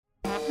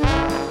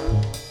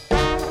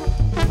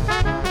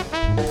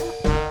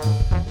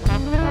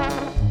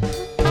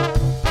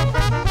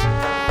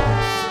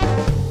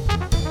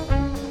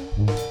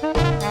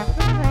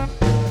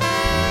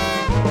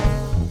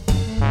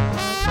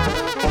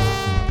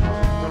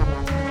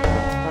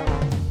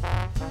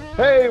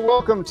Hey,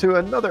 welcome to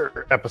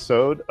another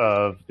episode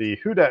of the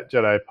Who Dat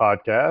Jedi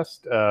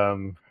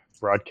podcast,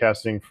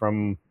 broadcasting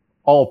from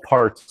all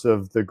parts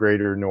of the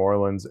greater New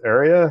Orleans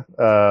area.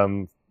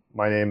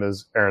 My name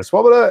is Aaron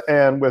Swoboda,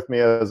 and with me,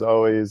 as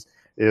always,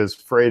 is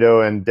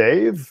Fredo and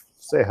Dave.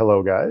 Say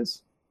hello,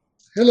 guys.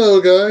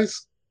 Hello,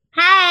 guys.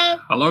 Hi.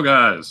 Hello,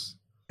 guys.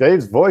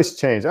 Dave's voice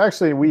changed.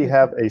 Actually, we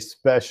have a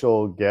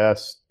special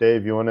guest.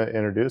 Dave, you want to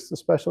introduce the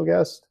special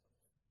guest?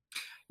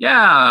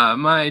 Yeah,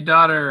 my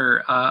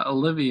daughter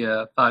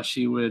Olivia thought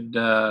she would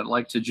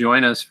like to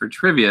join us for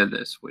trivia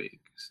this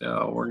week.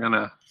 So we're going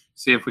to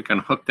see if we can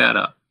hook that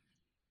up.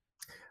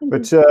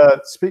 Which,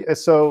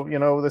 so,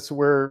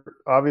 we're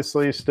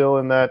obviously still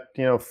in that,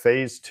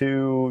 phase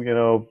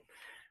 2,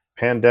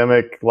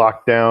 pandemic,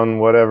 lockdown,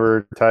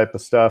 whatever type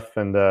of stuff.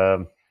 And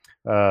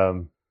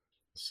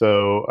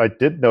so I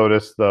did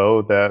notice,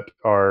 though, that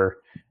our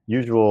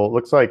usual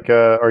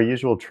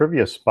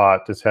trivia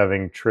spot is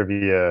having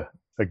trivia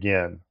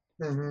again.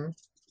 Mm-hmm.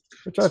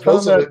 Which I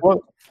found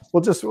that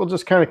we'll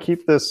just kind of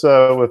keep this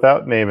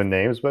without naming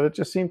names, but it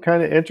just seemed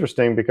kind of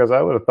interesting because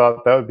I would have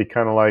thought that would be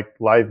kind of like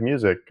live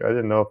music. I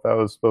didn't know if that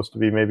was supposed to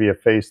be maybe a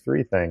phase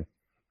 3 thing.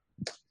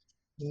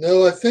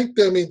 No, I think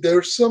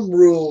there's some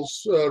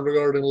rules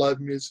regarding live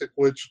music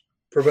which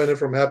prevent it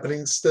from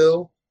happening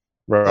still.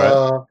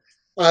 Right.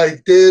 I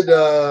did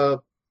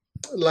over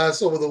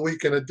the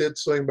weekend. I did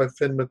swing by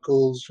Finn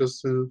McCool's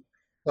just to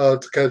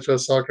catch a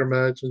soccer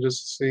match and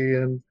just to see.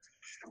 And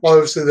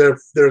obviously,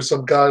 there are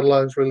some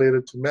guidelines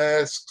related to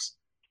masks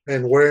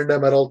and wearing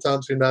them at all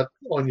times. You're not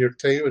on your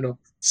table,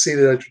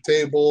 seated at your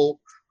table.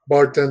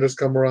 Bartenders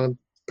come around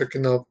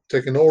taking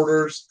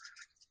orders.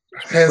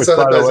 Hand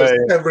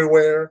sanitizers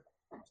everywhere.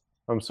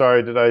 I'm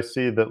sorry, did I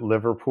see that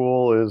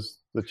Liverpool is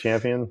the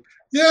champion?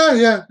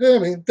 Yeah. I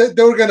mean,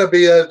 they were going to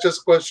be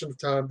just a question of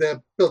time. They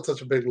have built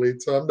such a big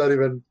lead, so I'm not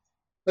even.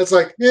 It's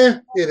like,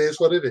 it is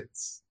what it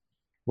is.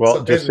 Well,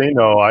 so just so you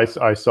know,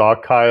 I saw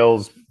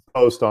Kyle's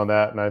post on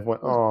that, and I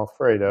went, "Oh,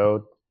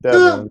 Fredo,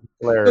 Devin,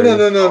 Larry."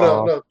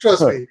 No.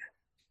 Trust me.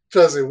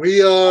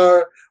 We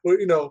are.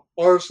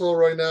 Arsenal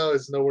right now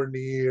is nowhere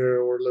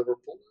near where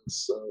Liverpool is.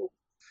 So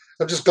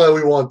I'm just glad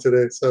we won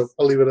today. So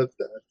I'll leave it at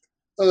that.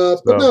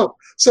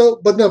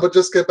 But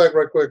just get back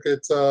right quick.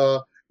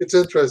 It's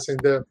interesting.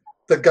 The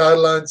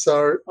guidelines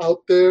are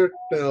out there.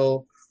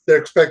 They're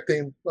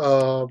expecting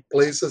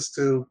places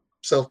to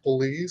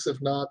self-police.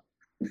 If not,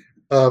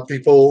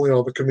 people,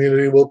 the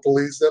community will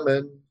police them,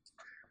 and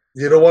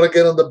you don't want to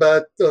get on the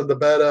bad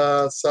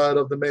side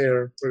of the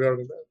mayor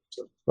regarding that.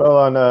 So. Well,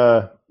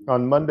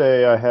 on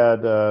Monday, I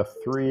had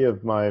 3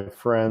 of my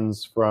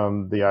friends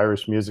from the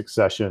Irish music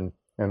session,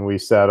 and we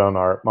sat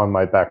on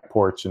my back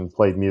porch and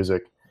played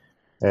music,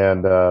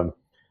 and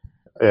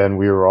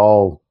we were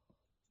all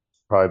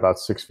probably about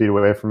 6 feet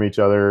away from each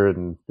other,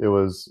 and it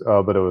was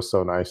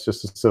so nice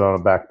just to sit on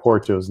a back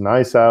porch. It was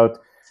nice out.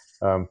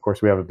 Of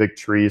course, we have a big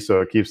tree,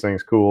 so it keeps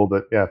things cool.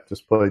 But yeah,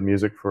 just played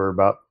music for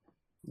about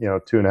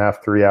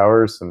 2.5, 3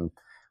 hours, and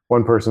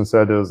one person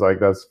said it was like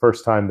that's the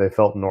first time they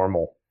felt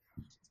normal.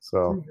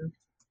 So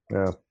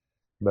yeah.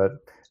 But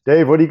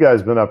Dave, what have you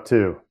guys been up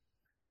to?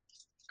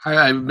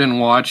 I've been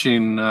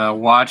watching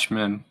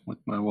Watchmen with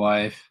my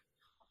wife.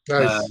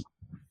 Nice.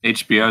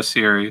 HBO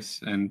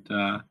series, and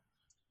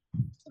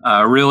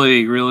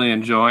really, really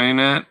enjoying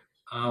it.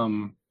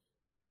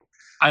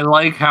 I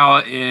like how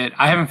I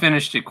haven't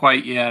finished it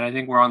quite yet. I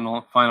think we're on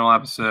the final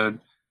episode.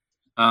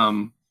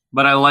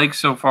 But I like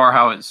so far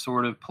how it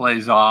sort of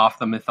plays off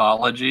the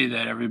mythology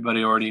that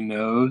everybody already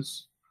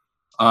knows.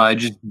 It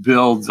just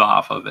builds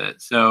off of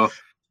it. So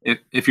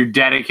if you're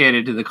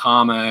dedicated to the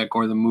comic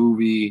or the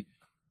movie,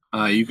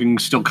 you can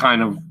still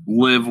kind of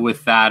live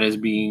with that as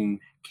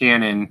being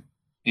canon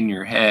in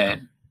your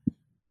head.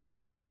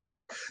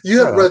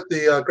 You have read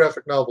the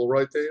graphic novel,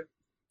 right, Dave?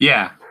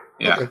 Yeah.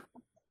 Okay. Yeah,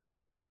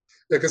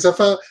 because I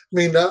found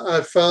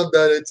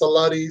that it's a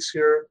lot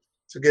easier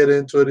to get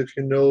into it if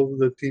you know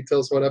the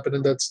details of what happened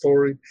in that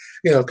story,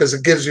 because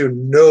it gives you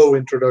no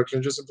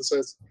introduction, just it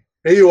says,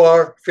 here you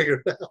are,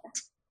 figure it out.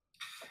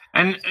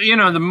 And,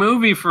 the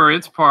movie for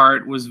its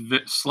part was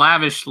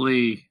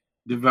slavishly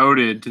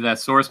devoted to that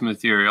source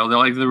material. The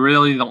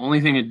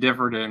only thing it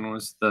differed in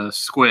was the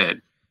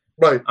squid.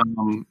 Right.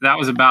 That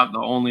was about the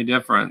only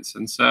difference.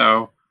 And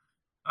so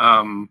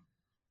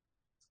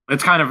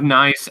it's kind of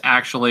nice,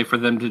 actually, for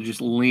them to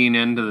just lean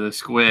into the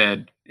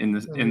squid in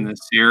the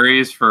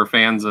series for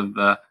fans of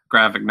the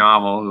graphic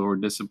novel who were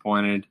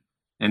disappointed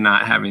in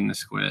not having the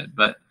squid.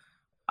 But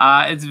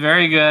it's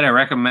very good. I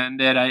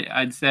recommend it.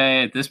 I'd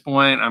say at this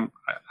point,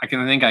 I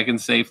can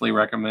safely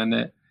recommend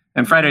it.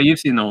 And Fredo, you've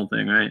seen the whole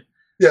thing, right?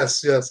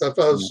 Yes. I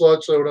was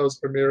watching it when I was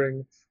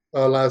premiering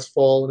last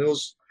fall, and I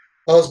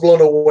was blown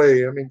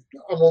away. I mean,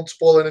 I won't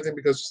spoil anything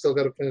because you still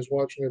got to finish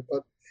watching it,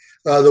 but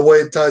the way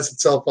it ties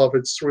itself up,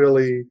 it's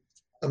really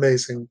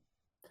amazing.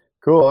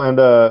 Cool. And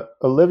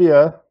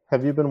Olivia,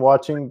 have you been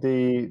watching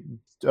the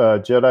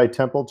Jedi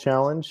Temple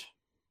Challenge?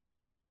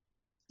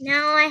 No,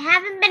 I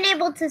haven't been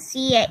able to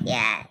see it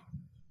yet.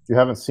 You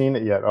haven't seen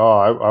it yet?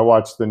 Oh, I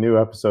watched the new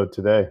episode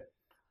today.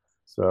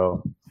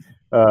 So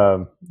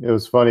It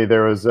was funny.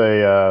 There was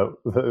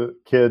the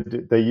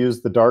kid. They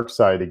used the dark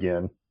side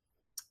again,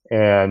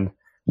 and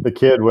the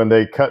kid, when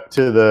they cut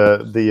to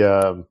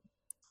the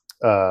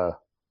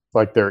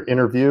like their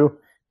interview,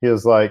 he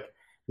was like,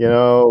 you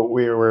know,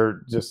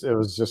 it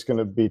was just going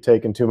to be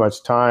taking too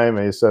much time.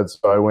 And he said,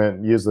 so I went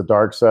and used the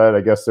dark side. I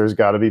guess there's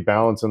got to be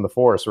balance in the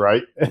force,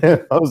 right?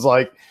 And I was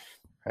like,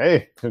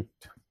 hey,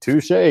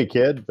 touche,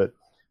 kid. But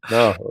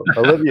no,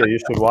 Olivia, you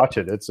should watch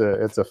it. It's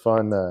a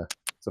fun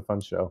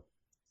show.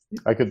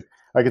 I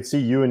could see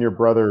you and your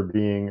brother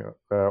being,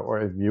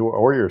 or you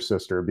or your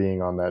sister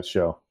being on that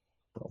show.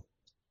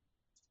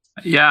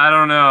 Yeah, I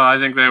don't know. I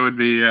think they would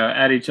be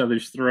at each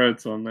other's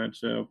throats on that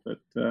show. But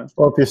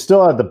well, if you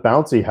still had the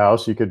bouncy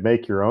house, you could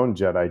make your own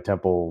Jedi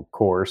Temple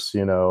course,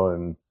 you know.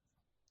 And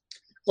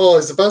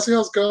is the bouncy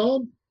house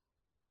gone?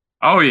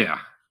 oh yeah.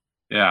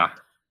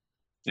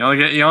 You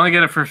only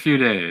get it for a few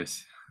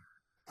days.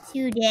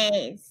 2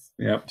 days.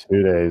 Yep.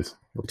 2 days.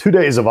 2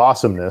 days of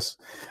awesomeness.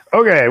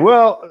 Okay,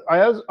 well,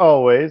 as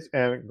always,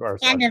 and My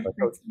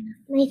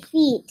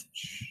feet.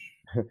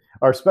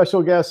 our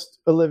special guest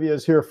Olivia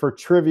is here for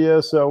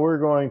trivia, so we're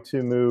going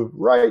to move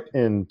right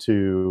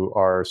into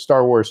our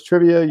Star Wars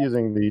trivia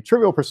using the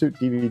Trivial Pursuit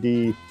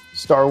DVD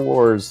Star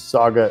Wars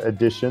Saga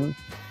Edition.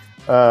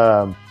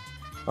 All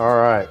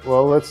right.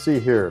 Well, let's see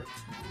here.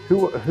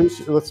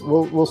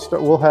 We'll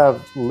start. We'll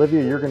have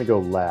Olivia. You're going to go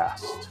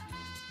last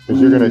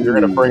because you're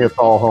gonna bring us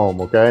all home.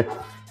 Okay.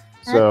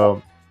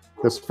 So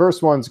this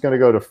first one's going to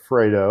go to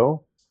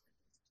Fredo,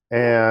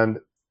 and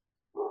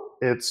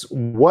it's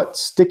what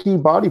sticky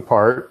body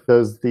part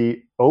does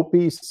the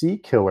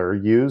OPC killer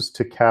use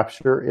to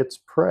capture its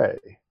prey?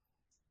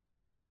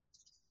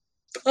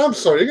 I'm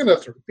sorry, you're gonna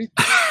have to repeat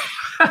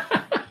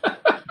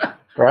that.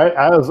 Right?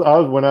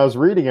 When I was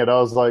reading it, I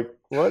was like,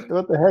 what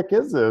the heck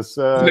is this?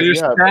 So you're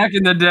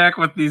stacking the deck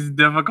with these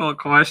difficult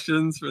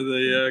questions for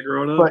the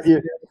grown-ups.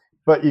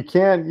 But you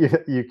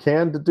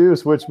can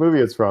deduce which movie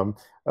it's from.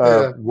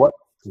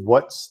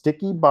 What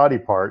sticky body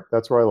part?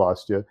 That's where I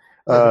lost you.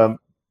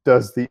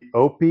 Does the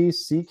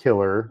OPC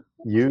killer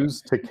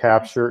use to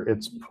capture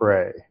its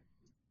prey?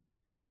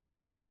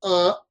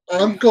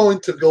 I'm going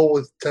to go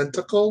with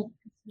tentacle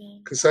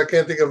because I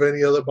can't think of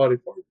any other body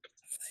part.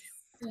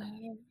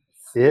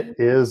 It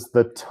is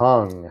the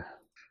tongue.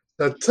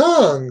 The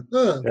tongue.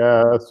 Huh.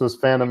 Yeah, this was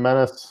Phantom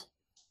Menace.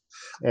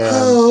 And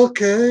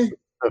okay.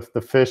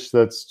 The fish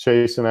that's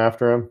chasing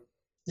after him.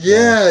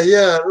 Yeah,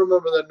 I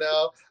remember that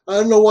now. I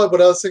don't know why, but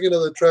I was thinking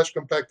of the trash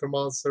compactor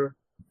monster.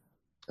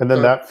 And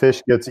then that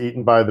fish gets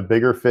eaten by the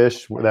bigger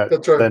fish that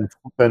right.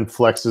 then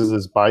flexes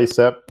his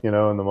bicep, you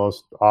know, in the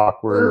most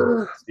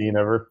awkward scene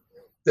ever.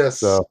 Yes.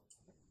 So,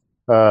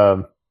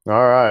 all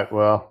right.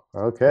 Well,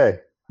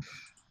 okay.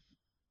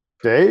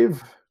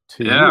 Dave,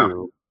 to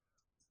you.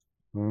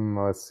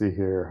 Let's see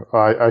here.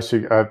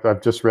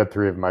 I've just read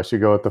 3 of them. I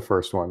should go with the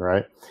first one,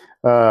 right?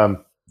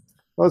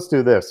 Let's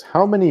do this.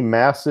 How many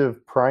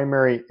massive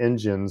primary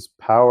engines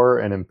power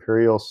an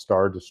Imperial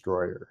Star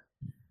Destroyer?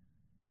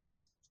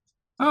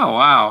 Oh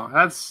wow,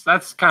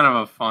 that's kind of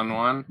a fun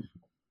one.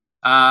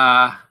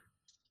 I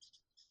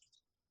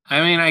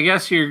mean, I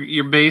guess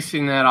you're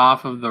basing that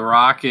off of the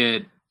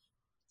rocket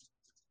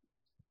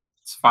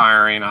it's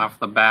firing off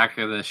the back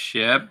of the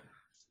ship.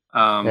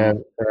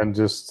 And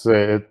just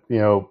say it, you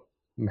know,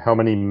 how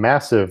many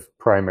massive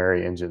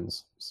primary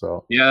engines.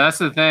 So yeah, that's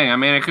the thing. I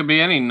mean, it could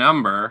be any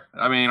number.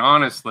 I mean,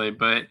 honestly,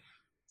 but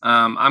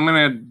I'm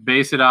gonna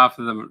base it off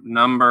of the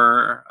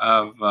number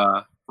of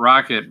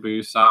rocket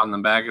boosts on the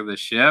back of the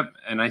ship,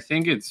 and I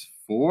think it's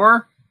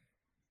 4.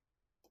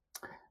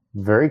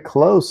 Very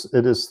close.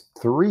 It is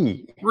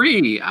 3.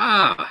 3.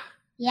 Yeah.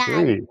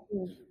 3.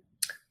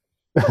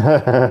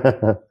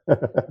 Yeah.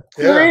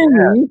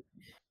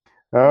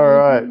 All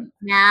right.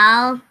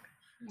 Now,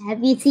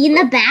 have you seen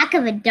the back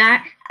of a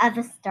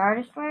Star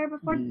Destroyer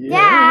before? Yeah.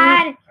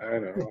 Dad! I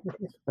know.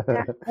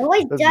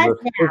 Always does that.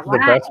 This is the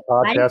best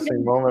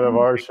podcasting moment of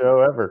our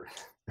show ever.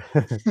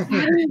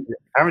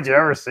 Haven't you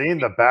ever seen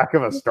the back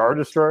of a Star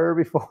Destroyer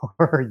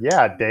before?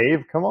 Yeah,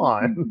 Dave, come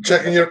on.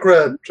 Checking your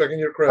cred.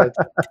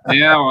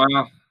 Yeah,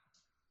 well.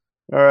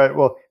 All right.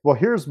 Well,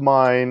 here's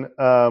mine.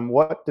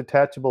 What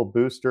detachable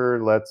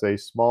booster lets a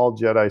small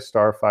Jedi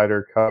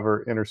starfighter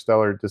cover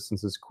interstellar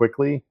distances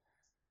quickly?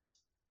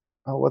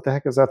 Oh, what the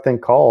heck is that thing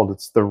called?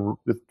 It's called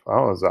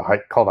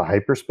a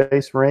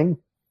hyperspace ring.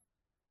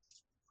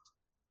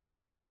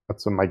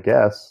 That's my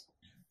guess.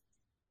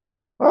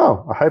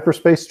 Oh, a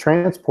hyperspace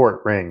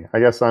transport ring.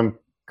 I guess I'm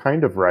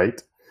kind of right.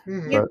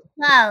 You're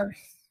close.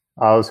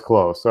 I was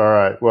close. All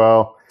right.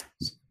 Well,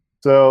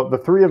 so the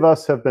 3 of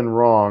us have been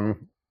wrong.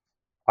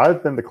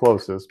 I've been the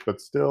closest,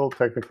 but still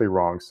technically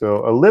wrong.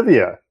 So,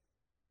 Olivia,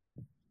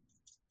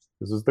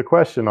 this is the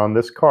question on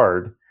this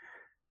card.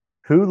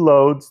 Who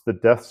loads the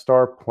Death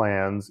Star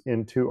plans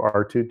into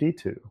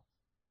R2-D2?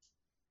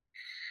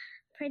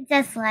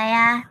 Princess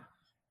Leia.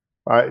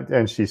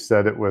 And she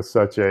said it was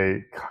such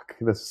a,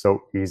 this is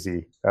so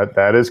easy.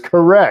 That is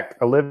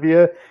correct.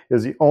 Olivia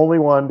is the only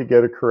one to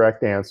get a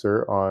correct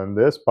answer on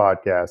this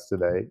podcast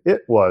today.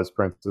 It was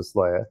Princess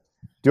Leia.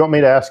 you want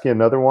me to ask you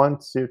another one?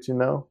 See what you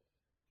know.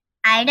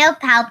 I know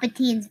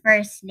Palpatine's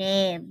first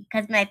name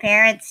because my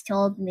parents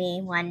told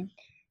me one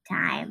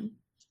time.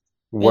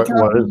 What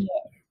told is me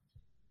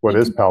what they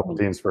is told me.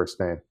 Palpatine's first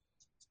name?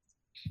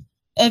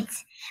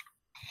 It's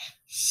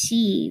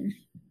Sheev.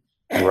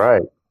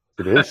 Right.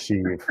 It is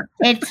Sheev.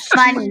 It's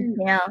funny,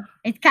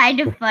 It's kind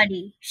of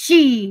funny.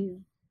 Sheev.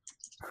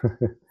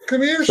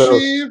 Come here, So-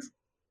 Sheev.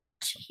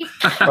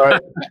 All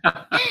right.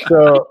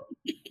 So,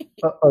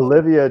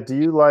 Olivia, do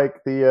you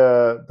like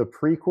the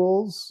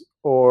prequels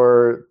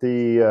or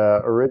the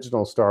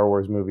original Star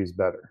Wars movies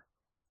better?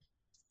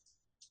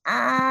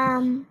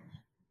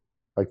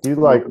 Like, do you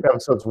like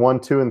episodes 1,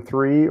 2, and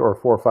 3, or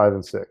 4, 5,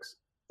 and 6?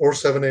 Or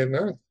 7, 8,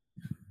 9.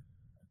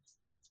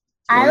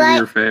 What are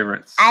your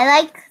favorites? I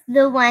like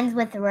the ones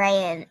with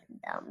Rey in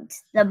them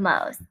the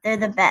most. They're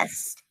the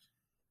best.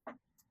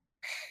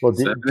 Well,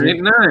 7,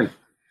 8, 9.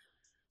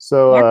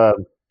 so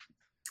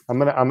I'm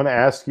gonna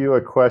ask you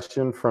a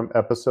question from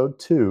episode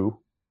 2.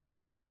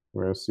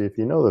 We're gonna see if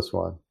you know this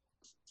one.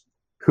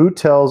 Who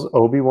tells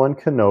Obi-Wan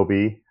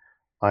Kenobi,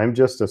 "I'm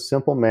just a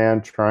simple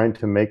man trying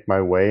to make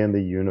my way in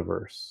the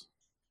universe"?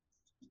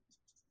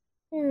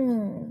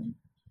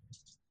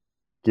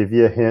 Give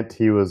you a hint.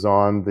 He was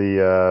on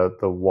the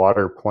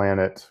water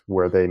planet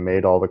where they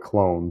made all the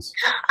clones.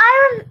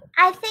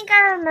 I think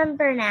I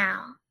remember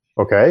now.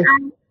 Okay.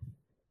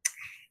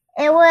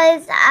 It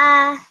was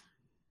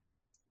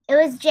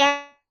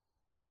Jack.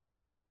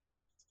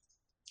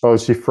 Oh,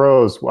 she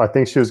froze. I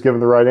think she was given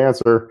the right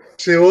answer.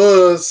 She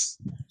was.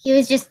 He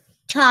was just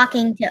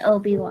talking to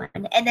Obi-Wan,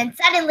 and then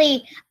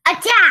suddenly,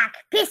 attack!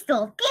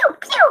 Pistol! Pew!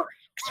 Pew!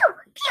 Pew!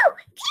 Pew!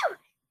 Pew!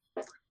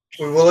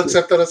 We will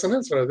accept that as an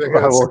answer. I think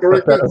I that's will the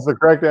correct accept that answer. as the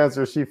correct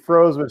answer. She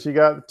froze, but she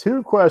got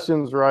 2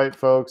 questions right,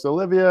 folks.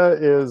 Olivia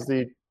is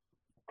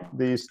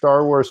the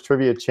Star Wars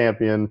trivia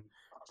champion.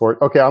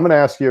 Okay, I'm going to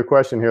ask you a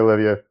question here,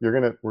 Olivia. We're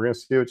gonna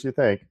see what you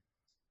think.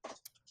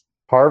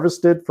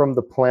 Harvested from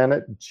the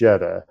planet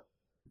Jeddah,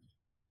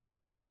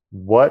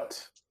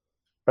 what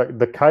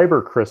the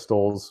Kyber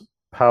crystals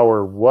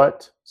power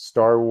what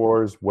Star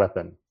Wars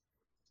weapon?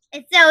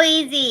 It's so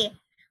easy.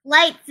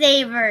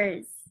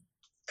 Lightsabers.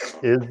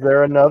 Is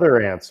there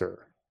another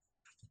answer?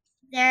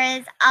 There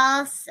is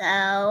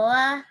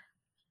also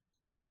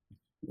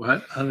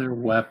What other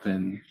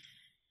weapon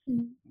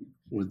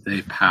would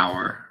they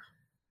power?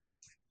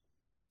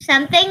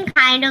 something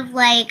kind of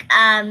like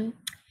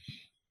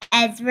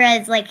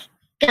Ezra's like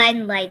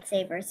gun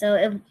lightsaber. So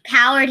it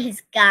powered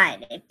his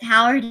gun. It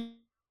powered.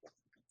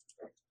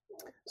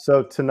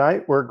 So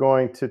tonight we're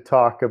going to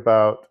talk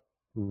about.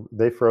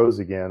 They froze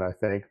again, I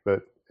think,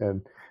 but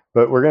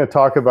we're going to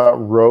talk about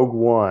Rogue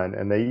One,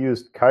 and they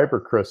used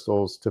Kyber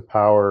crystals to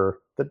power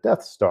the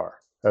Death Star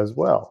as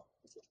well.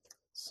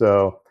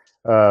 So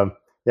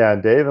yeah,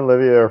 Dave and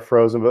Olivia are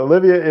frozen, but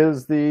Olivia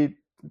is the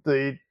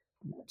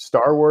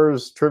Star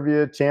Wars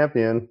trivia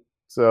champion.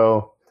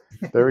 So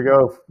there we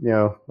go.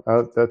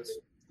 That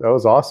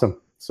was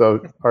awesome.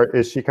 So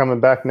is she coming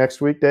back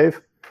next week,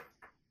 Dave?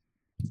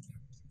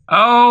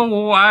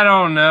 Oh, I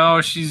don't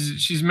know.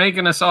 She's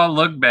making us all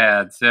look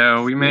bad,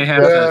 so we may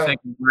have to take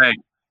a break.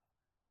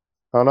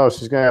 Oh no,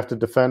 she's gonna have to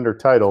defend her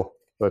title.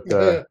 But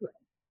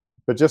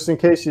but just in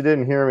case you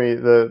didn't hear me,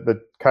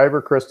 the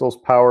Kyber crystals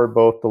power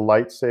both the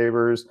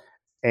lightsabers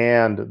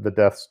and the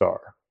Death Star.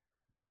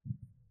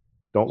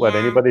 Don't let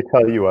anybody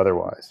tell you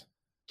otherwise.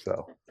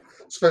 So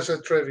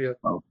Special trivia.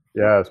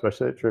 yeah,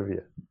 especially at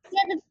trivia. Yeah,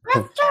 the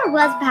Death Star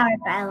was powered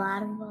by a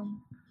lot of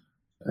them.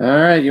 All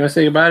right, you want to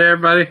say goodbye to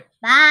everybody?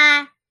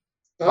 Bye.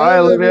 Bye,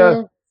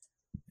 Olivia.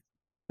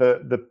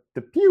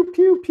 The pew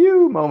pew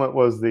pew moment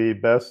was the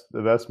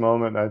best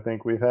moment I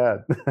think we've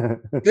had.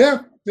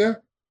 Yeah.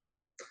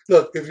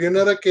 Look, if you're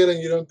not a kid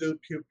and you don't do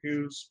pew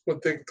pews when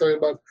talking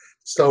about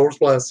Star Wars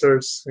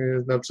blasters,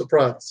 I'm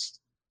surprised.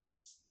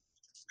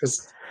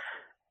 Because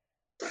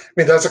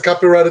that's a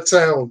copyrighted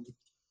sound.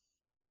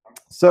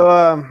 So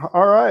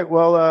all right,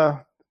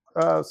 well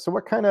so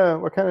what kind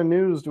of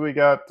news do we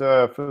got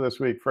for this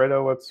week,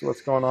 Fredo?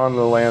 What's going on in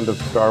the land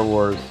of Star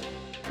Wars?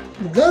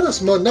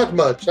 Not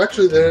much.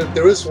 Actually,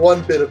 there is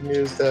one bit of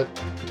news that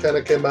kind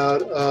of came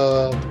out.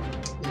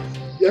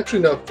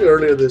 Actually, not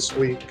earlier this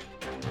week,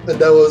 and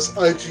that was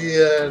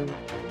IGN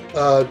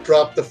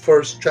dropped the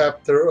first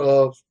chapter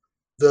of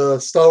the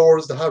Star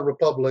Wars: The High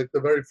Republic,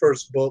 the very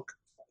first book,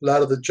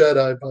 Light of the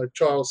Jedi by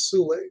Charles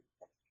Soule.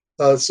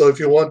 So if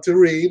you want to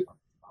read,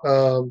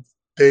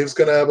 Dave's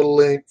gonna have a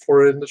link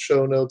for it in the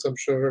show notes, I'm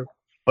sure.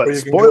 But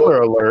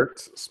spoiler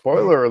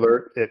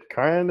alert, it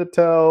kind of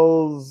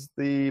tells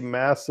the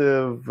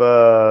massive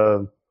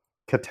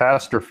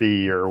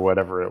catastrophe or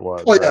whatever it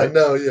was. Oh yeah, right?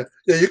 no, yeah.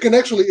 You can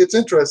actually. It's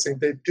interesting.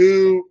 They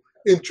do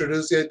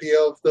introduce the idea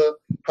of the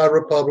High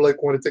Republic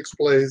when it takes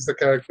place, the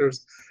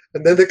characters,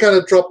 and then they kind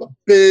of drop a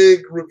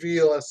big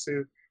reveal as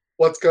to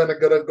what's gonna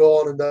go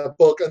on in that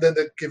book, and then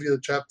they give you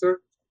the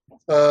chapter.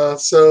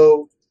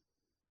 So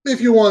if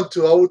you want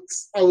to,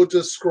 I would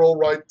just scroll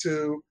right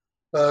to.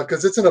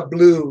 Because it's in a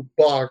blue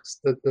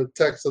box, the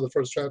text of the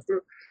first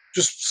chapter.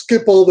 Just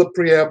skip all the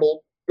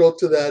preamble, go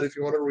to that if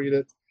you want to read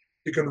it.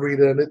 you can read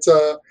it. And it's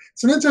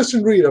an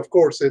interesting read. Of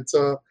course, it's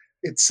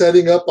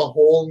setting up a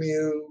whole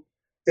new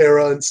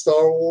era in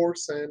Star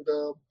Wars, and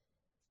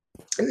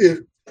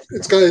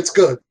it's good.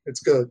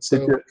 It's good.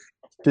 So.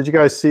 Did you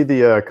guys see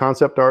the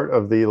concept art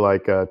of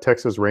the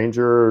Texas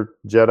Ranger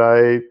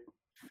Jedi?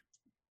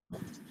 I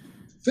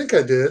think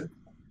I did.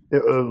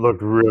 It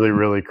looked really,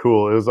 really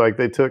cool. It was like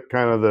they took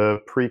kind of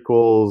the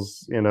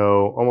prequels,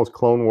 almost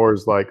Clone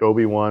Wars, like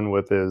Obi-Wan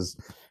with his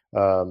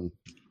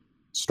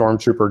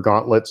stormtrooper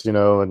gauntlets,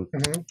 and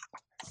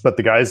but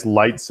the guy's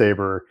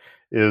lightsaber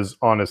is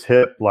on his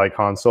hip, like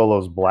Han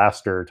Solo's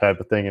blaster type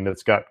of thing, and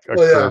it's got a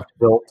curved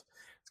hilt.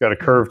 It's got a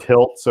curved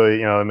hilt,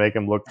 so make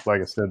him look,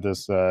 like I said,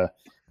 this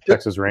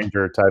Texas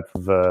Ranger type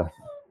of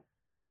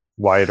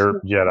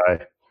wider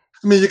Jedi.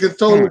 I mean, you can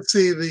totally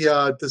see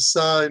the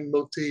design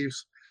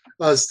motifs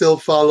still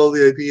follow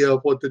the idea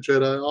of what the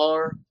Jedi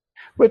are,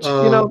 which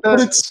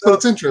but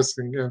it's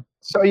interesting, yeah.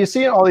 So you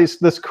see all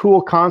this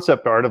cool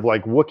concept art of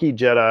like Wookiee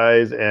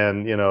Jedis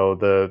and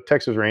the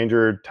Texas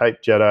Ranger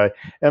type Jedi,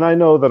 and I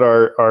know that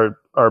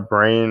our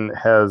brain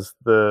has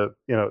that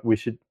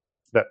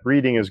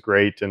reading is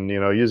great and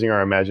using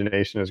our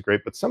imagination is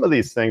great, but some of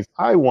these things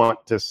I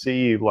want to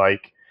see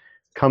like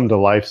come to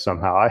life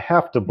somehow. I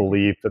have to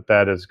believe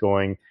that is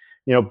going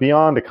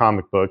beyond a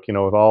comic book,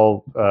 with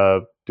all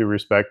due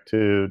respect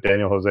to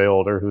Daniel Jose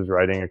Older, who's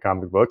writing a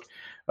comic book.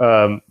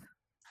 But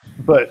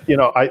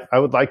I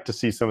would like to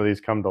see some of these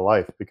come to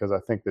life, because I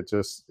think that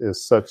just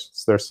is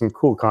there's some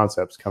cool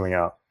concepts coming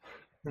out.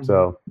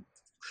 So,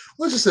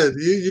 like I said,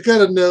 you got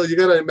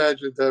to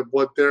imagine that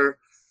what they're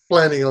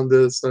planning on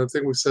this, and I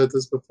think we said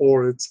this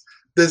before,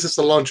 this is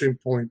a launching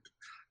point.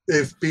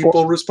 If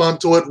people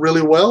respond to it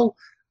really well,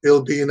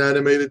 it'll be in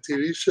animated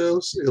TV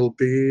shows, it'll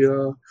be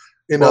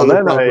in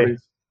other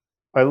properties.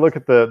 I look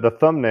at the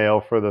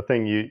thumbnail for the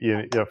thing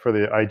for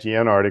the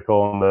IGN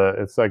article, and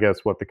it's I guess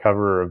the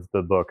cover of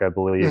the book, I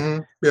believe.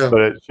 Yeah.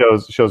 But it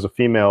shows a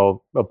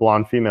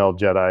blonde female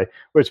Jedi,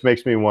 which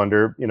makes me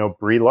wonder.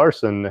 Brie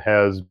Larson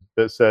has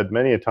said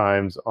many a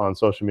times on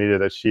social media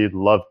that she'd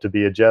love to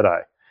be a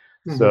Jedi.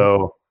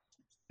 So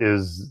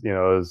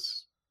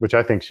which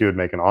I think she would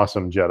make an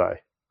awesome Jedi,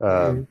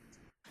 and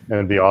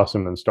it'd be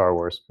awesome in Star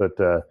Wars. But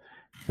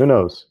who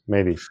knows?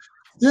 Maybe.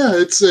 Yeah,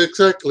 it's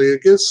exactly. I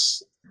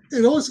guess.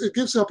 It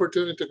gives the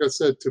opportunity, like I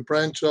said, to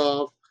branch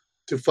off,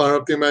 to fire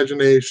up the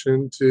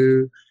imagination,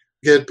 to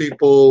get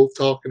people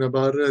talking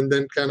about it, and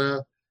then kind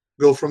of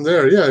go from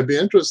there. Yeah, it'd be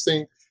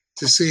interesting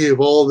to see if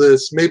all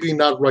this, maybe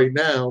not right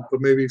now,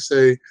 but maybe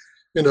say,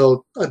 at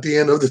the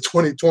end of the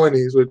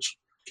 2020s, which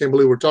can't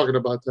believe we're talking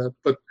about that,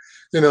 but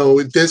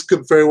this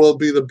could very well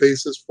be the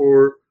basis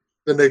for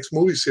the next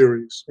movie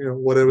series,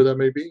 whatever that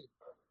may be.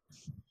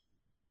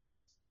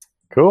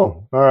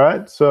 Cool. All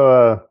right.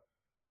 So,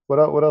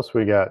 what else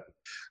we got?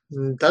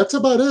 That's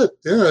about it.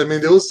 Yeah, I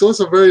mean, it was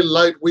a very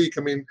light week.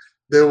 I mean,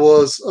 there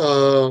was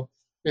the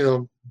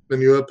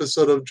new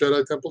episode of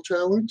Jedi Temple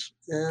Challenge,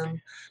 and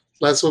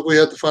last week we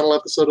had the final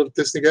episode of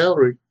Disney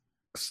Gallery.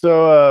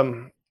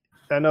 So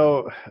I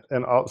know,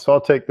 and I'll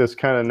take this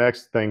kind of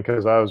next thing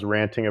because I was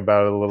ranting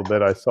about it a little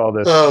bit. I saw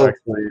this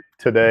actually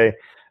today,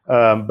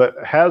 but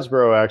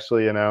Hasbro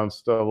actually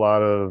announced a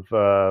lot of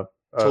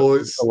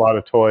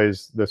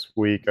toys this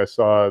week. I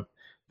saw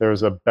there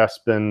was a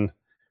Bespin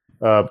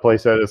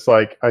playset. It's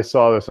like I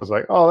saw this, I was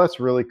like, oh, that's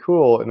really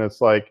cool, and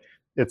it's like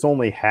it's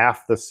only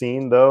half the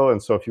scene though,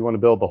 and so if you want to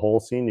build the whole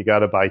scene, you got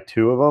to buy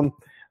 2 of them.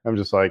 I'm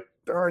just like,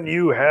 darn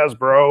you,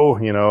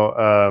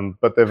 Hasbro,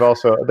 but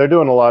they're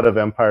doing a lot of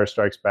Empire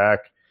Strikes Back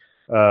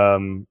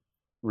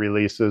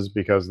releases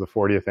because of the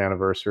 40th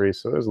anniversary,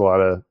 so there's a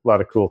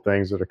lot of cool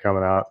things that are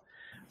coming out.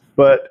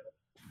 But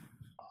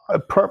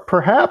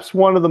perhaps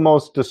one of the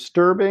most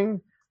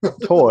disturbing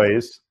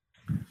toys.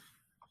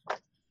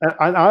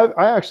 And I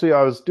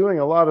was doing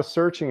a lot of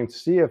searching to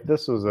see if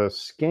this was a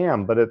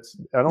scam, but I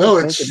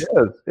don't think it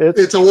is.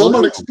 It's a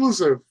Walmart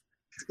exclusive.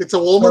 It's a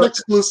Walmart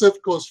exclusive.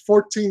 Costs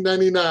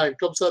 $14.99.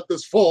 Comes out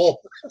this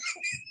fall.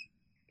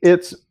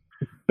 It's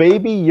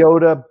Baby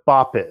Yoda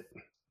Bop It.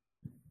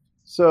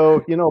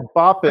 So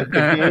Bop It,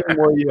 the game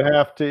where you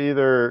have to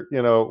either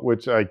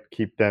which I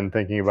keep then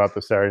thinking about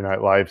the Saturday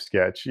Night Live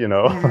sketch,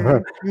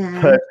 but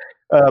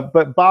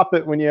Bop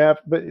It when you have.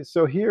 But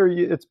so here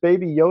it's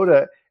Baby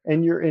Yoda.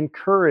 And you're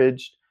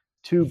encouraged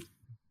to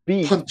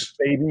beat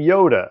Baby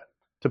Yoda,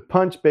 to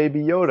punch Baby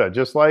Yoda,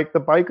 just like the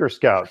biker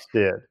scouts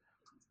did.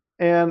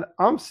 And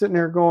I'm sitting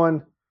here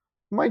going,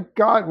 my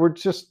God, we're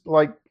just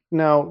like,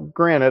 now,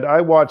 granted,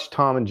 I watched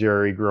Tom and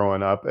Jerry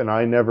growing up, and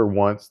I never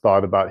once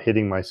thought about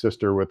hitting my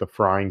sister with a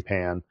frying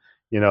pan,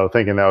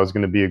 thinking that was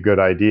going to be a good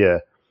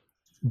idea.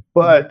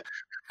 But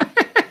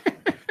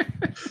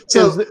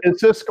so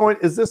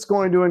is this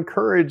going to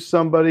encourage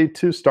somebody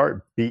to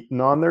start beating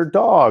on their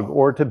dog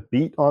or to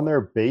beat on their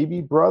baby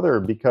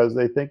brother because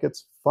they think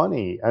it's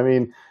funny? I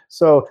mean,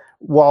 so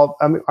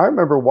I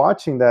remember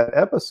watching that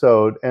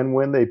episode, and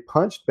when they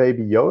punched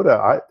Baby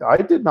Yoda, I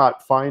did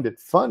not find it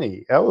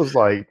funny. I was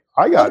like,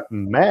 I got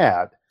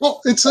mad.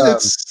 Well,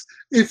 it's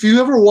if you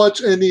ever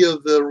watch any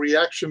of the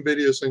reaction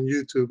videos on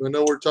YouTube, I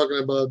know we're talking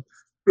about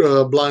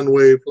Blind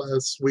Wave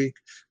last week.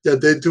 Yeah,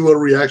 they do a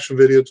reaction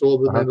video to all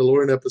the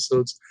Mandalorian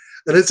episodes,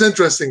 and it's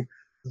interesting.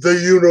 The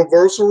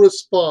universal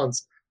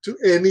response to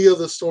any of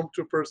the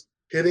stormtroopers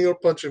hitting or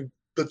punching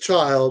the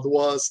child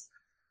was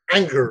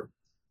anger,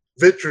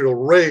 vitriol,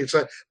 rage.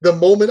 Like, the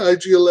moment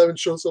IG-11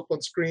 shows up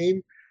on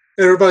screen,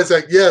 everybody's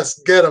like,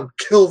 "Yes, get them,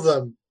 kill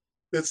them."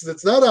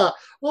 It's not a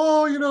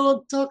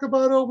talk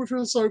about we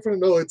feel sorry for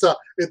them. No,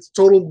 it's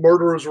total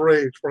murderous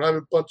rage for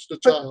having punched the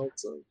child.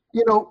 So.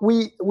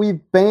 We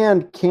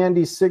banned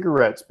candy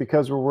cigarettes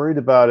because we're worried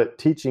about it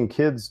teaching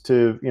kids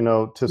to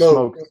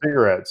smoke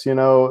cigarettes.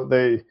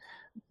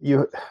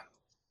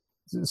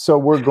 So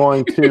we're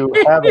going to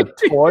have a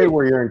toy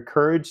where you're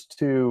encouraged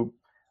to,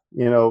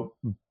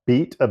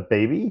 beat a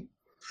baby.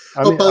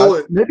 I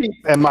mean, maybe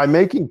am I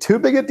making too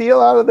big a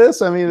deal out of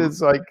this? I mean,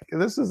 it's like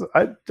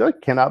I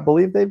cannot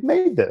believe they've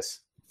made this.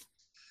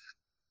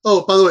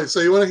 Oh, by the way,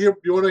 so you want to hear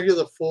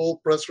the full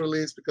press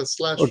release because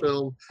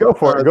Film. Go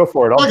for it.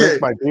 I'll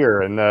drink my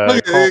beer and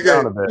calm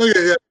down a bit.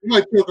 Okay, yeah, you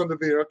might choke on the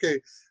beer. Okay,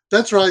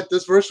 that's right.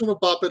 This version of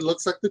Bop It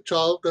looks like the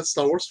child that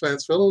Star Wars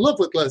fans fell in love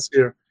with last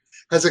year.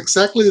 Has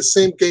exactly the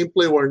same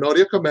gameplay where an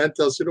audio command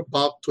tells you to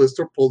pop, twist,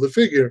 or pull the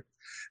figure,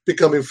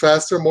 becoming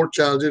faster, more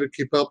challenging to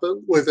keep up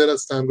with it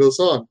as time goes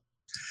on.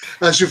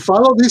 As you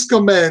follow these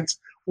commands,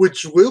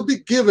 which will be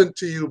given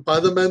to you by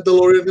the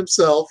Mandalorian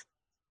himself,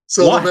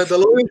 so what? The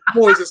Mandalorian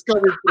voice is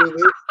coming through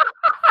this.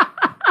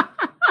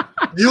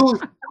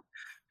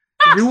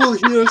 You will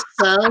hear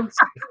sounds.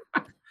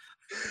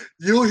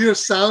 You'll hear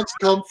sounds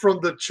come from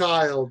the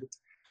child.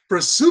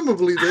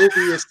 Presumably, they'll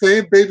be the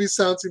same baby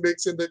sounds he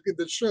makes in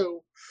the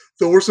show.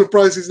 So we're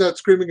surprised he's not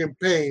screaming in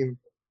pain.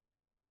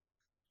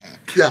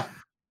 Yeah.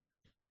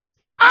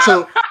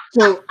 So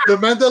the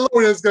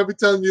Mandalorian is going to be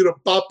telling you to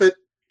pop it,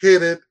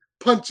 hit it,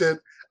 punch it,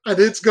 and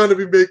it's going to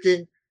be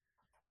making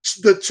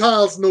the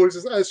child's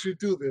noises as you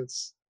do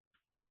this.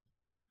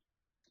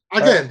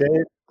 Again,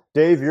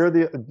 Dave, you're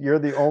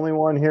the only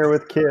one here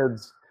with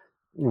kids.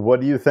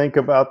 What do you think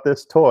about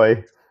this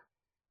toy?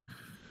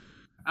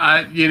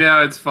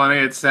 It's funny.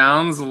 It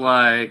sounds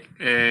like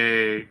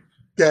a.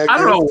 Gag I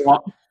don't know why.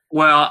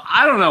 Well,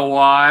 I don't know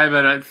why,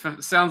 but it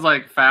sounds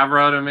like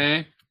Favreau to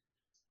me.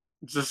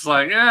 Just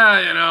like,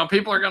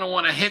 people are gonna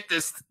want to hit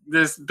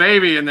this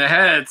baby in the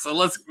head, so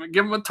let's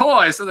give them a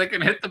toy so they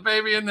can hit the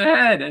baby in the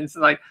head. And it's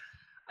like,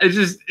 it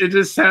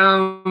just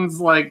sounds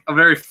like a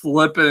very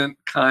flippant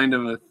kind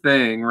of a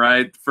thing,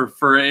 right?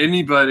 For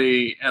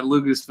anybody at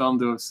Lucasfilm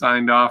to have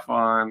signed off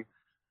on,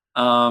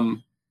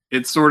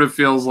 it sort of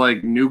feels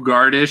like New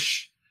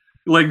Guard-ish.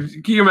 Like,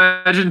 can you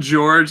imagine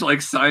George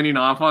like signing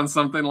off on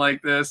something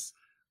like this?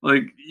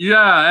 Like,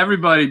 yeah,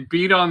 everybody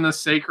beat on the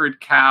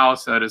sacred cow,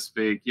 so to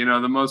speak.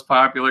 The most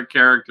popular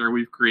character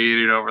we've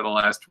created over the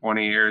last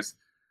 20 years.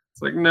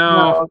 It's like,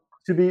 no.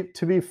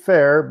 To be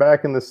fair,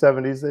 back in the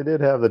 70s, they did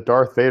have the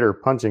Darth Vader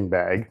punching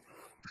bag.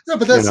 Yeah,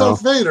 but that's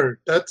Darth Vader.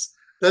 That's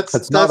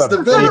not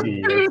the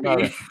baby. It's not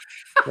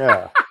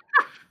yeah.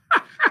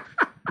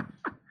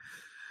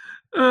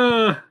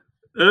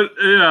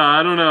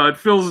 I don't know. It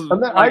feels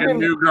like a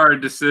New Guard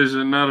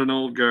decision, not an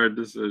Old Guard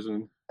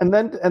decision. And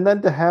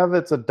then to have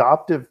its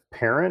adoptive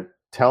parent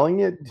telling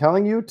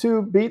you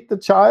to beat the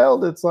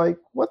child, it's like,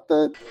 what's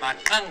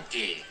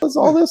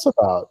all this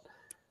about?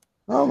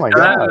 Oh my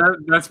god,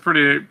 that's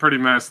pretty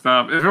messed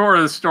up. If it were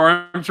a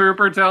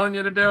stormtrooper telling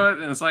you to do it,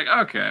 and it's like,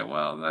 okay,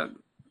 well, that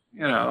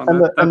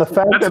and the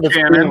fact that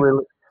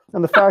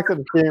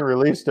it's being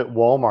released at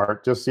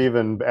Walmart just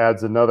even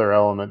adds another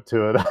element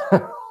to it.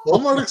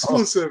 Walmart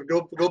exclusive.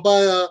 Go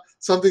buy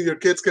something your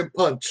kids can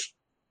punch.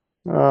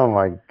 Oh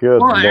my good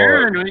Well, Lord.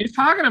 Aaron, when you're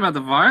talking about the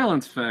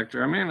violence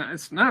factor, I mean,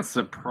 it's not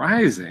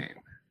surprising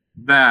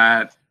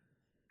that,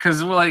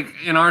 because like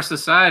in our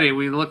society,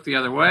 we look the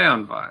other way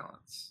on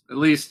violence. At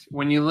least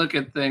when you look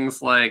at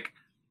things like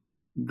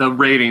the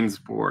ratings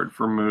board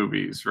for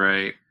movies,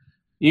 right?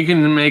 You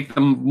can make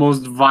the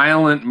most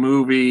violent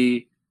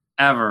movie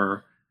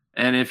ever,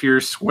 and if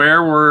your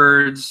swear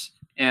words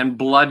and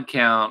blood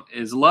count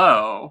is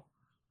low,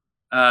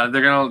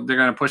 they're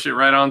gonna push it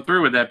right on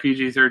through with that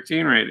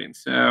PG-13 rating.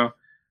 So,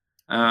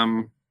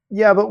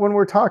 yeah, but when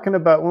we're talking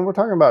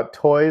about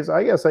toys,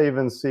 I guess I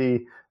even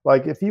see,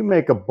 like, if you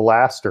make a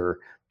blaster,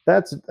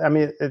 that's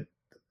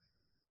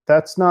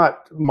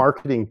not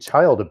marketing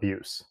child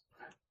abuse.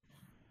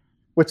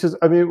 Which is,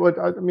 take it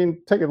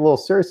a little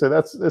seriously.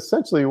 That's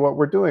essentially what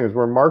we're doing, is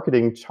we're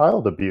marketing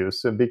child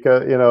abuse, and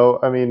because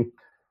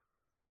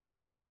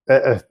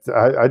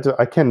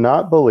I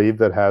cannot believe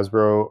that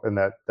Hasbro and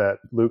that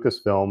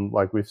Lucasfilm,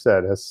 like we've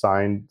said, has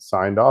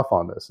signed off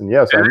on this. And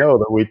yes, I know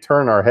that we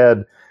turn our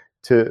head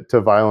to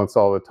violence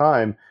all the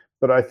time,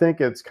 but I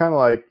think it's kind of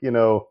like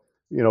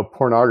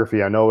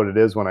pornography. I know what it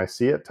is when I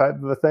see it, type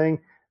of a thing.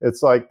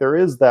 It's like there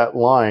is that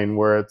line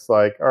where it's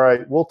like, all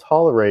right, we'll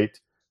tolerate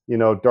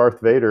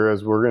Darth Vader,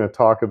 as we're going to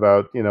talk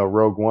about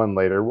Rogue One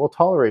later. We'll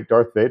tolerate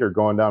Darth Vader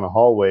going down a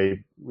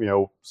hallway,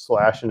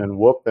 slashing and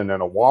whooping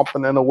and a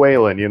whomping and a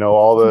wailing,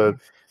 all the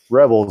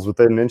rebels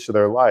within an inch of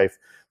their life.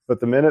 But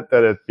the minute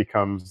that it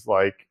becomes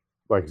like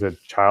like I said,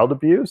 child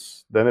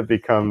abuse, then it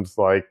becomes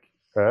like,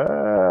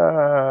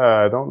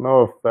 I don't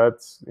know if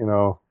that's,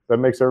 that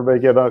makes everybody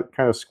get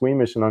kind of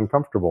squeamish and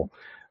uncomfortable.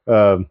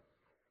 But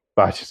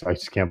I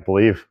just can't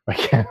believe. I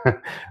can't.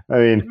 I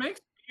mean, it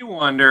makes me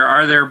wonder: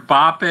 are there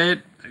Bop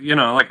It?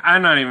 Like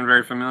I'm not even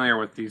very familiar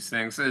with these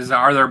things.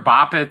 Are there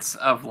Bop Its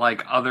of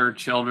like other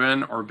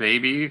children or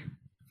baby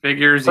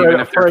figures, even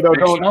if they're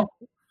fictional?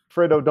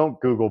 Fredo, don't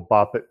Google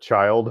Bop It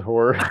child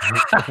or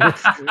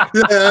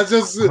yeah,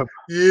 just Bop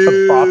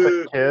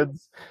It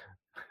kids.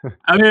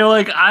 I mean,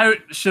 like,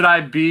 should I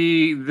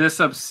be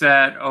this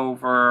upset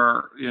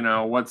over,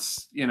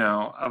 what's,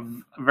 a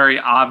very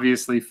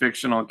obviously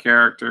fictional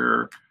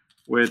character,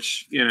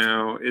 which,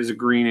 is a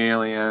green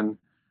alien.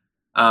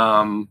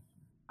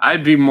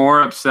 I'd be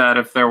more upset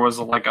if there was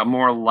like a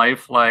more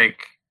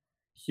lifelike,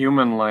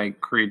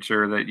 human-like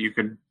creature that you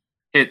could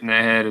hit in the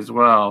head as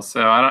well.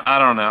 So I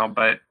don't know,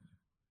 but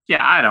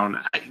yeah, I don't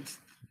know.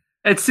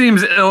 It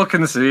seems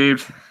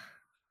ill-conceived.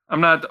 I'm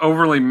not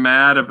overly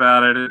mad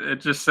about it. It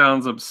just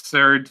sounds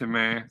absurd to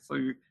me.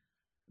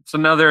 It's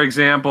another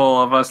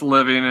example of us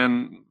living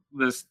in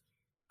this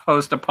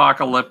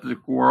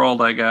post-apocalyptic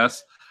world, I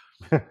guess.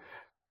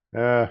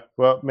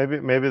 Well,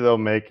 maybe they'll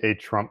make a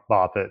Trump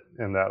Bop It,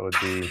 and that would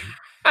be.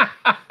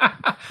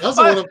 That's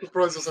the one I'm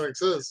surprised doesn't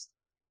exist.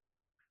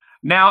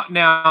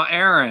 Now,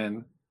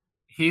 Aaron,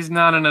 he's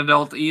not an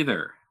adult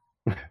either.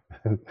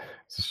 This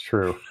is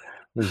true.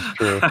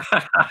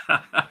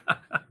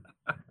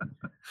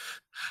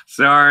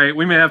 Sorry,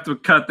 we may have to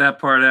cut that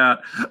part out.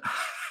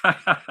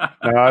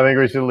 No, I think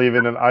we should leave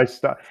it. And I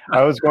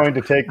was going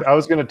to take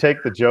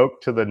the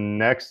joke to the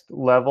next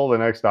level, the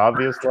next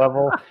obvious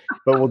level,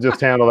 but we'll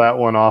just handle that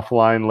one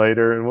offline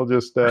later, and we'll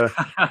just. So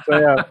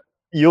yeah,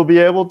 you'll be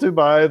able to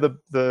buy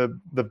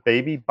the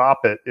baby Bop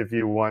It if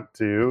you want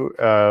to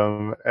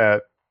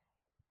at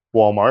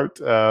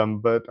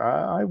Walmart, but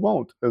I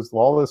won't. As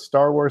all this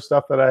Star Wars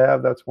stuff that I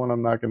have, that's one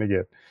I'm not going to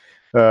get.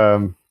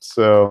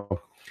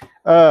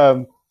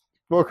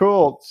 Well,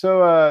 cool.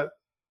 So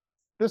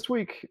this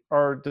week,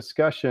 our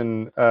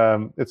discussion,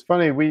 it's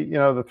funny,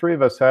 the three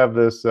of us have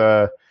this,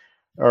 our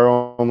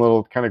own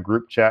little kind of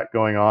group chat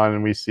going on,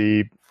 and we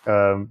see,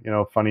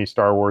 funny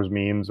Star Wars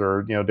memes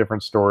or,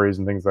 different stories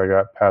and things like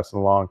that passing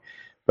along.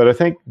 But I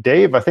think,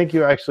 Dave,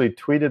 you actually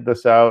tweeted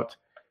this out.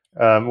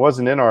 It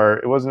wasn't in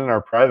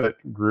our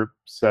private group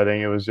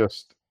setting. It was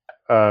just,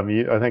 I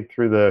think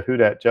through the Who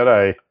Dat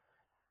Jedi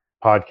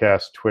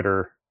podcast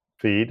Twitter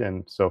feed.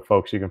 And so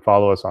folks, you can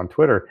follow us on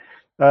Twitter.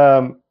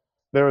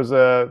 There was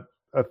a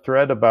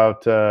thread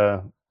about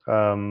the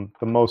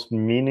most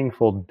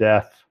meaningful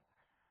death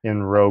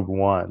in Rogue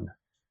One,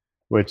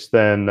 which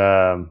then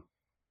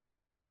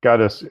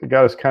got us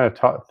kind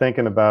of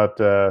thinking about.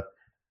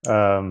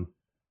 Well,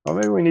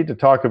 maybe we need to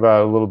talk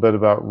about a little bit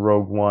about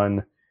Rogue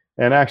One.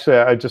 And actually,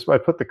 I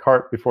put the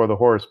cart before the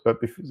horse, but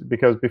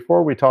because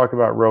before we talk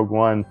about Rogue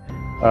One,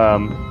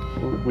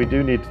 we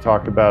do need to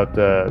talk about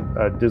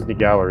Disney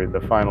Gallery,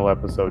 the final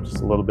episode,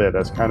 just a little bit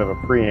as kind of a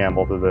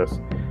preamble to this.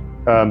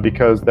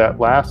 Because that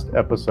last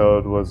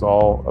episode was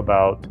all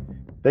about,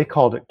 they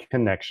called it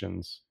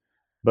Connections,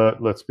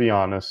 but let's be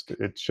honest,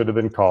 it should have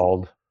been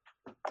called,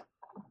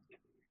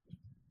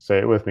 say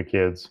it with me,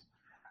 kids,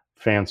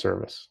 fan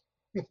service.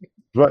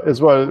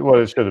 Is what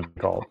it should have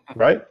been called,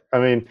 right? I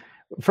mean,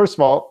 first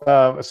of all,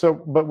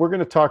 but we're going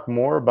to talk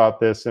more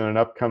about this in an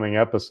upcoming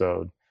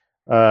episode.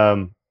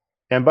 And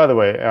by the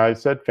way, I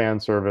said fan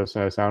service,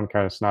 and I sound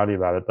kind of snotty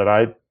about it, but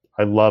I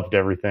loved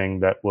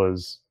everything that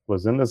was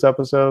in this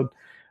episode.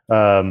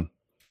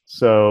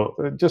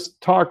 So just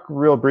talk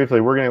real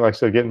briefly. We're going to, like I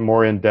said, get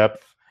more in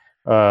depth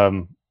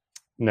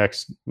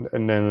next,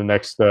 and then the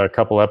next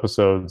couple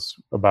episodes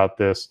about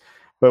this.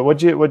 But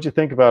what'd you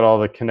think about all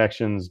the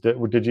connections?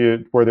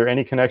 Were there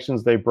any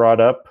connections they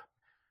brought up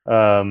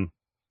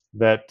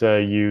that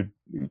you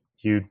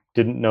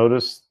didn't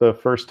notice the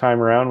first time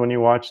around when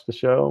you watched the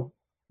show?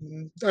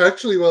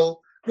 Actually,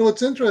 well,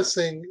 it's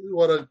interesting.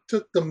 What I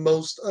took the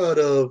most out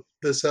of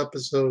this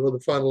episode, or the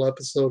final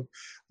episode,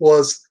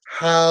 was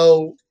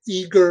how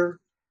eager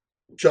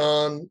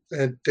John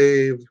and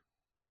Dave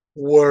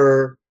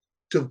were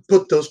to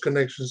put those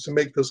connections, to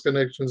make those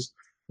connections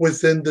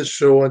within the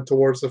show and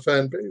towards the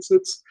fan base.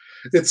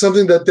 It's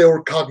something that they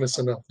were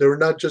cognizant of. They were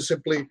not just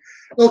simply,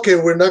 okay,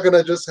 we're not going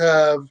to just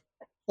have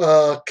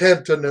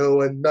Canto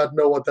know and not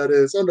know what that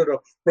is. Oh, no.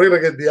 We're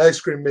going to get the ice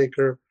cream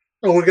maker,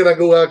 and we're going to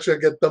go actually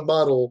get the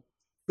model,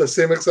 the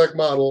same exact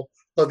model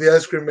of the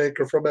ice cream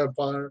maker from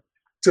Empire,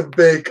 to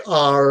bake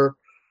our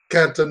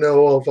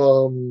Canto of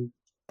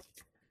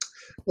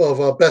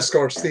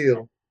Beskar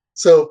Steel.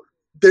 So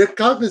they're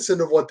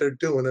cognizant of what they're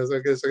doing, as I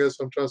guess what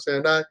I'm trying to say.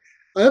 And I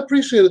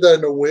appreciated that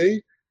in a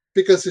way,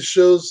 because it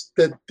shows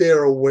that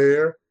they're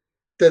aware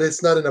that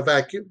it's not in a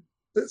vacuum.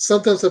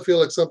 Sometimes I feel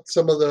like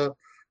some of the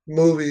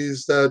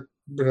movies that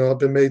have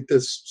been made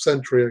this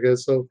century, I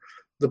guess, so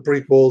the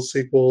prequels,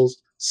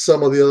 sequels,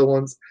 some of the other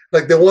ones,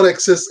 like they want to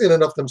exist in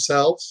and of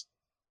themselves.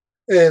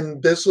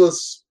 And this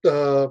was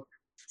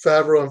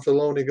Favreau and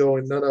Filoni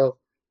going, no,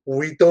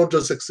 we don't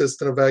just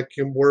exist in a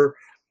vacuum. We're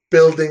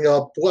building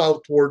up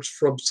outwards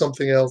from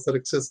something else that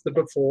existed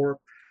before,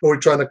 or we're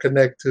trying to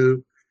connect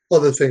to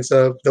other things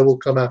that will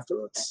come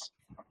after us.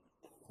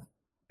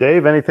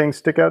 Dave, anything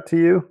stick out to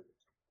you?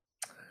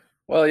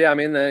 Well, yeah, I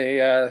mean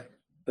the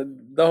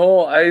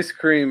whole ice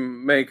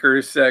cream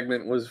maker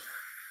segment was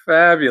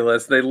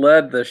fabulous. They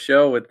led the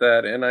show with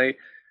that, and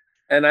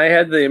I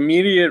had the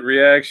immediate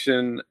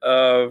reaction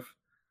of,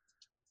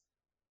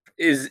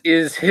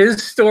 is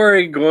his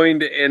story going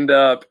to end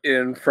up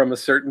in From a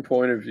Certain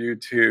Point of View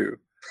too?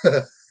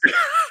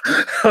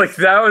 Like,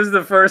 that was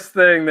the first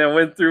thing that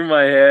went through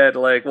my head,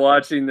 like,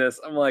 watching this.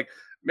 I'm like,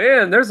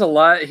 man, there's a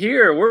lot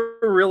here. We're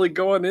really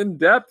going in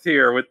depth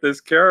here with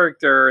this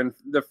character and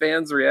the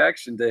fans'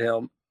 reaction to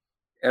him.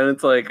 And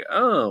it's like,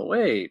 oh,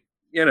 wait,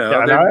 you know.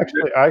 Yeah, and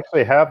I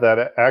actually have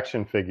that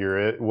action figure.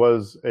 It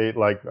was I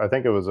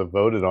think it was a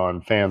voted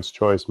on fans'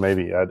 choice.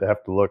 Maybe I'd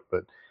have to look,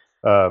 but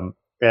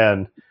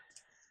and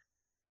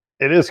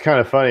it is kind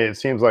of funny. It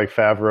seems like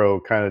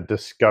Favreau kind of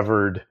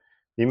discovered.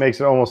 He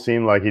makes it almost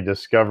seem like he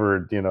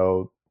discovered,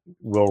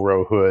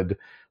 Willrow Hood.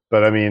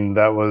 But I mean,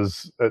 that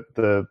was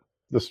the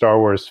Star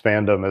Wars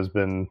fandom has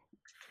been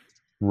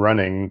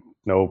running,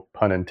 no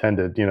pun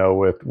intended,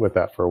 with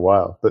that for a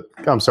while. But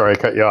I'm sorry, I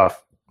cut you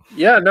off.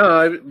 Yeah,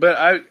 no,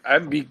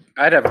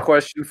 I'd have a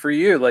question for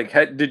you. Like,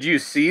 did you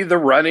see the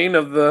running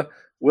of the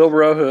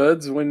Willrow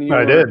Hoods when you?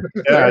 I did.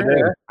 Yeah, I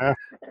did. Yeah.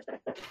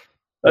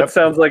 That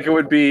sounds like it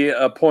would be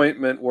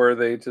appointment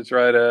worthy to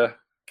try to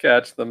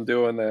catch them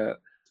doing that.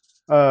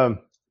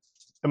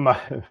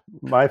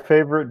 My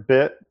favorite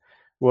bit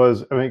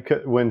was,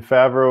 when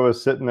Favreau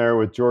was sitting there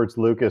with George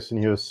Lucas, and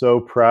he was so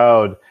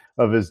proud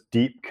of his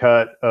deep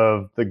cut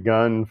of the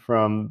gun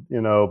from,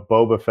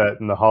 Boba Fett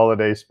in the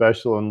holiday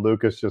special, and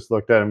Lucas just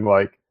looked at him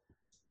like,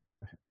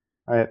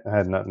 I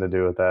had nothing to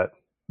do with that.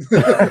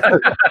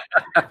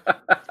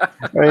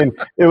 I mean,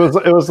 it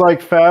was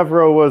like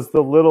Favreau was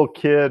the little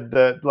kid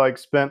that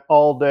spent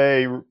all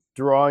day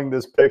drawing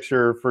this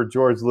picture for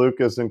George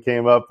Lucas and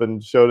came up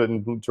and showed it,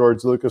 and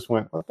George Lucas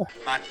went, "What the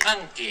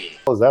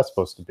hell is that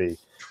supposed to be?"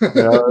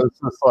 It's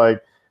just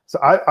like, so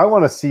I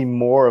want to see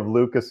more of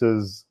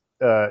Lucas's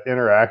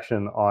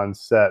interaction on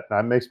set. And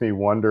that makes me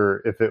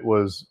wonder if it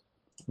was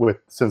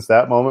since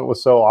that moment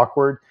was so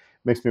awkward,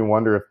 makes me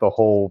wonder if the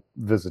whole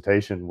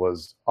visitation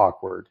was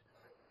awkward.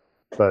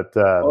 But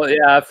well,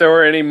 yeah, if there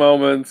were any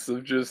moments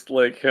of just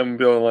like him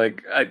being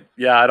like, I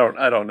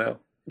don't know.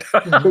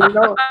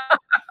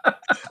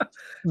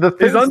 The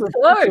He's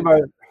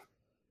unplugged.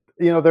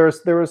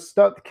 There was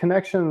stuff,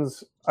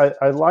 connections.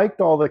 I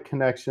liked all the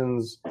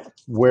connections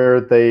where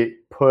they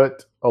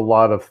put a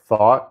lot of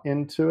thought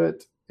into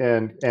it,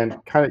 and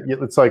kind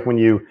of, it's like when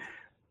you're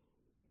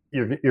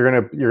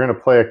gonna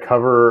play a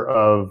cover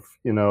of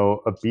a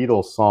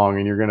Beatles song,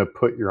 and you're gonna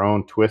put your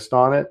own twist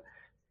on it.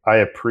 I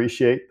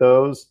appreciate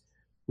those,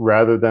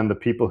 rather than the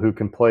people who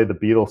can play the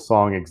Beatles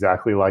song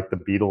exactly like the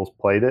Beatles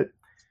played it.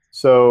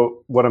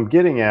 So what I'm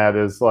getting at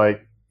is,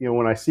 like,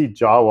 when I see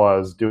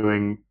Jawas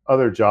doing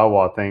other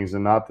Jawa things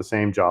and not the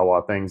same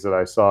Jawa things that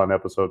I saw in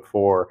episode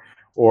 4,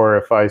 or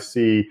if I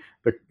see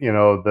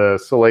the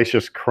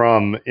Salacious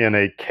Crumb in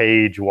a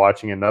cage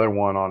watching another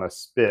one on a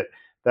spit,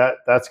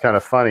 that's kind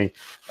of funny.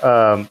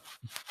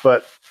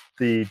 But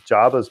the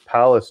Jabba's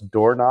palace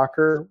door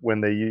knocker,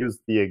 when they use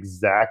the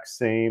exact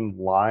same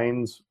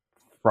lines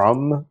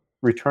from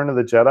Return of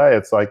the Jedi,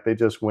 it's like they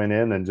just went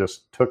in and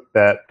just took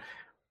that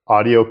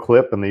audio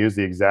clip and they used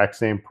the exact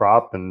same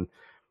prop. And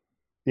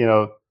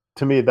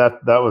to me,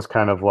 that was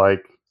kind of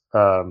like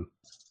that.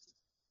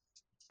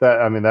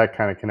 I mean, that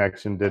kind of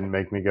connection didn't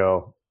make me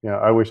go,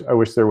 I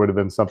wish there would have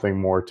been something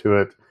more to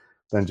it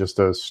than just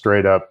a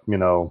straight up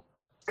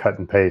cut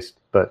and paste.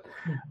 But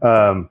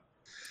the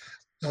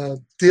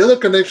other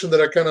connection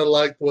that I kind of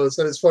liked was,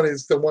 and it's funny,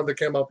 it's the one that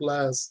came up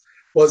last,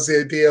 was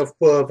the idea of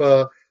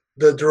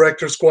the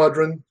director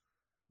squadron.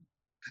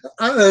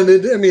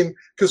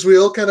 Because we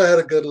all kind of had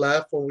a good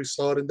laugh when we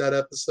saw it in that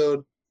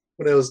episode,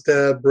 when it was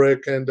Deb,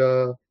 Rick, and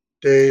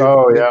Dave.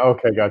 Oh, yeah.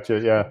 Okay.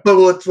 Gotcha. Yeah. But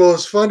what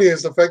was funny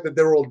is the fact that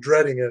they were all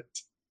dreading it.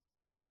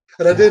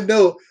 And I didn't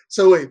know.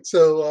 So wait,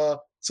 so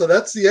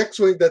that's the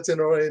X-Wing that's in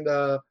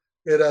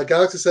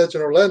Galaxy's Edge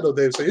in Orlando,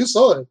 Dave. So you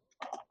saw it.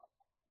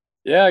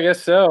 Yeah, I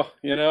guess so.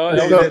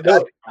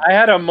 I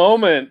had a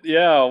moment,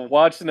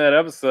 watching that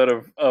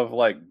episode of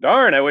like,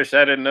 darn, I wish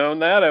I had known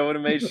that. I would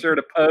have made sure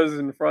to pose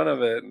in front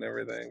of it and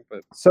everything.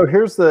 But so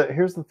here's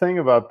the thing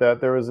about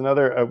that. There was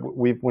another.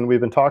 When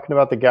we've been talking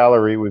about the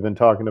gallery, we've been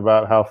talking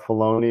about how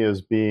Filoni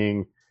is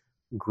being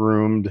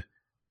groomed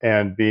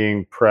and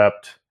being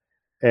prepped,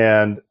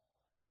 and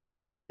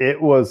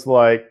it was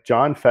like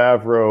Jon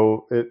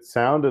Favreau. It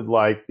sounded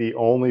like the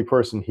only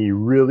person he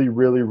really,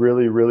 really,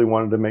 really, really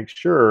wanted to make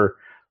sure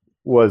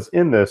was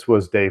in this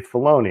was Dave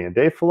Filoni. And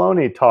Dave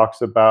Filoni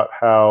talks about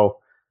how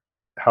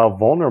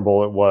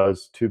vulnerable it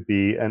was to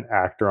be an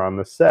actor on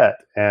the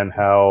set, and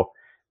how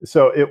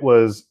it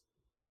was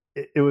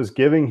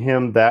giving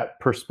him that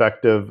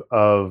perspective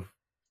of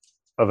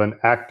an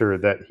actor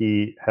that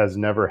he has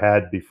never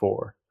had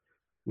before.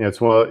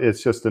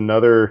 It's just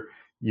another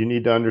you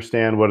need to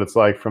understand what it's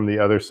like from the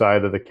other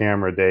side of the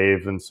camera,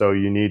 Dave. And so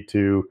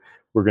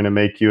we're going to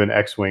make you an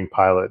X-Wing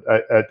pilot.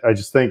 I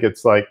just think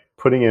it's like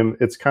putting him,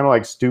 it's kind of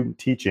like student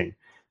teaching.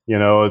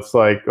 It's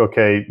like,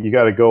 okay, you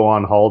got to go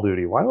on hall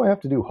duty. Why do I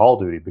have to do hall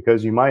duty?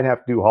 Because you might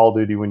have to do hall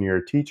duty when you're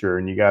a teacher,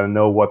 and you got to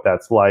know what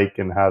that's like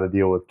and how to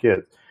deal with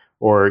kids.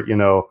 Or,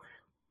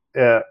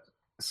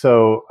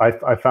 so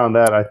I found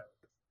that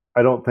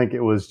I don't think it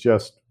was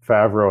just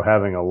Favreau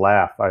having a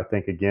laugh. I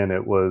think, again,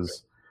 it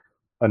was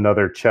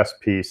another chess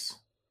piece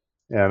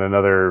and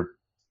another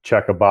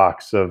check a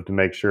box to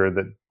make sure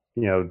that,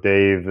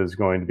 Dave is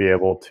going to be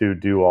able to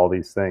do all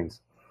these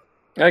things.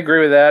 I agree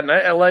with that. And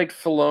I liked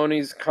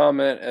Filoni's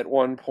comment at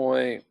one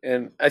point,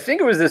 and I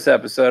think it was this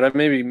episode. I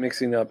may be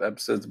mixing up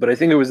episodes, but I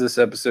think it was this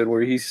episode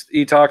where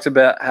he talks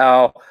about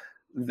how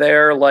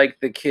they're like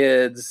the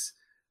kids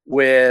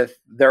with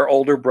their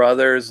older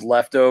brother's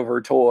leftover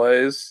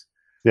toys.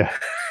 Yeah.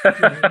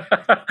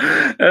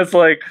 It's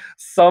like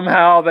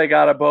somehow they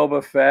got a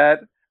Boba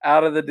Fett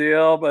out of the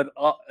deal, but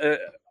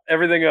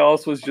everything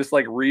else was just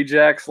like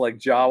rejects, like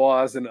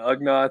Jawas and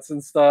Ugnaughts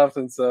and stuff.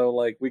 And so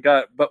like we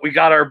got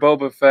our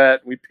Boba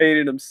Fett. We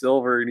painted him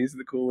silver, and he's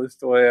the coolest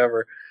toy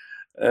ever.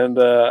 And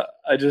I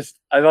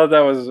thought that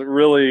was a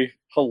really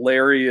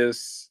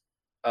hilarious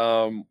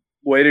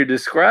way to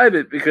describe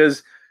it,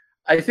 because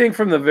I think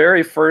from the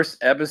very first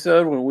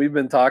episode when we've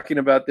been talking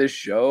about this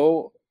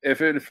show,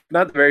 if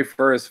not the very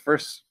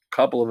first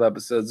couple of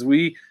episodes,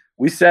 we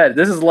said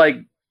this is like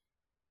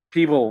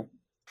people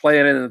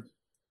playing in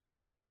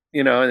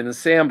the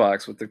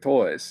sandbox with their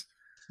toys,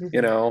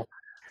 and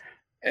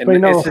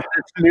it's just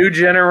this new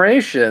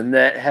generation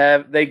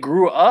that they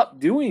grew up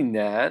doing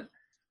that.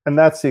 And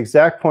that's the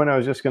exact point I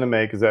was just going to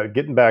make, is that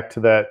getting back to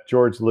that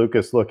George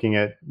Lucas looking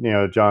at,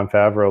 Jon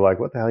Favreau, like,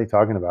 what the hell are you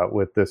talking about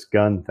with this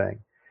gun thing?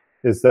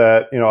 Is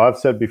that, I've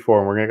said before,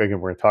 and we're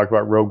going to talk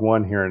about Rogue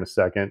One here in a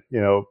second,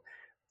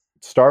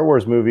 Star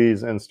Wars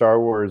movies and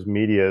Star Wars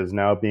media is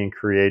now being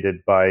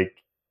created by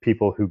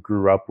people who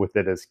grew up with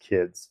it as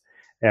kids,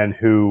 and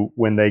who,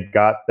 when they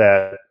got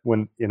that,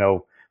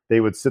 they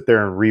would sit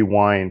there and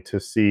rewind to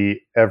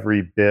see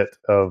every bit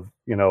of,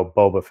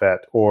 Boba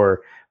Fett,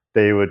 or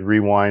they would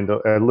rewind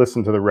and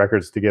listen to the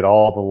records to get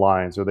all the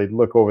lines, or they'd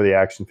look over the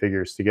action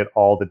figures to get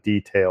all the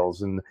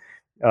details. And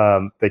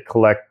they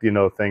collect,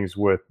 things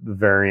with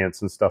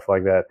variants and stuff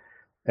like that.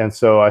 And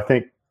so I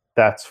think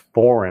that's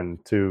foreign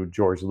to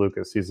George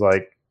Lucas. He's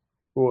like,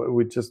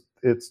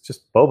 it's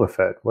just Boba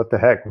Fett. What the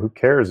heck? Who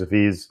cares if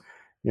he's,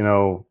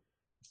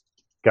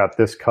 got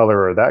this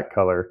color or that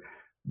color?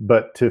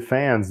 But to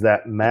fans,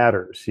 that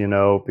matters,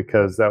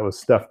 because that was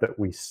stuff that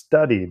we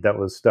studied. That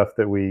was stuff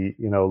that we,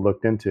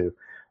 looked into.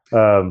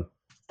 Go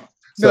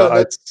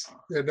ahead.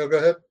 No, go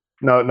ahead.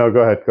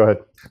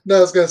 No, I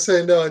was going to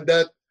say, no, and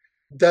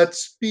that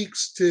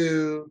speaks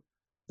to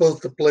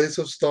both the place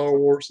of Star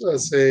Wars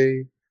as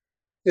a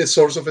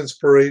source of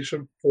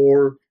inspiration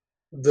for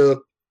the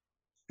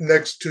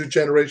next two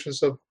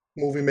generations of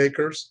movie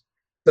makers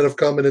that have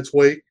come in its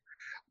wake.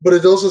 But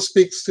it also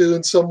speaks to,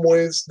 in some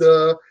ways,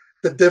 the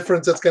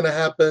difference that's going to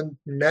happen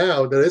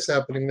now, that is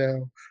happening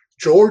now.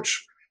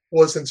 George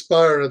was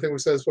inspired, I think we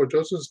said this before,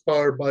 George was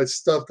inspired by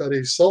stuff that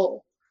he saw.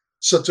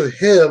 So to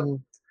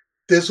him,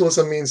 this was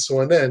a means to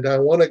an end. I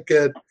want to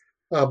get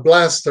a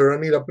blaster. I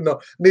need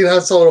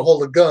Han Solo to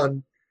hold a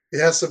gun.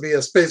 It has to be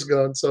a space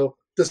gun, so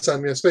this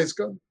time a space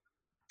gun.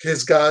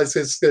 His guys,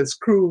 his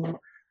crew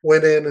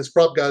went in, his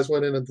prop guys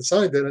went in and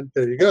designed it, and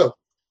there you go.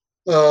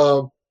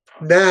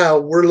 Now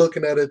we're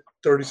looking at it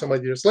 30 some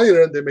odd years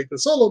later, and they make the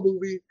Solo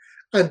movie,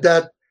 and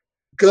that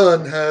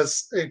gun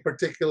has a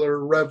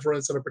particular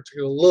reverence and a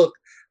particular look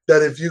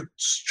that if you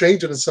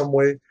change it in some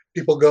way,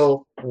 people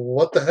go,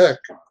 what the heck?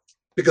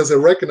 Because they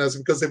recognize it,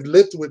 because they've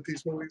lived with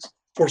these movies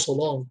for so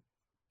long.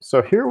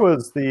 So here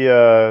was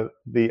the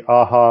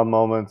aha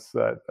moments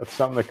of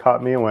something that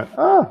caught me and went,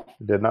 I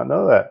did not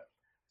know that.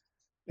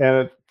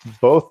 And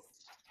the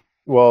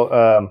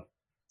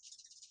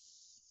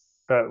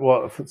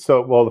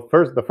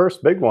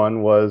first big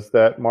one was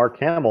that Mark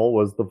Hamill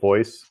was the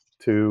voice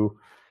to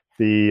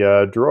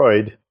the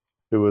droid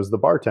who was the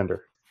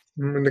bartender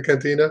in the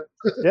cantina.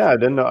 Yeah, I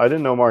didn't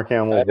know Mark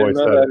Hamill voiced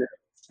that.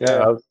 Yeah,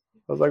 I was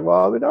like, well,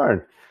 I'll be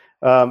darned.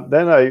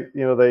 Then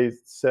they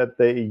said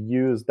they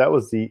used, that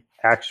was the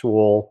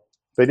actual,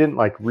 they didn't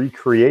like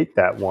recreate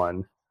that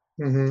one.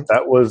 Mm-hmm.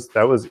 That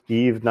was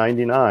Eve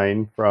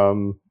 99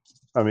 from,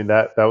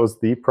 that was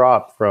the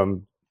prop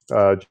from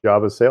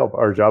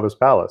Jabba's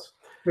palace.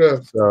 Yeah.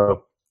 So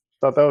I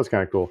thought that was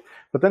kind of cool.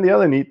 But then the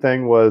other neat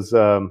thing was,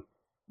 putting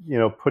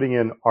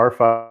in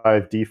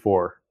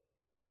R5D4,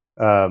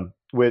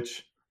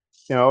 which,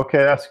 okay,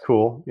 that's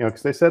cool.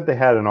 Because they said they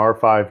had an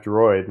R5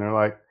 droid, and they're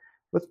like,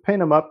 let's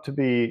paint him up to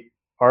be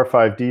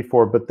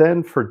R5D4. But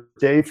then for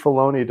Dave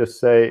Filoni to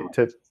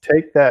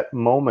take that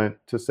moment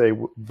to say,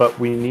 but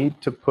we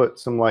need to put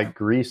some like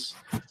grease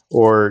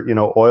or,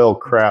 oil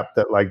crap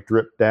that like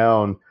dripped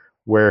down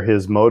where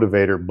his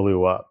motivator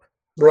blew up.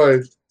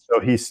 Right. So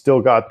he's still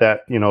got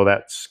that,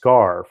 that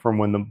scar from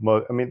when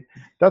I mean,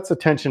 that's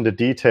attention to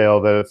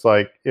detail that it's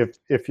like,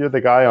 if you're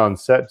the guy on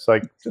set, it's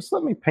like, just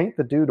let me paint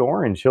the dude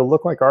orange. He'll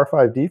look like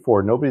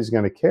R5D4. Nobody's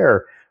going to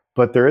care.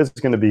 But there is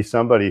going to be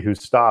somebody who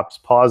stops,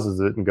 pauses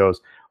it, and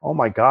goes, oh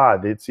my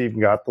God, it's even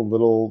got the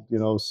little,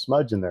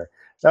 smudge in there.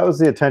 That was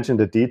the attention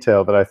to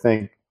detail that I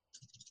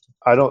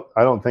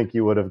don't think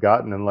you would have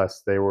gotten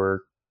unless they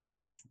were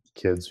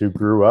kids who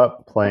grew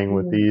up playing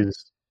with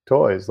these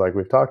toys like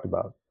we've talked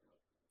about.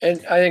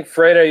 And I think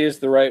Fredo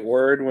used the right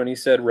word when he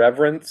said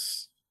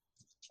reverence.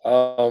 We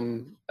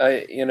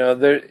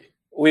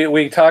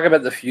talk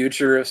about the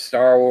future of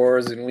Star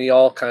Wars, and we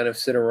all kind of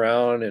sit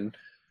around and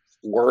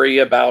worry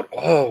about,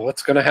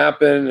 what's going to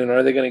happen, and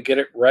are they going to get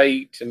it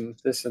right, and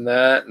this and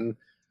that. And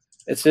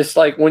it's just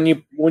like when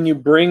you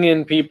bring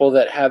in people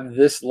that have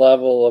this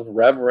level of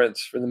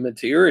reverence for the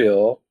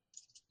material,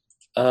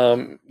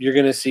 you're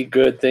going to see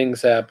good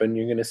things happen.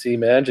 You're going to see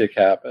magic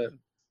happen.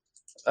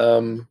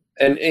 And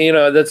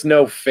that's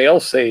no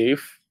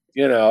fail-safe.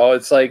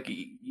 It's like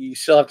you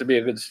still have to be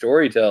a good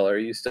storyteller.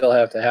 You still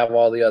have to have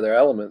all the other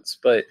elements.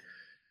 But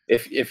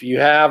if you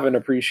have an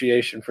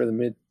appreciation for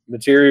the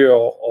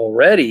material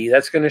already,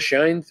 that's going to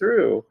shine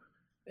through,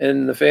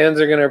 and the fans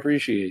are going to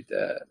appreciate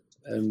that.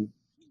 And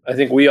I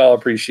think we all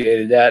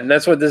appreciated that, and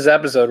that's what this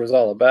episode was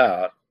all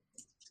about.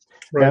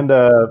 Right. And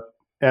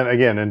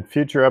again, in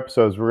future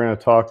episodes, we're going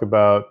to talk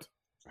about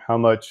how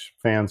much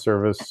fan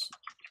service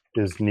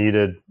is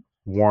needed,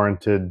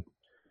 warranted.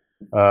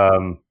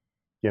 How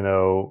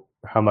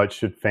much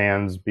should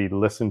fans be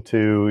listened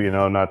to?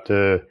 Not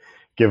to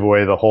give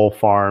away the whole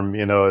farm.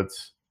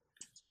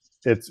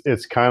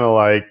 It's kind of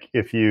like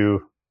if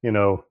are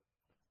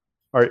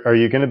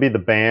you going to be the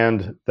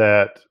band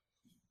that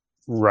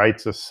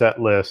writes a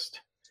set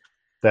list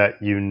that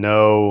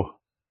the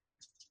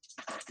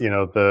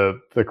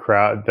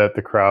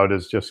crowd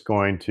is just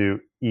going to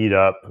eat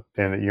up,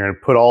 and you're going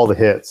to put all the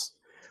hits,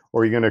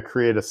 or you're going to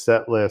create a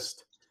set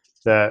list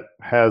that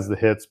has the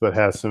hits but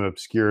has some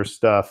obscure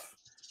stuff,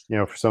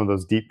 for some of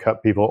those deep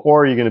cut people,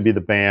 or are you going to be the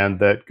band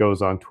that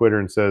goes on Twitter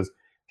and says,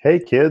 hey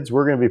kids,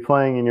 we're going to be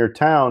playing in your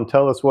town,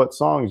 tell us what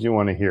songs you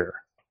want to hear?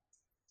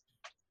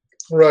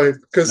 Right,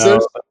 because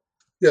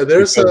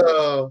there's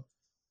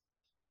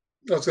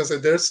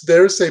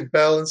a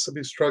balance to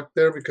be struck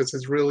there, because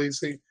it's real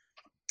easy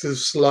to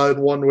slide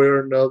one way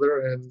or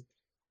another, and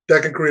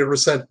that can create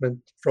resentment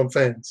from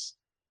fans.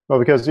 Well,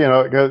 because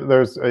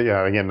there's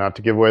again, not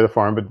to give away the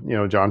farm, but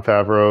Jon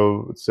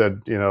Favreau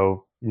said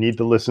you need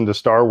to listen to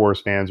Star Wars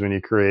fans when you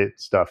create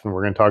stuff, and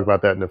we're going to talk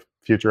about that in a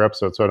future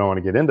episode, so I don't want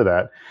to get into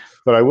that.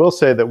 But I will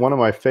say that one of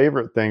my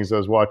favorite things, I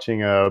was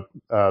watching a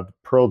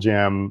Pearl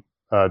Jam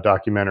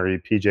documentary,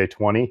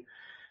 PJ20,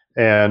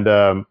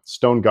 and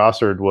Stone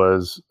Gossard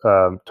was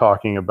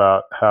talking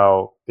about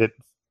how it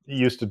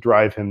used to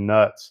drive him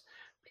nuts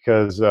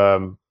because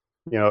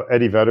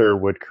Eddie Vedder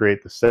would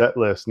create the set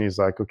list, and he's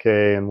like,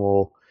 okay, and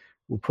we'll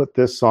put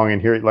this song in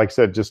here. Like I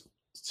said, just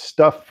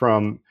stuff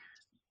from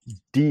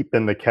deep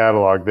in the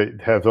catalog that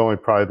has only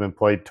probably been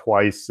played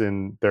twice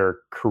in their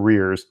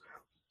careers.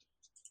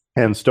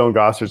 And Stone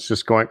Gossard's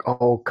just going,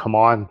 oh, come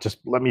on, just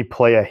let me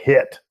play a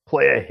hit.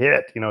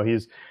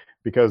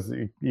 Because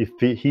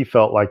he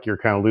felt like you're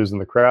kind of losing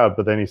the crowd.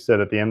 But then he said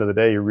at the end of the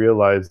day, you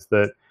realize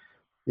that,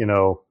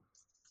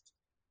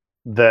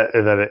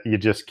 that it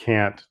just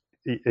can't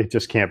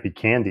be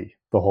candy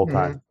the whole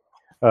time.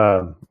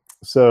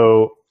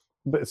 So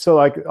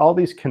like all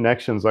these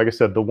connections, like I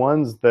said, the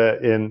ones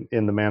that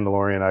in The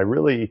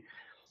Mandalorian,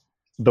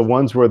 the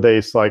ones where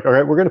they's like, all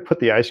right, we're going to put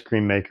the ice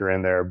cream maker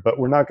in there, but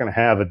we're not going to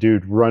have a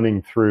dude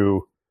running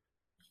through,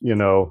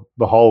 the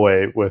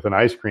hallway with an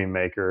ice cream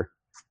maker.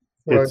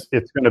 Right.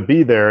 It's going to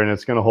be there, and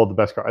it's going to hold the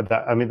best card.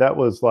 That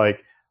was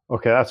like,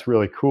 okay, that's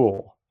really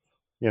cool,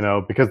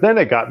 because then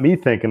it got me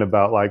thinking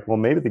about like, well,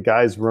 maybe the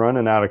guy's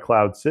running out of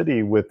Cloud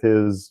City with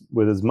his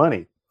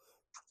money.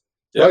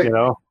 Right.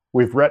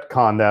 We've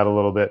retconned that a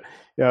little bit,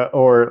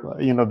 or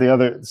the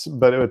other,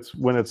 but it's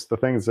when it's the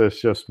things that's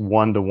just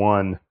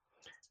 1-to-1.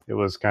 It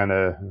was kind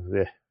of,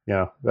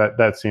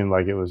 that seemed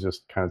like it was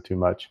just kind of too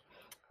much.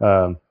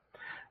 But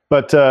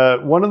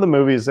one of the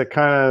movies that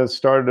kind of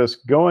started us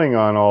going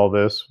on all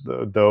this,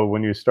 though,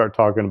 when you start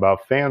talking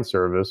about fan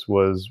service,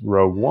 was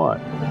Rogue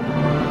One.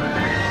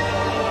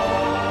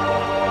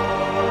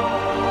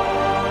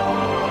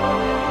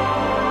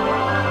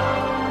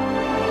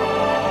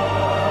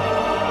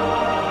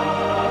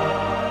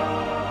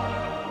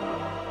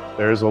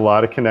 There's a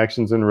lot of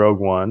connections in Rogue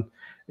One,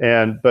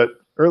 but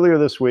earlier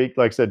this week,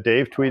 like I said,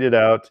 Dave tweeted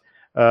out.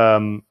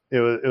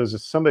 It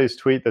was somebody's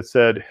tweet that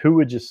said, "Who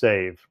would you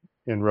save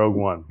in Rogue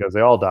One?" Because they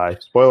all die.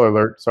 Spoiler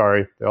alert!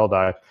 Sorry, they all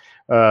die.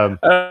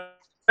 I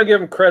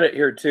give him credit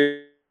here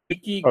too.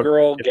 Geeky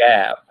Girl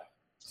Gab.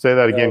 Say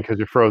that again because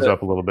you froze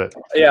up a little bit.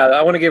 Yeah,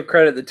 I want to give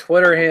credit. The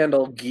Twitter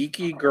handle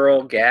Geeky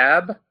Girl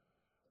Gab.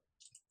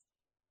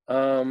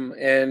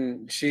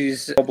 And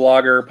she's a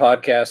blogger,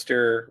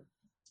 podcaster,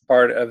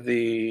 part of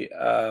a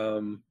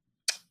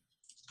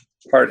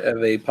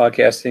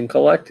podcasting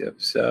collective.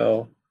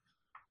 So,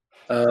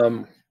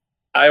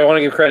 I want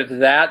to give credit to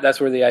that. That's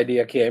where the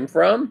idea came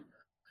from.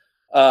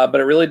 But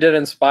it really did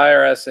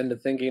inspire us into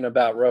thinking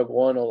about Rogue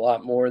One a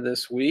lot more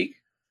this week.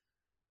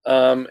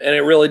 And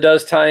it really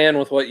does tie in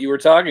with what you were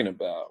talking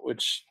about,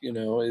 which,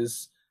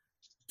 is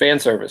fan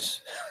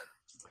service.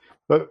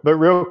 But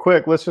real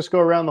quick, let's just go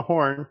around the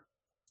horn.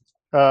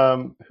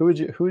 Who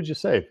would you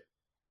save?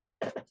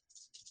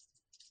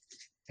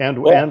 And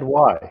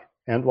why?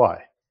 And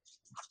why?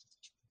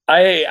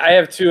 I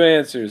have two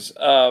answers.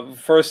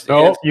 First,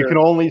 no, you can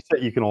only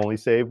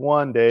save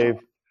one, Dave.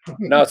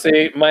 Now,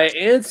 see, my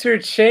answer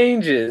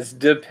changes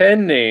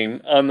depending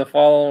on the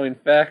following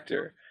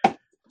factor.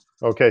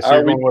 Okay, so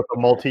you're going with the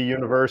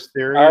multi-universe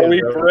theory.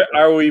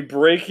 Are we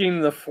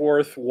breaking the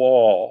fourth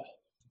wall?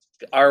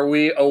 Are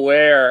we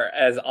aware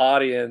as an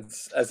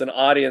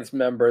audience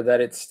member,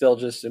 that it's still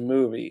just a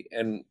movie?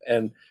 And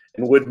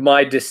would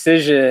my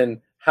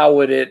decision, how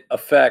would it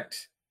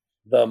affect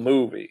the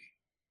movie,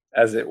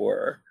 as it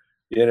were?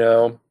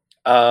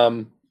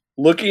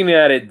 Looking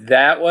at it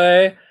that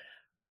way,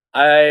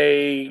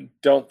 I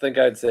don't think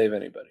I'd save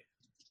anybody.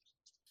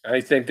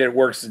 I think that it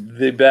works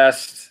the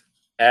best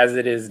as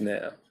it is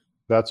now.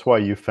 That's why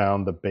you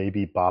found the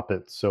Baby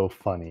Boppet so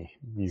funny.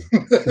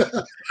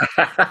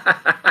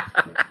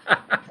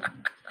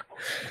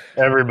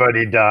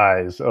 Everybody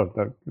dies. Oh,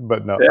 no,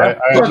 but no, yeah.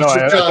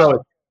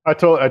 I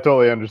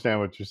totally understand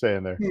what you're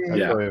saying there. I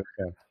totally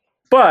understand.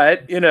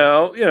 But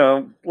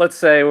let's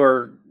say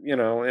we're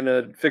in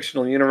a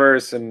fictional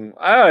universe, and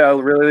I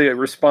really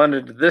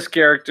responded to this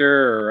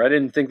character, or I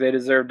didn't think they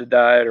deserved to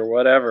die, or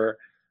whatever.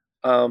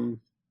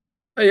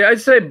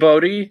 I'd say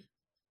Bodhi.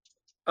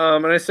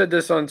 And I said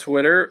this on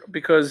Twitter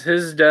because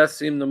his death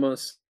seemed the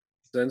most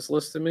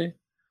senseless to me.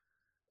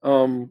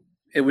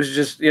 It was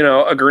just,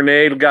 a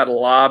grenade got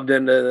lobbed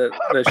into the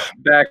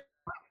back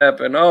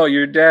step, and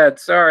you're dead.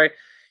 Sorry.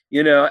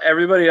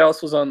 Everybody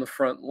else was on the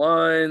front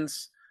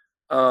lines.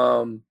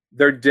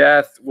 Their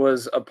death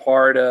was a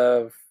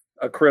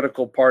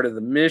critical part of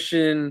the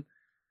mission.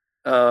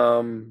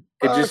 I'm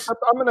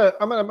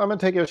gonna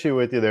take issue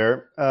with you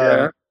there.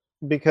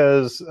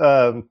 Because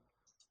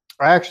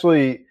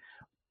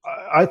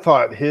I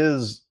thought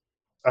his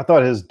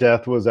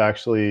death was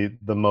actually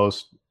the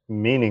most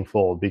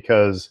meaningful,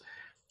 because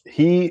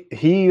he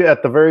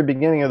at the very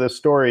beginning of the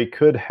story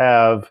could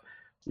have,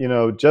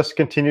 just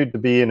continued to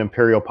be an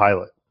Imperial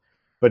pilot,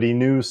 but he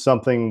knew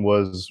something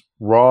was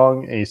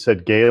wrong, and he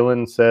said,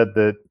 Galen said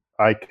that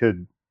I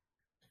could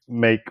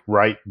make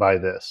right by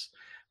this,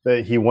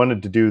 that he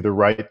wanted to do the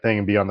right thing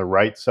and be on the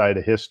right side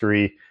of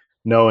history,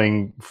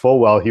 knowing full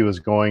well he was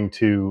going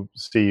to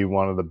see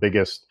one of the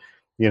biggest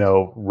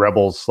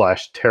rebels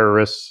 /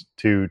 terrorists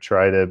to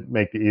try to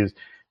make it easy.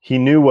 He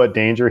knew what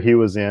danger he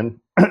was in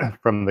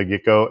from the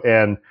get-go.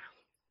 And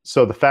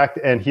so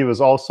and he was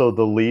also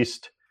the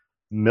least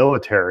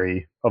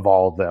military of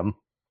all of them.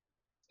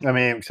 I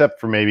mean,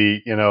 except for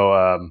maybe,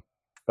 Chirrut.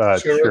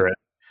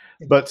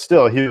 But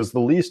still, he was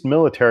the least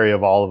military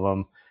of all of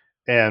them.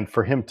 And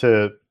for him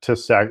to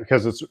sack,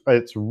 because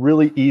it's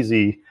really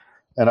easy.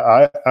 And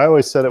I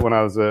always said it when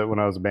I was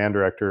a band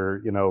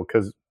director,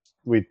 because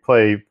we'd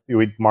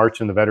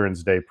march in the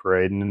Veterans Day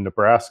Parade, and in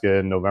Nebraska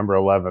in November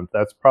 11th,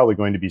 that's probably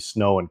going to be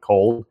snow and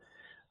cold,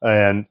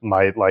 and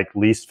my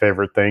least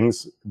favorite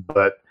things,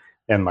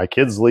 and my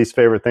kids' least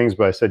favorite things.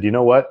 But I said, you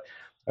know what?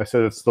 I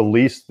said, it's the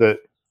least that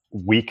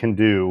we can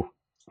do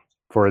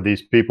for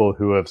these people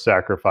who have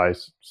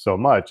sacrificed so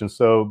much. And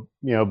so,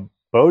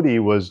 Bodhi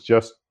was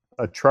just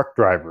a truck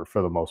driver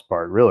for the most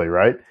part, really,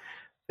 right?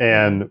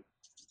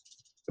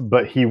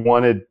 But he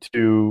wanted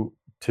to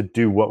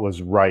do what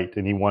was right,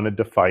 and he wanted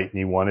to fight, and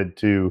he wanted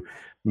to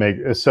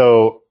make.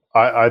 So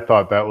I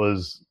thought that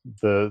was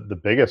the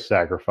biggest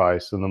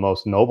sacrifice and the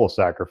most noble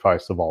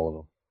sacrifice of all of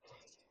them.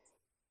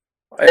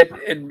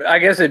 I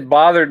guess it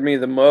bothered me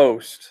the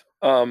most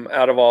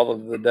out of all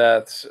of the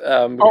deaths.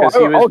 Because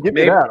I'll give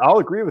you that. I'll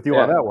agree with you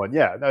on that one.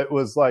 Yeah, it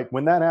was like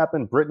when that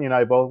happened, Brittany and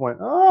I both went,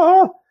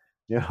 But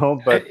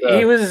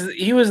he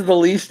was the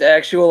least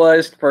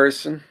actualized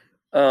person.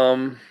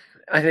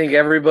 I think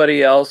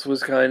everybody else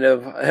was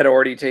had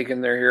already taken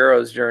their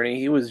hero's journey.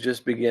 He was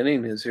just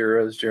beginning his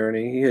hero's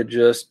journey. He had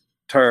just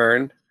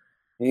turned.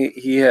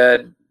 He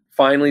had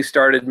finally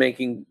started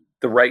making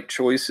the right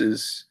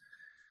choices.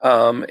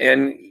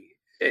 And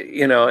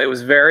it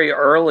was very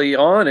early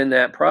on in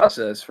that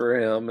process for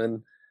him.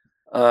 And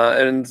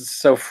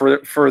so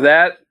for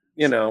that,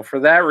 for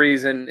that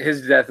reason,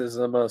 his death is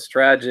the most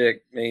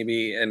tragic,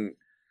 maybe. And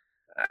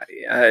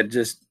I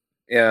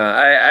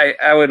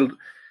would.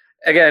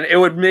 Again, it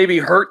would maybe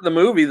hurt the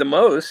movie the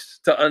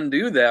most to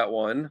undo that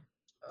one,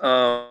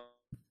 but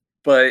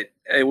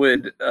it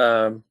would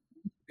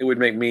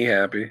make me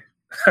happy.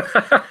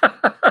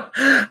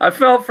 I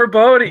felt for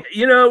Bodhi.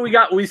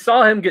 We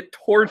saw him get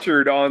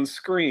tortured on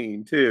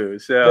screen too.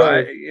 So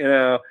right.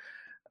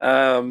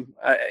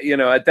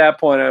 At that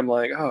point, I'm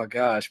like, oh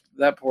gosh,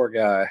 that poor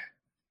guy.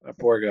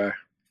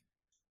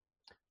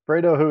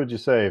 Fredo, who would you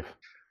save?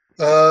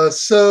 To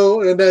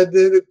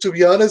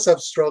be honest, I've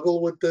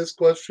struggled with this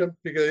question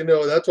because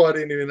that's why I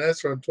didn't even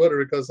answer on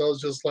Twitter, because I was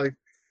just like,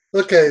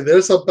 okay,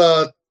 there's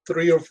about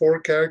 3 or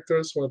 4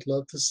 characters who I'd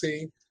love to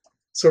see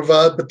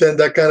survive, but then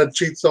that kind of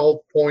cheats the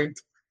whole point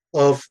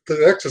of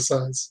the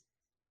exercise.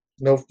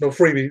 No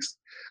freebies.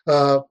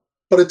 Uh,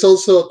 but it's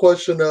also a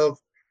question of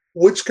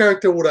which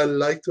character would I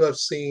like to have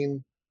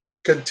seen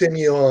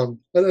continue on,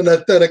 and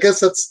I guess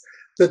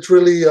that's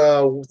really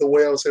the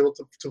way I was able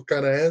to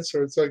kind of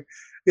answer. It's like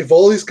if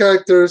all these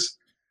characters,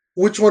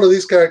 which one of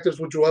these characters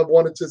would you have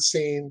wanted to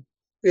see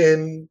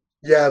in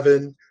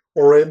Yavin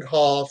or in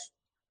Hoth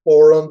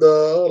or on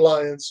the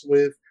Alliance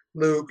with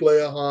Luke,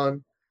 Leia,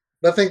 Han?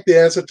 And I think the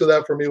answer to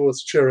that for me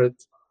was Chirrut.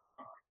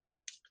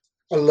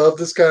 I love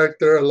this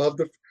character. I love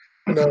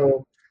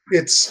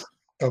it's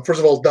first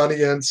of all Donnie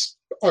Yen's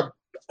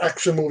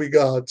action movie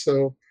god,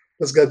 so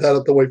let's get that out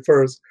of the way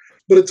first.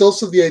 But it's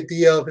also the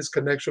idea of his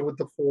connection with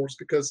the Force,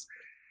 because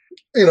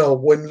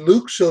when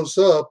Luke shows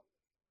up,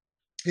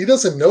 he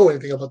doesn't know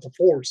anything about the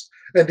Force,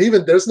 and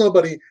even there's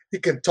nobody he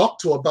can talk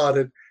to about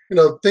it.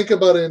 Think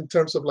about it in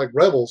terms of like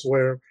Rebels,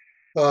 where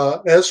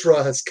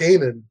Ezra has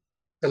Kanan.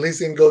 At least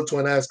he can go to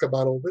and ask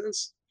about all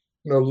this.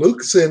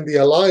 Luke's in the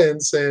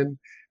Alliance, and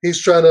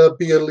he's trying to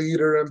be a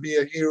leader and be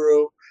a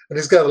hero, and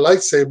he's got a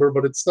lightsaber,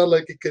 but it's not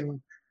like he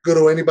can go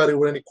to anybody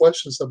with any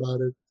questions about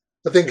it.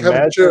 I think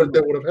having Chirrut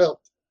that would have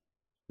helped.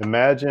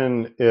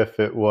 Imagine if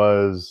it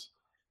was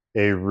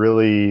a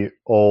really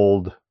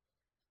old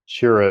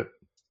Chirrut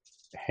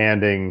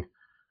handing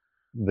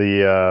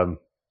the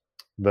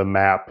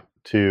map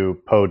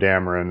to Poe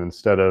Dameron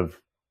instead of,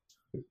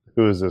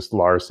 who is this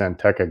Lars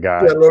Santeca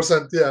guy? Yeah, Lars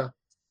Santeca. Yeah.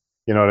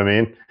 You know what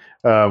I mean?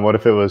 What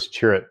if it was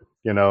Chirrut?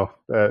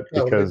 That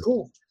would be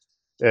cool.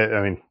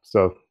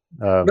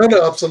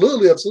 No,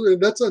 absolutely.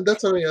 That's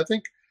I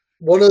think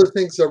one of the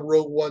things that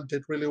Rogue One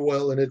did really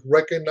well, and it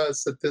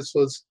recognized that this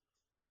was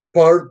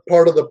part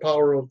of the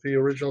power of the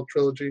original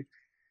trilogy.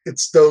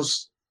 It's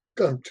those,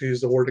 to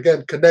use the word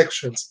again,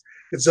 connections.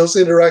 It's those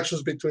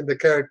interactions between the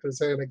characters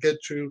that are going to get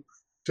you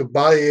to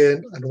buy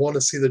in and want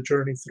to see the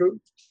journey through.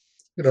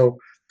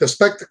 The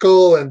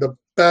spectacle and the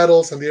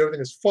battles and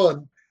everything is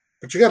fun,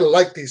 but you got to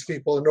like these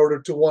people in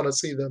order to want to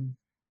see them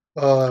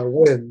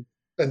win,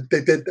 and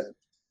they did that.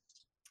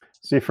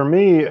 See, for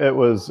me, it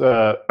was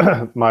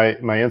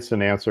my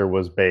instant answer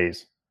was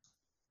Baze.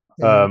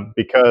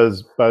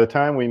 Because by the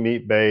time we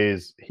meet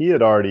Baze, he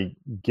had already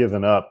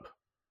given up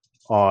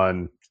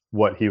on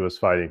what he was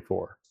fighting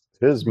for.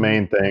 His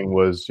main thing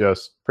was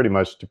just pretty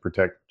much to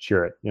protect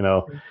Chirrut,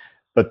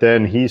 But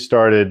then he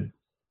started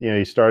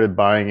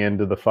buying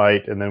into the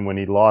fight, and then when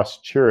he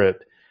lost Chirrut,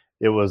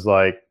 it was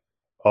like,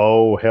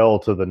 oh, hell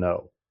to the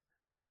no.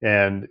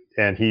 And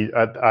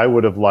I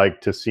would have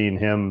liked to seen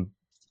him,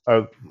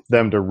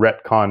 them to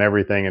retcon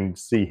everything and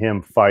see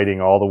him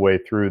fighting all the way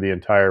through the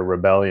entire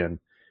rebellion.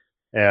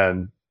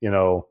 And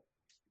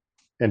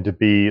and to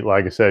be,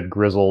 like I said,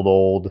 grizzled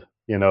old,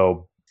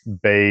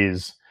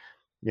 Baze,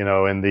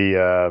 in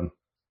the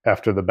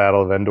after the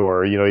Battle of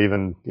Endor,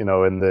 even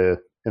in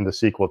the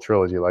sequel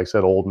trilogy, like I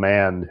said, old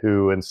man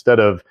who, instead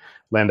of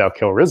Lando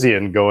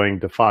Calrissian going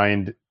to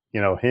find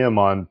him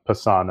on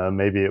Pasaana,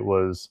 maybe it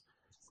was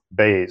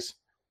Baze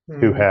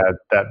who had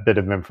that bit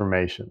of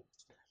information.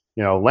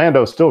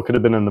 Lando still could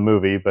have been in the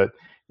movie, but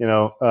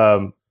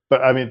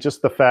but I mean,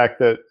 just the fact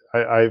that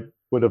I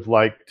would have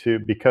liked to,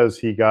 because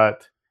he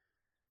got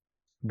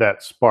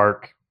that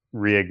spark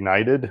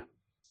reignited,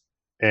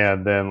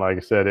 and then, like I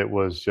said, it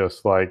was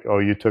just like, oh,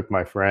 you took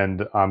my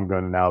friend, I'm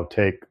going to now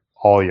take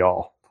all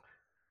y'all.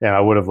 And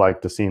I would have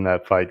liked to seen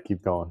that fight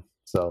keep going.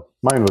 So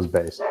mine was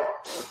Baze.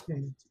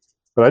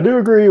 But I do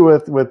agree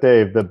with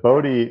Dave that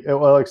Bodhi,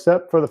 well,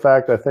 except for the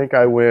fact I think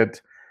I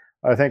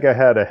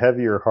had a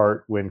heavier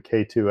heart when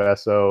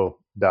K2SO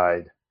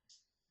died.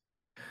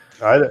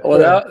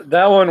 Well,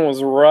 that one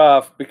was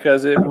rough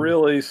because it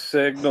really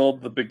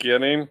signaled the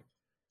beginning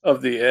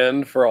of the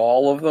end for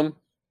all of them.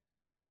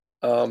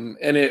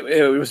 And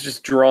it was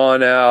just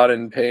drawn out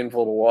and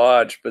painful to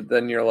watch. But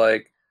then you're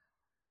like,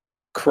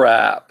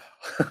 crap.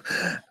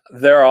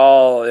 They're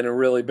all in a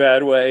really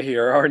bad way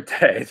here, aren't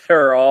they?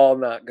 They're all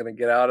not going to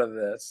get out of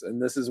this.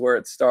 And this is where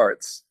it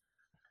starts.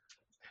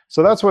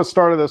 So that's what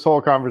started this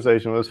whole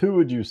conversation, was who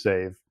would you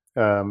save?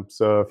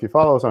 So if you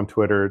follow us on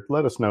Twitter,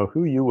 let us know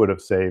who you would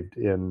have saved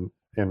in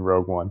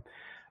Rogue One.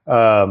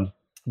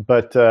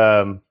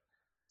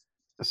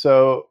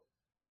 So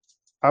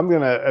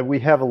we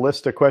have a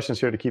list of questions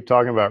here to keep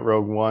talking about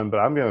Rogue One, but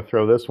I'm going to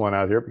throw this one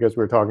out here because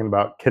we're talking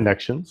about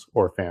connections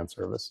or fan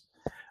service.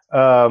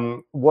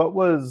 What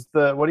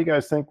do you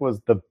guys think was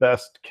the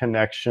best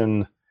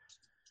connection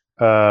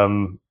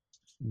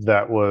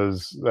that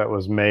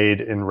was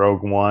made in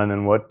Rogue One,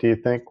 and what do you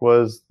think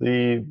was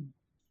the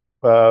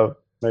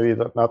maybe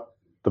not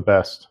the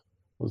best,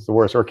 was the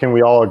worst, or can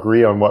we all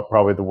agree on what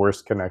probably the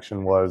worst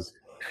connection was?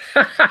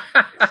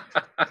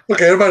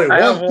 Okay, everybody,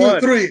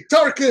 1, 2, 3,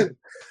 Tarkin.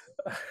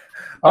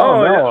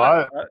 Oh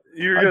no,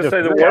 you're gonna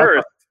say the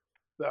worst.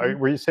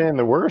 Were you saying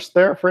the worst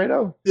there,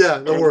 Fredo? Yeah,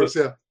 the worst.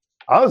 Yeah.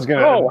 I was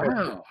gonna. Oh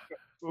wow.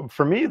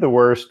 for me, the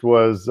worst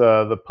was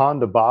the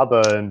Ponda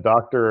Baba and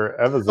Dr.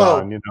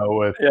 Evazan,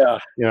 with, Yeah.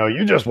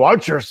 you just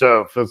watch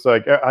yourself. It's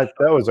like, that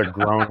was a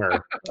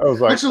groaner. I was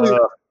like, Actually,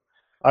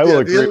 I will the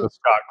agree other- with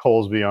Scott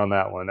Colesby on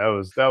that one.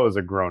 That was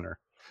a groaner.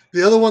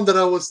 The other one that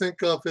I always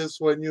think of is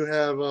when you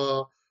have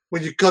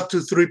when you cut to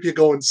 3PO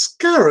going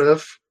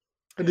Scarif,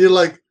 and you're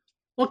like,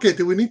 okay,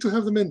 do we need to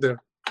have them in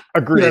there?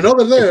 Agreed. I know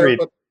they're there, Agreed.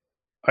 but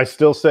I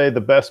still say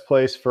the best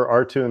place for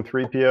R2 and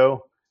 3PO,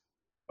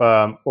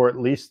 or at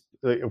least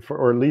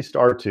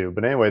R2.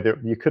 But anyway,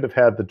 you could have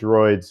had the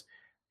droids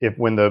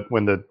when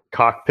the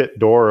cockpit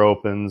door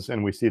opens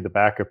and we see the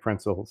back of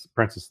Princess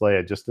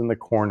Leia just in the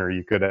corner.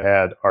 You could have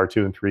had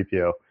R2 and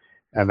 3PO,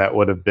 and that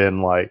would have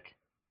been like,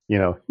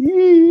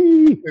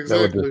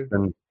 exactly.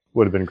 that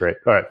would have been great.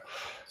 All right.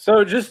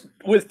 So just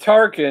with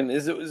Tarkin,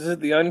 is it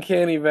the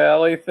Uncanny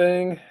Valley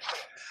thing?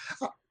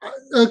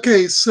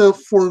 Okay, so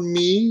for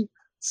me,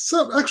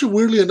 actually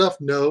weirdly enough,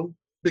 no,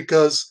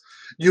 because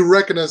you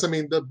recognize. I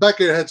mean, the back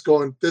of your head's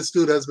going, this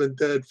dude has been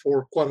dead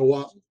for quite a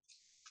while,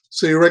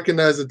 so you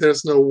recognize that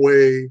there's no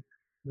way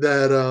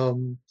that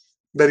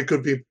that he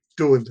could be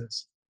doing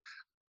this.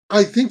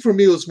 I think for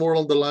me, it was more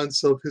on the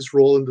lines of his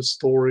role in the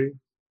story,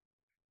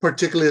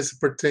 particularly as it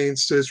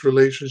pertains to his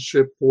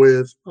relationship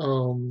with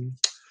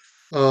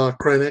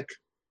Krennic.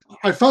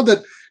 I found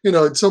that,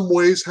 in some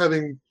ways,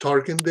 having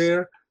Tarkin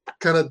there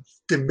kind of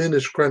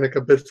diminished Krennic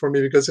a bit for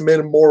me because it made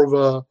him more of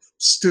a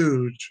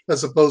stooge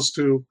as opposed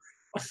to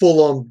a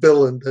full-on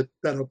villain that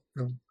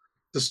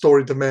the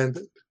story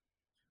demanded.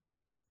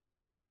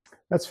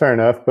 That's fair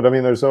enough, but I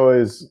mean, there's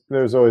always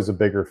a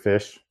bigger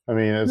fish. I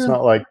mean, it's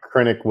not like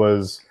Krennic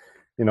was,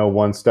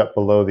 one step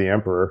below the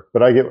Emperor.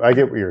 But I get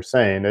what you're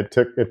saying. It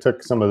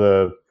took some of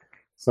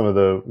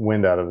the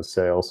wind out of his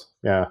sails.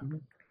 Yeah.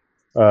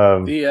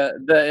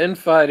 The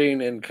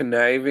infighting and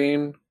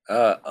conniving,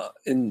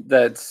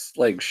 that's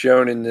like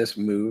shown in this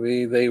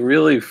movie. They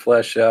really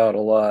flesh out a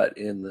lot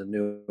in the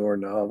newer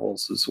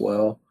novels as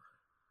well.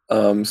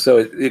 So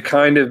it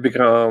kind of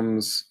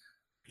becomes,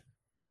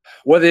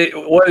 whether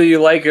you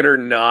like it or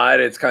not,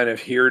 it's kind of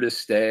here to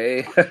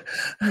stay.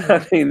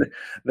 I mean,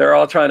 they're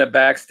all trying to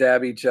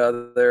backstab each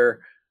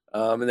other,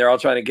 and they're all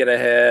trying to get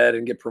ahead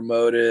and get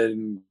promoted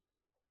and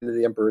into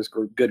the Emperor's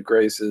good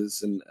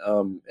graces, and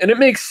it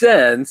makes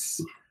sense.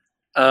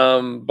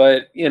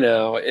 But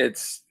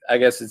I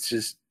guess it's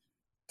just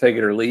take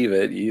it or leave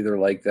it. You either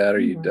like that or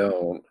you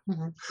don't.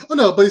 Mm-hmm. Oh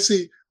no, but you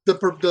see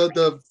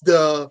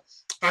the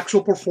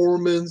actual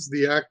performance,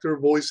 the actor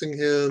voicing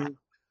him,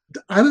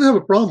 I didn't have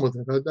a problem with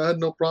it. I had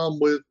no problem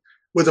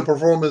with the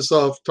performance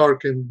of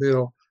Tarkin,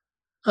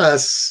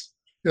 as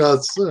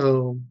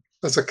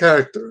as a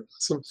character.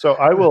 So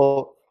I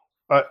will.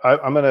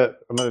 I'm gonna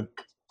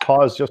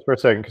pause just for a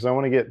second because I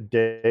want to get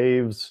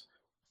Dave's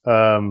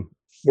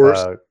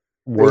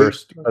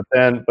worst, but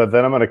then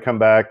I'm going to come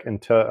back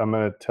and I'm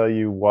going to tell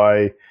you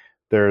why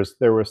there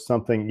was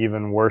something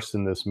even worse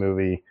in this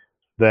movie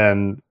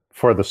than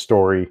for the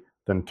story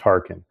than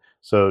Tarkin.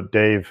 So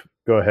Dave,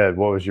 go ahead.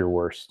 What was your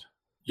worst?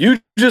 You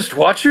just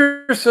watch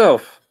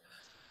yourself.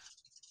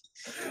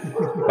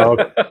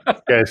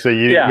 Okay, so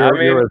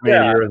you're with me.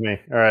 Yeah. You're with me.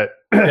 All right.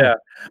 Yeah.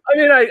 I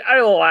mean,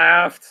 I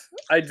laughed.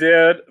 I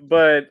did,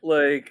 but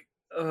like,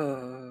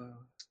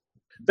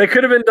 they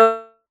could have been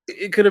done.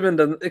 It could have been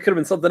done. It could have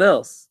been something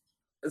else.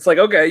 It's like,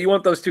 okay, you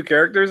want those two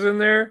characters in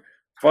there,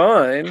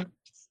 fine,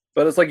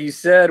 but it's like you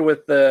said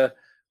with the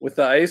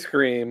ice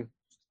cream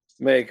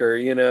maker,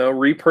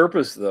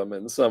 repurpose them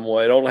in some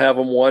way. Don't have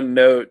them one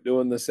note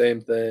doing the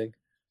same thing.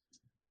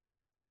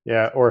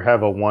 Yeah, or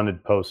have a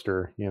wanted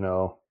poster,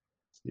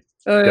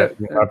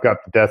 I've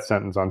got the death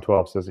sentence on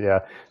 12 says, yeah.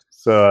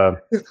 So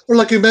or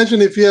like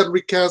imagine if you had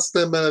recast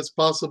them as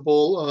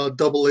possible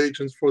double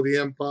agents for the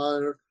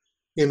Empire,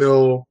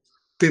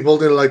 people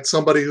like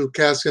somebody who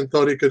Cassian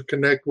thought he could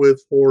connect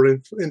with for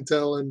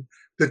intel, and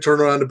they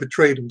turn around and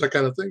betrayed him, that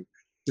kind of thing.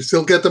 You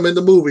still get them in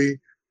the movie,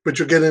 but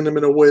you're getting them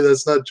in a way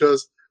that's not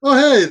just, oh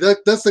hey,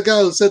 that's the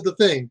guy who said the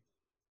thing.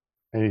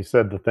 And he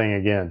said the thing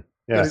again.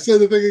 Yeah. And he said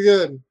the thing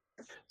again.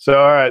 So,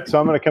 all right. So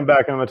I'm going to come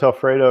back and I'm going to tell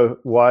Fredo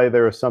why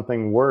there was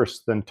something worse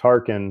than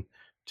Tarkin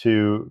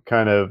to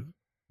kind of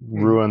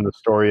ruin the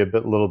story a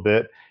little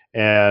bit.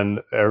 And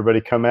everybody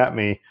come at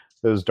me.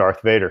 It was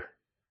Darth Vader.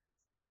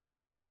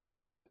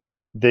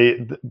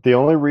 The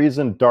only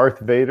reason Darth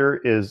Vader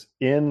is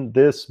in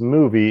this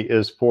movie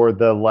is for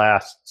the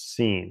last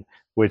scene,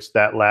 which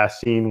that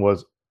last scene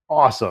was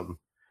awesome.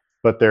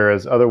 But there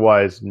is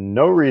otherwise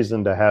no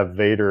reason to have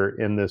Vader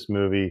in this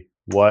movie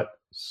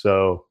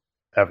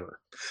whatsoever.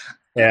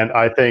 And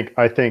I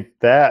think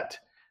that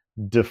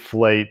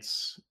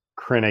deflates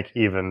Krennic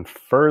even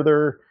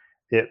further.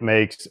 It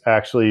makes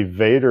actually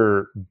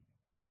Vader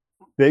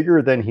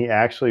bigger than he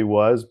actually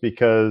was,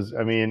 because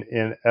I mean,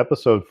 in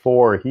episode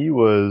 4, he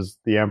was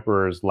the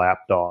Emperor's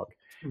lapdog.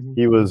 Mm-hmm.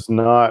 He was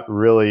not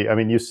really. I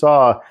mean, you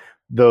saw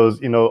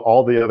those,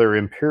 all the other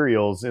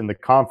Imperials in the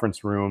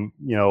conference room,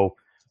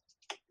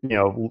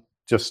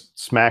 just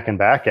smacking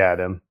back at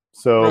him.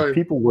 So Right.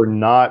 people were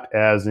not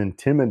as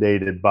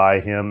intimidated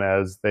by him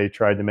as they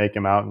tried to make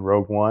him out in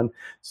Rogue One.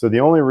 So the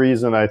only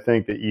reason I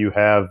think that you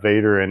have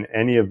Vader in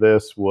any of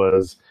this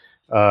was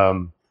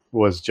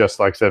just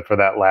like I said, for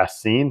that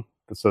last scene,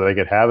 so they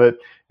could have it,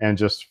 and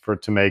just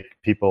to make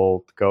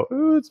people go,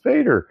 "Ooh, it's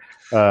Vader."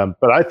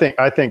 But I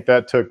think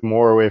that took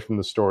more away from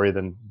the story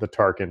than the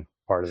Tarkin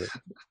part of it.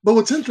 But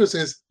what's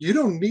interesting is you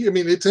don't need. I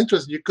mean, it's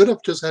interesting. You could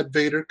have just had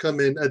Vader come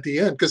in at the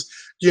end because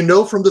you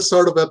know from the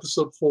start of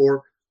Episode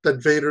 4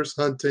 that Vader's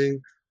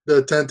hunting the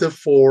Attentive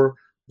Four.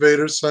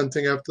 Vader's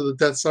hunting after the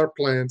Death Star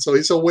plan, so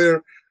he's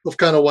aware of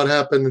kind of what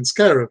happened in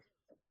Scarab.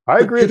 I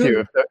But agree you with you.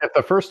 don't- If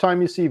the first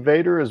time you see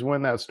Vader is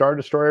when that Star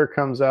Destroyer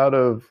comes out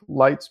of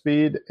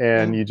Lightspeed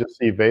and Mhm. you just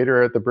see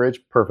Vader at the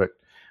bridge, perfect.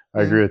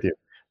 I Mhm. agree with you.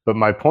 But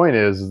my point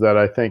is that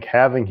I think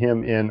having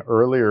him in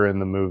earlier in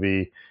the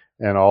movie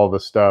and all the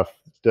stuff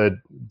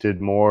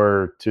did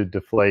more to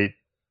deflate.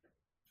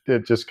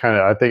 It just kind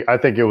of I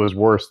think it was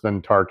worse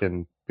than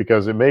Tarkin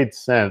because it made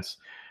sense,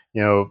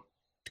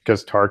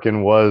 because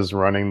Tarkin was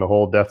running the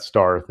whole Death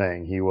Star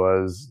thing. He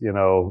was,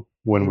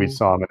 when we Mhm.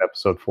 saw him in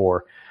Episode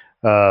 4.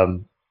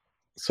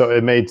 So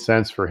it made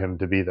sense for him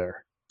to be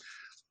there.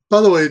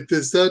 By the way,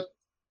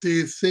 do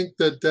you think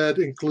that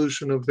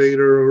inclusion of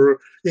Vader or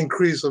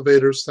increase of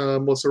Vader's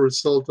time was a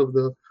result of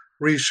the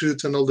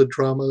reshoots and all the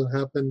drama that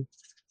happened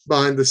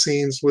behind the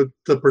scenes with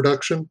the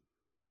production?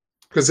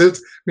 Because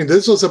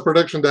this was a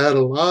production that had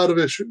a lot of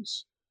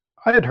issues.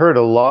 I had heard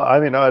a lot. I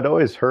mean, I'd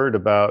always heard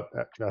about.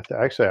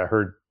 Actually, I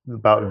heard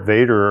about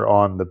Vader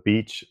on the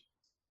beach,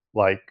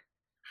 like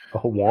a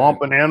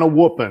whomping and a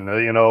whooping.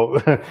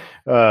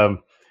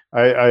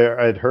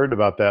 I'd heard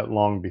about that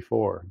long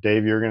before.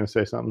 Dave, you're going to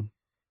say something?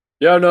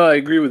 Yeah, no, I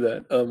agree with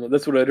that.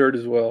 That's what I'd heard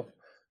as well.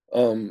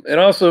 And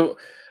also,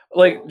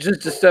 like,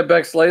 just to step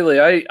back slightly,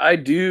 I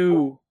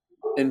do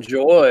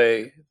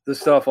enjoy the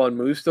stuff on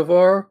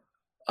Mustafar.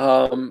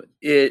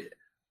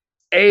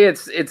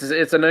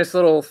 It's a nice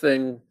little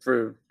thing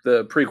for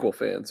the prequel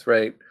fans,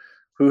 right?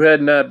 Who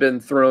had not been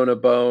thrown a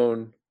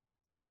bone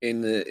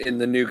in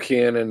the new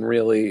canon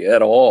really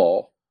at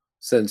all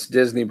since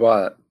Disney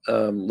bought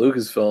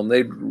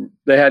Lucasfilm.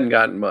 They hadn't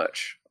gotten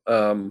much.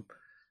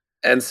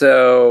 And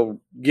so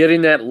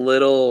getting that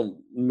little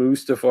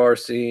Mustafar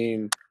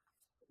scene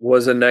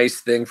was a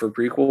nice thing for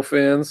prequel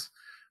fans.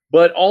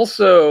 But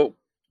also,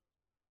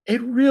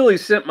 it really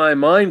sent my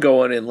mind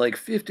going in like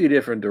 50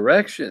 different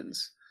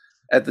directions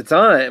at the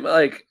time.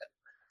 Like,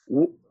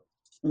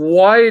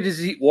 why is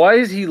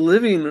he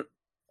living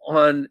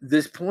on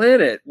this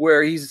planet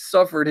where he's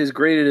suffered his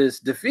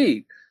greatest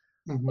defeat?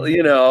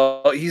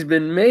 Mhm. He's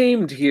been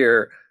maimed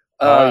here.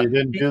 You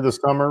didn't do the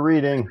summer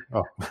reading.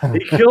 Oh. He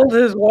killed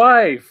his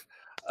wife.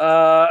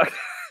 I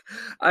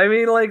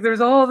mean, like,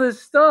 there's all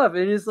this stuff,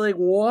 and it's like,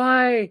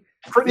 why?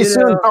 Pretty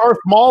soon, Darth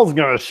Maul's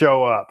gonna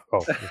show up.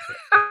 Oh,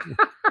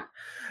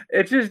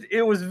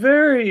 It was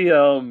very,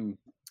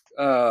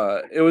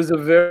 it was a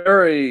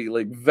very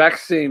like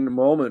vexing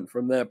moment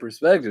from that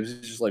perspective.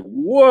 It's just like,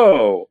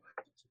 whoa,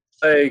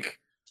 like,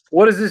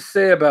 what does this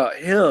say about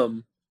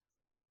him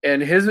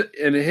and his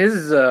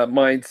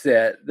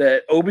mindset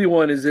that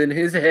Obi-Wan is in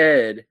his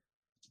head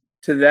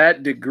to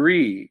that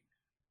degree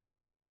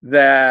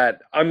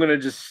that I'm gonna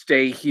just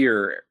stay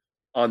here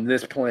on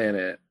this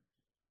planet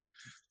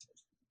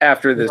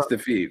after this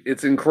defeat?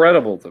 It's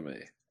incredible to me.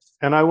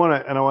 And I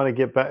want to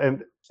get back,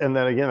 and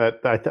then again,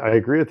 that I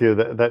agree with you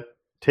that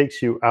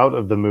takes you out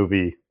of the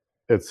movie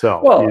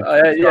itself. Well,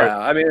 yeah,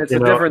 I mean, it's a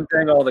different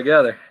thing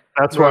altogether.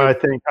 That's why I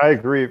think I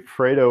agree,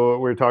 Fredo, what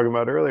we were talking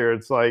about earlier.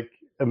 It's like,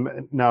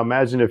 now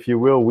imagine, if you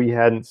will, we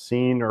hadn't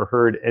seen or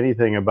heard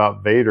anything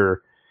about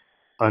Vader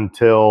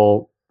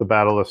until the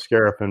Battle of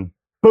Scarif, and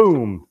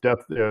boom,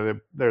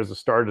 there's a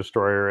Star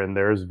Destroyer, and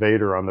there's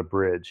Vader on the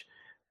bridge.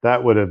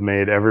 That would have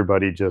made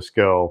everybody just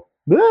go,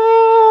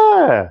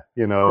 ah!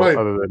 Right.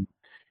 Other than,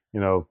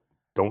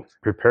 don't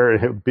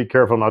be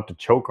careful not to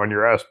choke on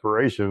your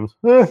aspirations.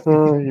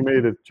 You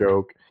made a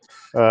joke.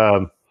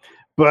 But,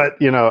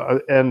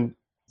 and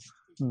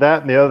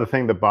that, and the other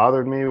thing that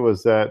bothered me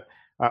was that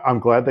I'm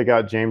glad they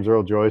got James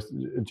Earl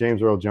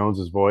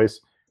Jones's voice,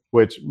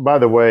 which, by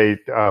the way,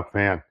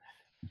 man,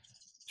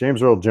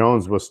 James Earl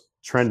Jones was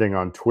trending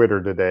on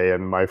Twitter today,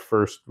 and my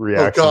first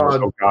reaction was,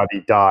 "Oh God,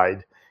 he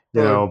died."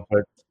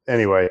 But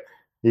anyway,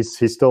 he's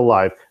still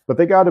alive. But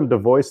they got him to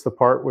voice the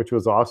part, which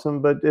was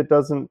awesome. But it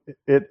doesn't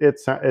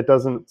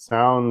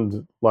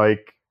sound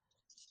like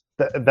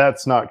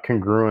that's not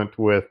congruent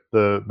with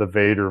the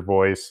Vader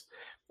voice.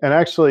 And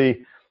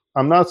actually,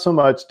 I'm not so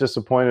much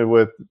disappointed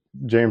with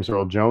James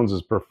Earl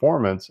Jones's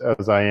performance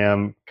as I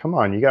am, come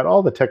on, you got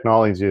all the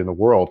technology in the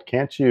world.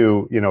 Can't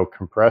you,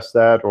 compress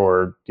that,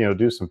 or,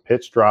 do some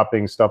pitch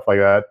dropping, stuff like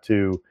that,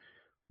 to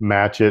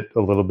match it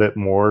a little bit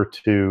more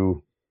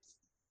to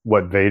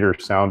what Vader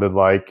sounded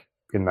like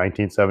in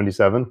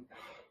 1977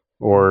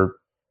 or,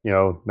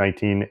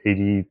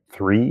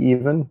 1983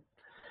 even.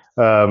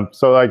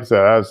 So like I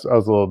said, I was a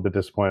little bit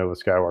disappointed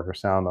with Skywalker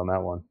sound on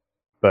that one.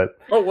 But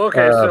Oh,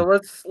 okay. So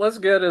let's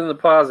get in the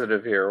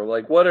positive here.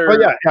 Like, what are? oh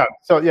yeah.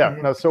 So yeah.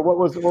 No. So what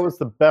was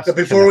the best? Yeah,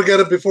 before we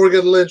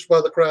get lynched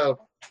by the crowd.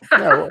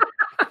 Yeah.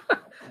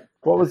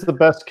 What was the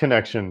best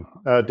connection,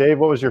 Dave?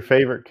 What was your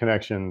favorite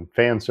connection?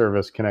 Fan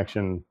service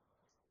connection.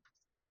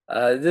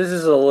 This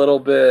is a little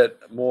bit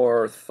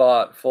more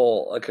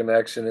thoughtful a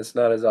connection. It's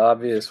not as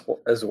obvious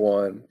as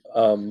one,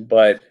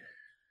 but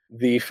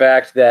the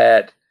fact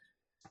that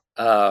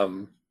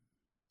the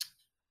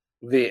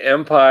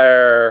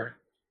Empire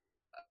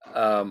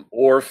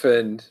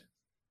orphaned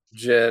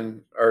Jyn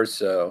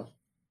Erso,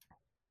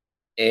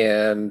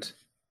 and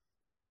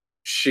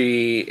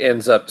she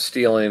ends up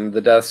stealing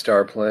the Death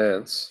Star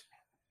plans,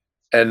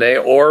 and they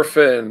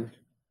orphan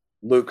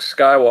Luke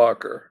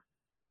Skywalker,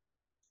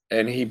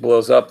 and he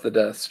blows up the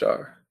Death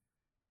Star.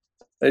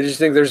 I just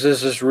think there's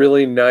this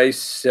really nice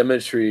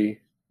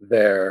symmetry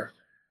there,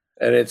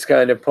 and it's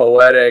kind of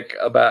poetic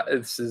about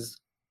it's his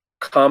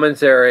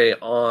commentary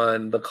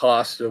on the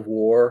cost of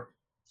war,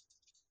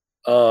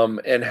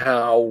 and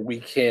how we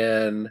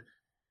can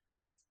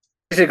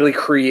basically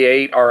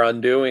create our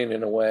undoing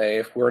in a way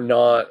if we're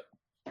not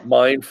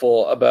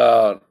mindful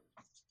about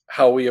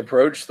how we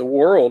approach the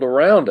world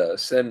around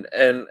us, and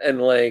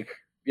like,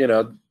 you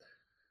know,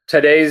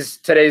 today's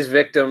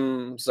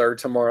victims are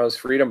tomorrow's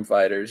freedom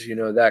fighters, you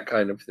know, that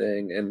kind of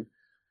thing. And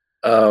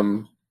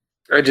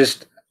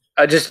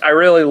I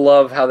really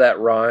love how that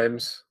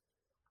rhymes,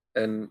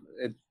 and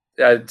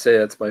I'd say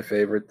that's my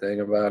favorite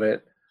thing about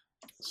it.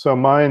 So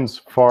mine's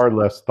far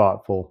less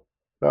thoughtful.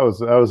 That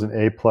was an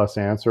A+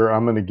 answer.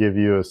 I'm going to give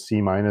you a C-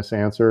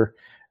 answer,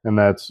 and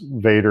that's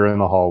Vader in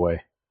the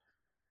hallway.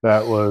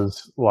 That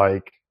was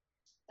like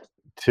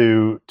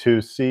to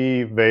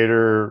see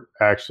Vader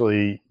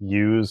actually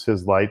use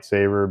his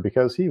lightsaber,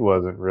 because he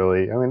wasn't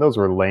really. I mean, those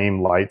were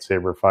lame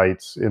lightsaber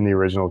fights in the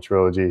original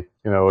trilogy.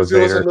 You know, He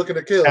wasn't looking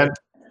to kill.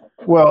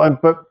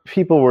 But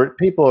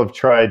people have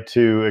tried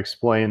to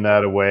explain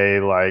that away,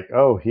 like,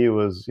 oh, he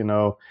was, you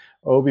know,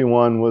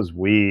 Obi-Wan was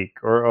weak,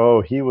 or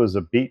oh, he was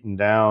a beaten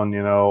down,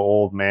 you know,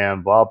 old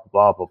man, blah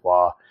blah blah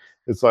blah.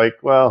 It's like,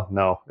 well,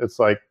 no, it's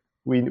like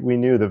we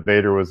knew that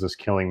Vader was this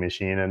killing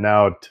machine, and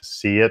now to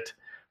see it,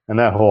 and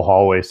that whole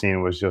hallway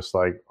scene was just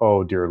like,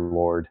 oh dear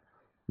Lord,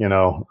 you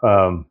know,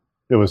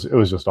 it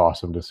was just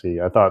awesome to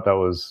see. I thought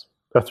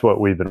that's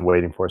what we've been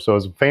waiting for. So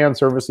as a fan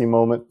servicey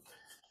moment,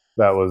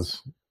 that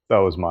was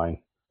mine.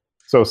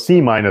 So C-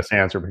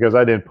 answer, because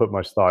I didn't put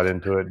much thought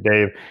into it.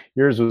 Dave,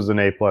 yours was an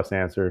A+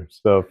 answer.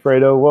 So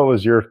Fredo, what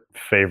was your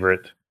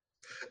favorite?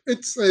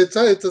 It's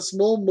a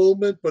small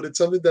moment, but it's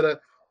something that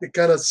it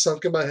kind of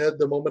sunk in my head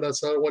the moment I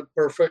saw it. Went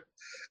perfect.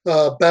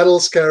 Battle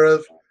of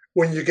Scarif,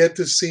 when you get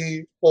to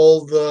see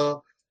all the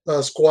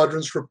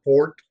squadrons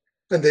report,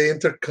 and they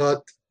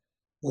intercut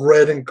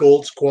red and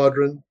gold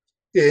squadron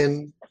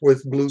in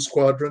with blue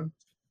squadron.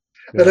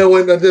 Yeah.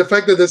 And the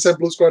fact that they sent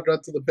Blue Squadron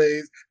down to the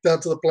base, down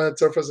to the planet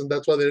surface, and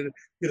that's why you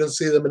don't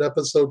see them in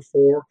episode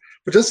 4.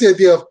 But just the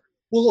idea of,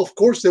 well, of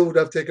course they would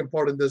have taken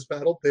part in this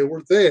battle. They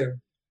were there.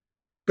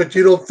 But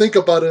you don't think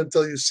about it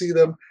until you see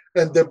them,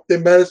 and they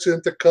managed to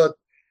intercut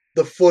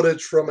the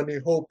footage from A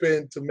New Hope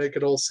in to make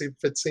it all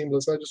fit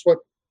seamless. I just went,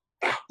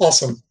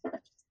 awesome.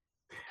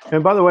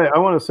 And by the way, I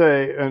want to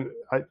say,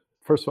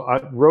 first of all,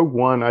 Rogue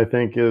One, I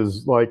think,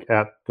 is like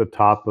at the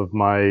top of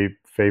my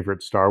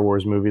favorite Star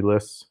Wars movie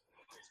lists.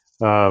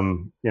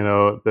 You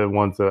know, the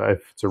ones that if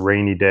it's a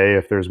rainy day,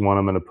 if there's one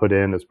I'm going to put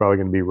in, it's probably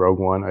going to be Rogue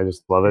One. I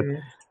just love it.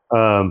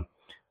 Mm-hmm.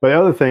 But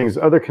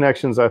other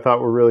connections I thought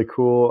were really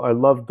cool. I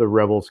loved the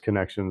Rebels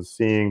connections,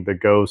 seeing the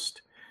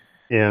Ghost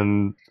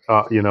in,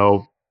 you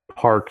know,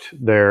 parked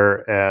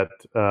there at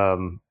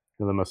the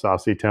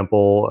Masasi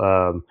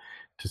Temple,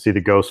 to see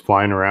the Ghost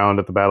flying around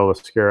at the Battle of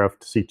Scarif,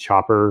 to see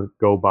Chopper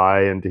go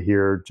by, and to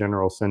hear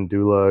General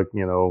Syndulla,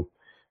 you know,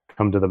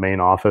 come to the main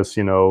office,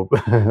 you know,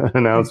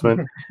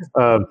 announcement.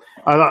 I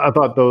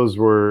thought those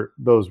were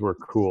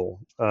cool,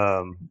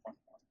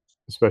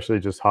 especially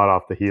just hot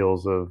off the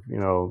heels of, you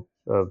know,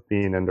 of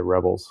being into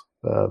Rebels.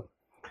 But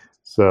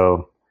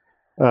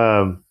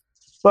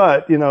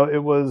you know,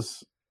 it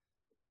was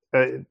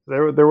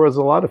there was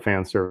a lot of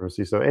fan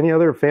servicey. So any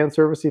other fan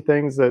servicey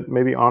things that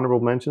maybe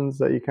honorable mentions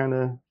that you kind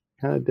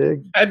of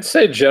dig? I'd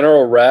say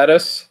General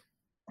Radis.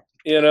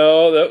 You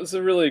know, that was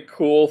a really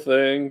cool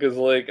thing, because,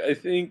 like, I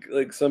think,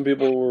 like, some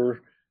people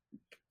were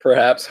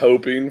perhaps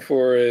hoping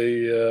for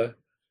a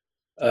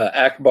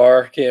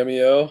Akbar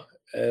cameo,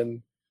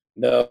 and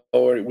no,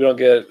 we don't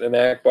get an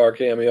Akbar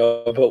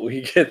cameo, but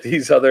we get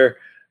these other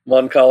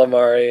Mon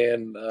Calamari,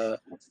 and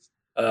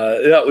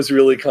that was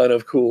really kind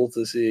of cool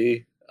to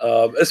see,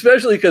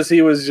 especially because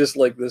he was just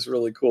like this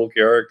really cool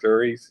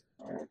character. He's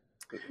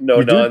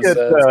no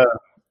nonsense.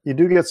 You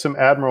do get some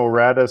Admiral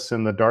Radis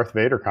in the Darth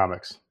Vader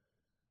comics.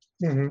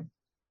 Mm-hmm.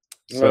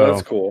 So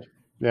that's cool.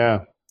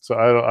 Yeah. So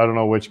I don't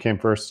know which came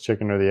first,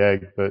 chicken or the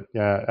egg, but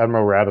yeah,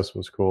 Admiral Radis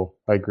was cool.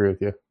 I agree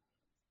with you.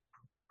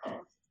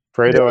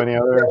 Fredo, any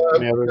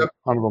other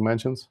honorable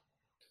mentions?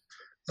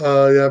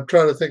 Yeah, I'm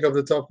trying to think off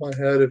the top of my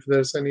head if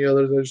there's any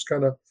others that just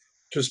kind of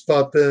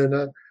pop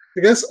in.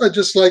 I guess I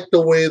just like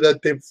the way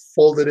that they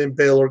folded in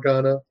Bail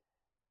Organa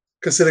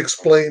because it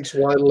explains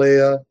why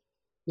Leia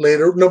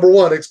later. Number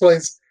one,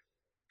 explains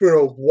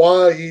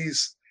why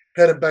he's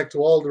headed back to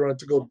Alderaan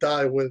to go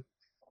die with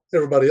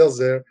everybody else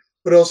there,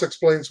 but it also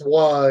explains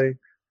why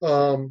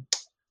um,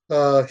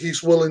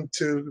 he's willing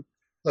to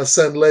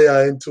send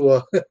Leia into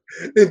a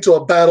into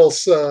a battle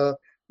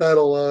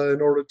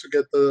in order to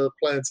get the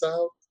plants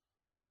out.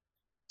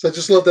 So I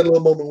just love that little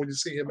moment when you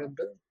see him in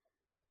there.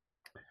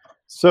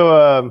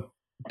 So,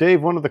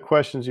 Dave, one of the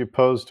questions you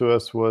posed to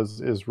us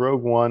was, is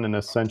Rogue One an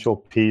essential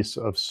piece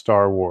of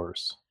Star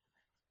Wars?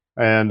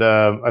 And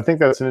I think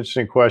that's an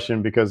interesting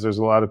question because there's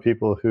a lot of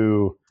people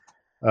who,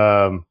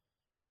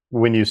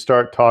 when you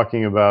start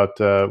talking about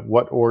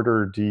what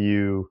order do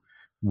you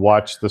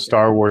watch the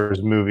Star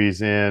Wars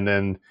movies in,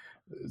 and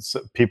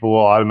people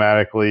will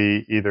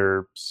automatically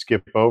either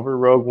skip over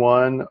Rogue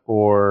One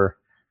or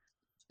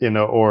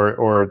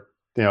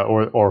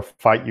or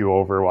fight you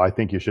over, well, I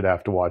think you should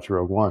have to watch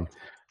Rogue One.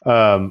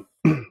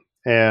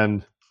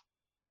 And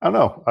I don't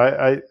know.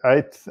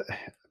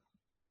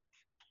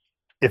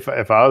 If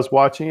I was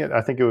watching it,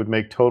 I think it would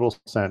make total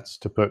sense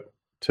to put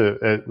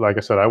like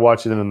I said, I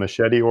watch it in the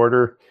machete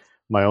order,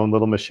 my own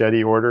little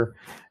machete order,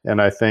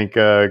 and I think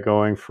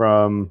going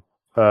from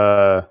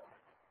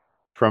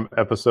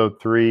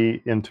Episode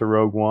 3 into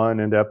Rogue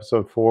One into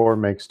Episode 4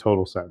 makes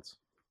total sense.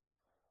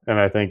 And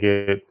I think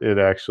it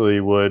actually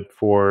would,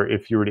 for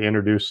if you were to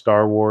introduce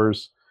Star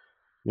Wars,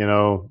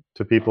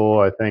 to people,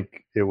 I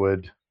think it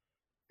would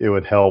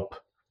help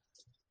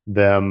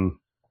them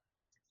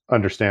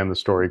understand the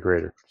story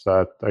greater.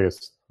 So I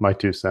guess my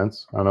 2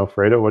 cents. I don't know,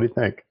 Fredo, what do you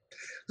think?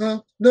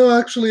 No,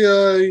 actually,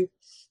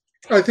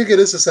 I think it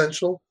is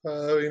essential.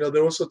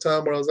 There was a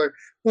time where I was like,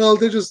 well,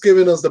 they're just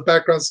giving us the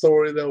background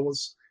story that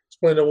was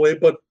explained away.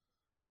 But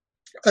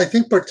I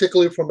think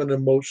particularly from an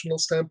emotional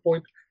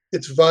standpoint,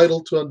 it's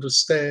vital to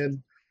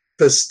understand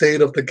the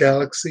state of the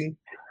galaxy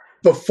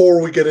before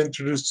we get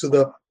introduced to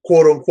the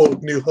quote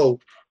unquote New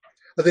Hope.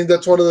 I think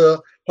that's one of the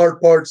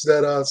hard parts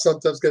that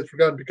sometimes gets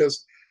forgotten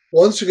because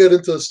once you get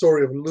into the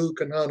story of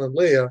Luke and Han and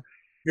Leia,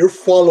 you're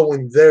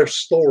following their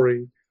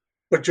story,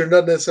 but you're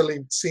not necessarily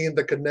seeing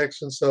the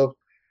connections of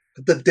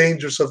the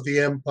dangers of the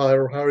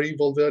Empire or how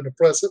evil and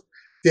oppressive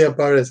the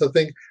Empire is. I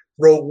think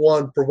Rogue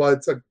One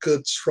provides a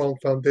good, strong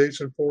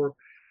foundation for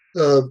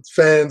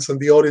fans and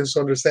the audience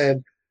to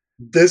understand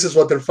this is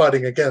what they're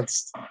fighting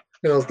against.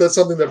 That's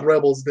something that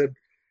Rebels did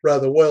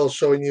rather well,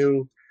 showing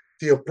you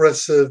the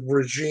oppressive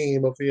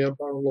regime of the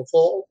Empire of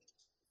Lothal,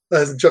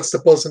 and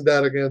juxtaposing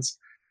that against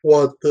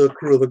what the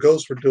crew of the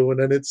Ghost were doing.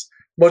 And it's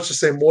much the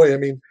same way. I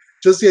mean,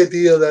 just the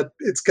idea that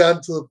it's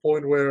gotten to the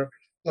point where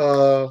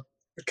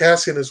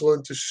Cassian is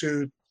willing to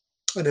shoot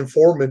an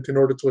informant in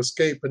order to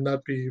escape and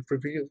not be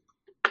revealed,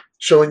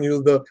 showing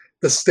you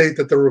the state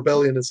that the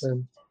rebellion is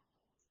in.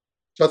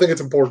 So I think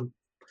it's important.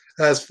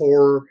 As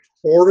for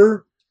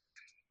order,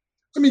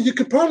 I mean, you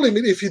could probably,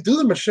 if you do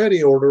the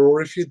machete order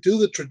or if you do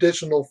the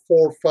traditional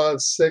 4,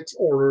 5, 6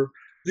 order,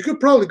 you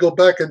could probably go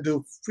back and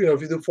do,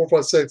 if you do 4,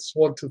 5, 6,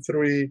 1, 2,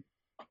 3,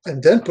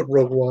 and then put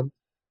Rogue One.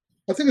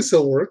 I think it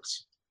still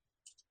works.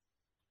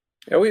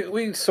 Yeah,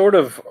 we sort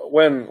of,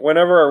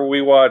 whenever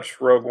we watch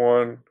Rogue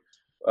One,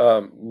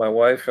 my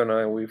wife and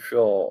I, we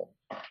feel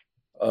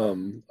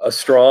a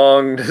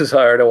strong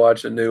desire to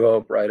watch A New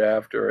Hope right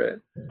after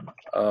it.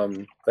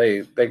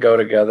 They go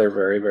together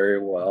very,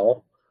 very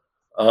well.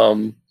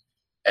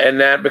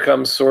 And that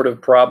becomes sort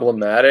of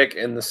problematic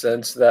in the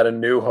sense that A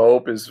New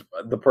Hope is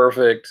the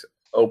perfect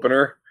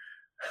opener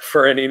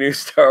for any new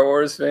Star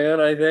Wars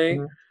fan, I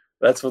think. Mm-hmm.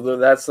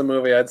 That's the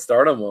movie I'd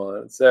start them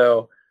on.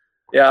 So,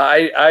 yeah,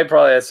 I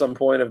probably at some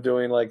point of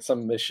doing like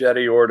some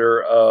machete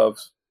order of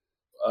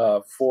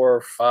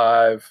 4,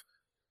 5,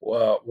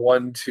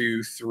 1,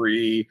 2,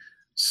 3,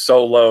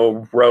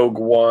 Solo, Rogue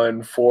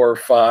One, 4,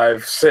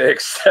 5,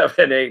 6,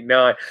 7, 8,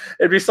 9.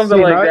 It'd be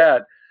something like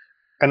that.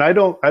 And I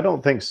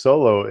don't think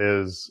Solo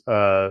is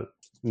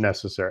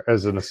necessary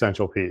as an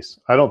essential piece.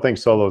 I don't think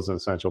Solo is an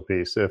essential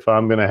piece. If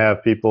I'm going to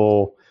have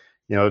people,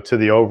 to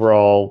the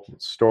overall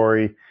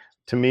story,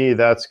 to me,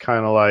 that's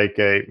kind of like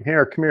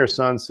here, come here,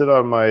 son, sit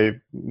on my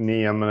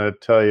knee. I'm going to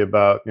tell you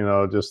about,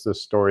 just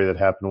this story that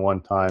happened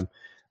one time.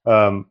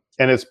 And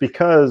it's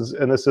because,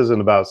 and this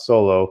isn't about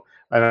Solo,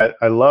 and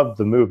I loved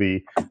the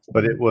movie,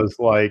 but it was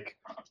like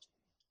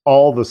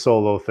all the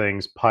Solo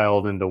things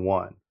piled into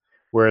one.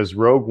 Whereas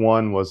Rogue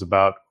One was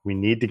about, we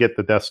need to get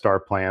the Death Star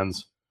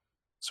plans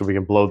so we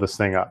can blow this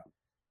thing up.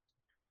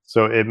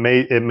 So it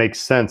makes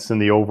sense in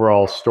the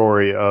overall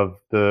story of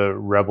the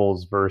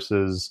Rebels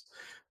versus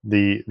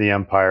the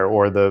Empire,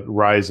 or the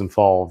rise and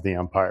fall of the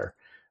Empire.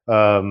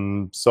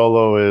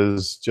 Solo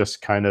is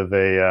just kind of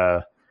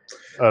a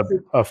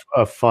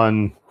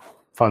fun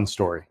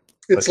story.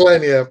 It's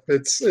linear.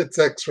 It's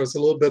extra. It's a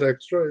little bit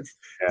extra.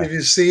 If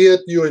you see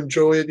it, you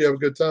enjoy it. You have a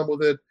good time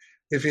with it.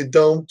 If you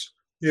don't,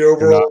 your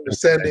overall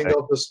understanding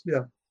of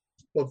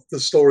the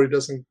story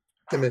doesn't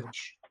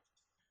diminish.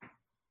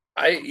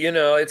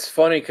 It's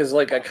funny because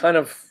like I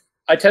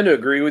tend to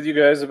agree with you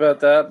guys about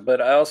that,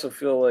 but I also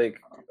feel like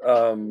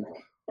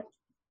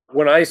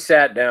when I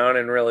sat down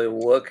and really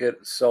look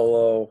at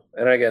Solo,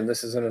 and again,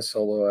 this isn't a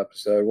Solo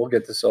episode. We'll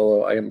get to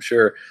Solo, I am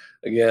sure,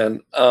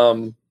 again.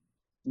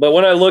 But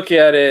when I look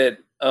at it,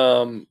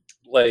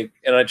 like,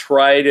 and I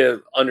try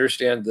to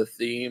understand the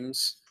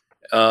themes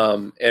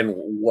and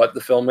what the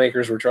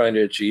filmmakers were trying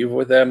to achieve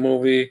with that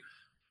movie,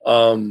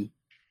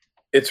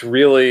 it's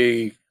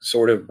really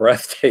sort of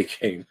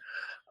breathtaking.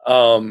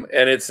 And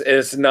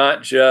it's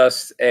not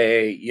just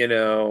a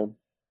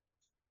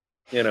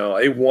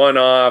a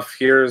one-off.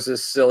 Here's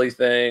this silly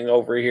thing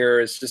over here.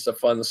 It's just a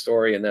fun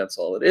story, and that's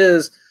all it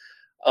is.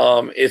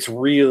 It's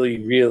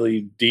really,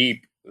 really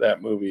deep.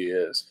 That movie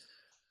is.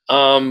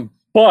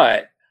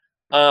 But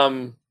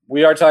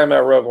we are talking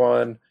about Rogue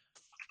One.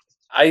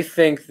 I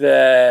think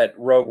that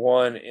Rogue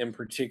One in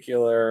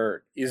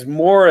particular is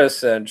more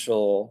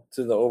essential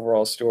to the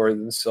overall story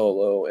than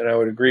Solo, and I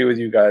would agree with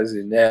you guys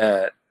in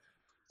that.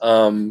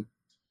 And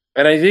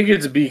I think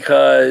it's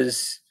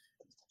because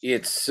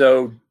it's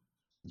so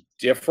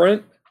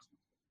different.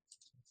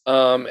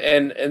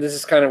 And this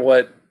is kind of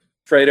what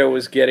Fredo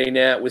was getting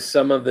at with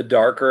some of the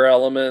darker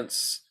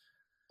elements.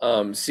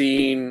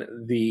 Seeing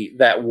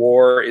that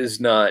war is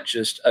not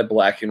just a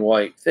black and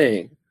white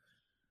thing.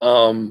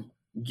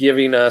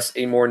 Giving us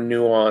a more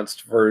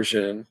nuanced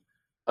version,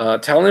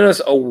 telling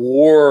us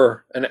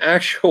an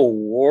actual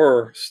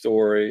war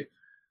story.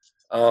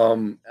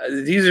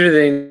 These are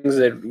things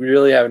that we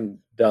really haven't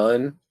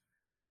done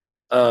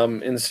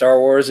in Star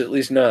Wars, at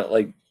least not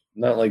like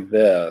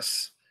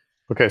this.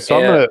 Okay, so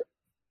I'm gonna.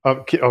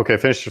 Okay,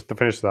 finish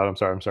that.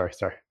 I'm sorry.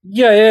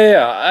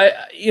 Yeah.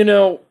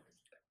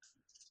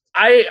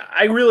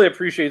 I really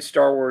appreciate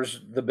Star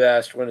Wars the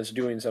best when it's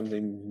doing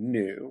something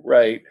new,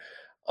 right?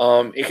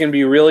 It can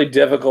be really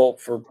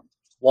difficult for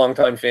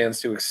longtime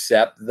fans to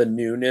accept the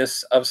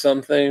newness of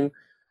something,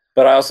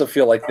 but I also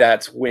feel like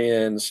that's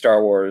when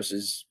Star Wars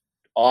is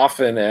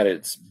often at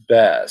its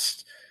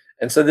best.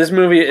 And so this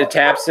movie, it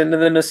taps into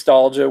the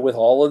nostalgia with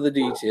all of the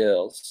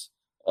details,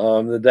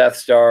 the Death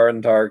Star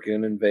and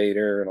Tarkin and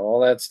Vader and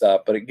all that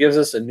stuff, but it gives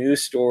us a new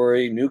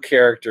story, new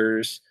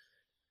characters,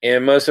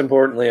 and most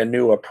importantly, a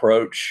new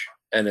approach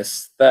and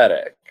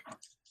aesthetic.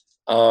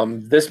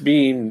 This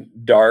being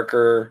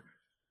darker,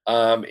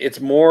 it's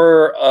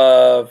more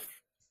of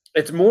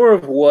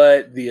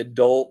what the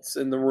adults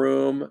in the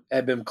room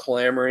have been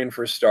clamoring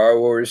for Star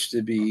Wars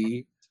to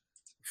be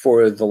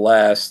for the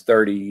last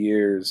 30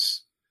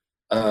 years,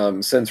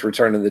 since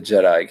Return of the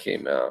Jedi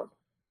came out.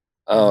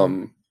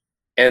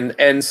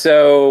 And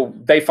so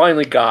they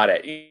finally got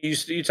it.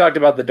 You talked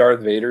about the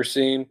Darth Vader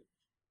scene.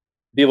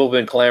 People have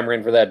been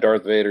clamoring for that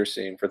Darth Vader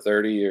scene for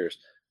 30 years.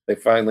 They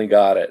finally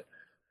got it.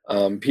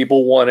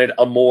 People wanted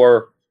a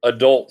more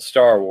adult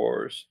Star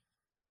Wars.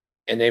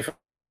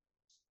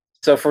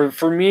 So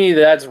for me,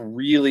 that's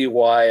really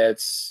why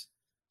it's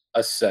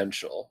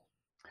essential.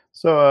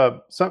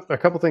 So a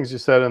couple things you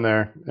said in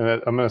there,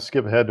 and I'm going to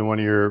skip ahead to one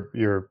of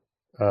your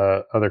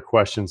other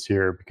questions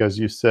here, because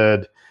you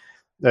said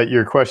that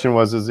your question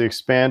was, is the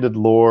expanded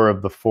lore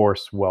of the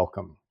Force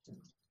welcome?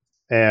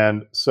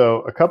 And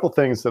so a couple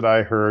things that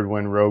I heard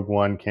when Rogue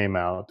One came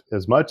out,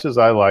 as much as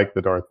I like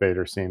the Darth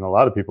Vader scene, a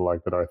lot of people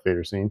like the Darth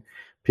Vader scene,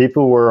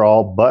 people were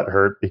all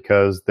butthurt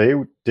because they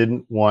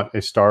didn't want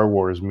a Star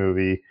Wars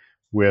movie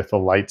with a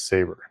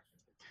lightsaber.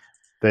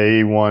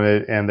 They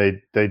wanted, and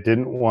they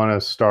didn't want a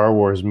Star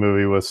Wars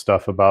movie with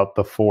stuff about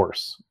the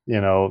Force.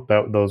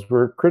 Those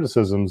were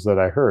criticisms that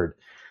I heard.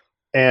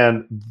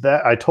 And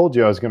that I told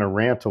you I was going to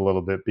rant a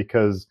little bit,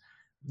 because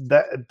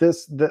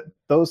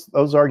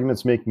those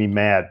arguments make me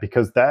mad,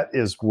 because that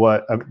is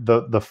what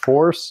the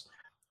Force.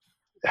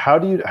 How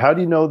do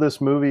you know this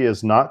movie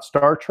is not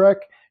Star Trek?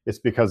 It's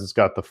because it's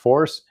got the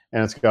Force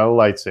and it's got a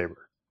lightsaber.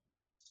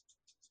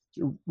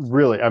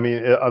 Really, I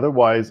mean,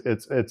 otherwise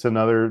it's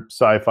another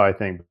sci-fi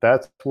thing.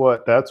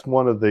 But that's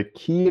one of the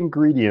key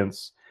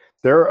ingredients.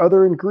 There are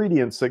other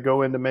ingredients that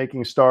go into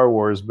making Star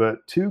Wars,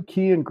 but two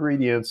key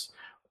ingredients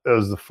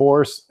is the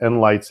Force and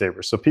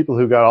lightsabers. So people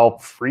who got all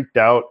freaked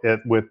out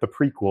with the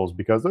prequels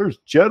because there's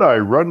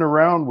Jedi running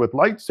around with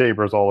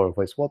lightsabers all over the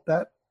place. Well,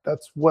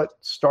 that's what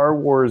Star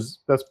Wars.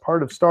 That's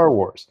part of Star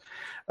Wars.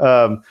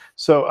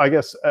 So I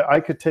guess I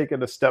could take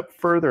it a step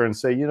further and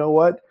say, you know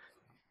what?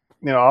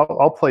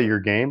 I'll play your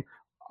game.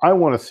 I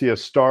want to see a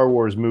Star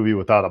Wars movie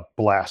without a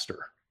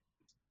blaster.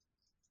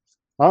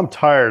 I'm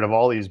tired of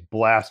all these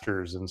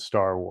blasters in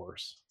Star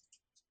Wars.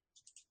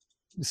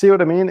 You see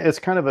what I mean? It's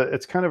kind of a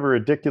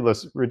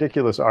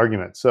ridiculous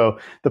argument. So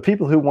the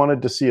people who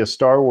wanted to see a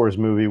Star Wars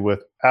movie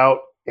without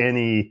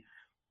any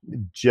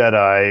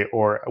Jedi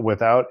or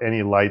without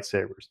any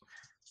lightsabers.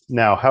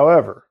 Now,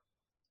 however,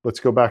 let's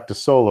go back to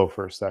Solo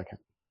for a second.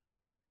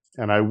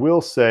 And I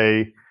will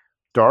say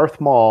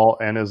Darth Maul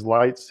and his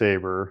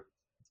lightsaber.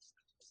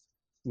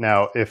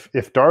 Now,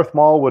 if Darth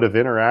Maul would have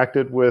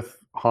interacted with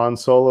Han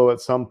Solo at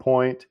some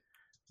point,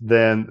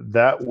 then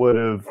that would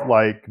have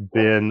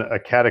been a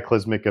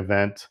cataclysmic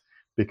event,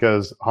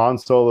 because Han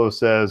Solo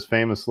says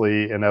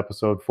famously in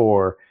Episode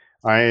 4,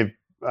 I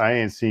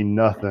ain't seen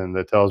nothing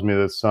that tells me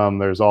that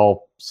there's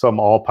some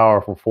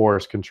all-powerful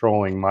force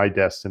controlling my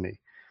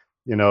destiny.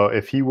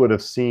 if he would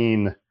have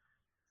seen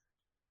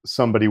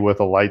somebody with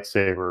a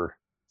lightsaber,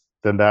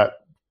 then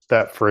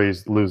that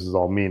phrase loses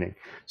all meaning.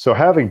 So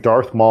having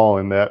Darth Maul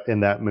in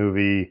that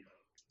movie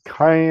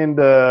kind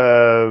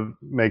of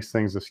makes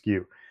things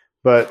askew.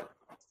 But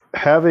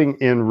having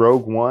in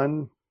Rogue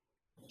One,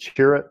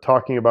 Chirrut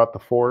talking about the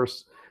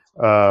Force,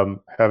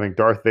 having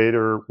Darth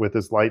Vader with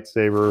his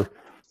lightsaber,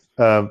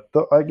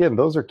 again,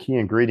 those are key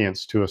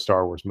ingredients to a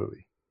Star Wars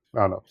movie. I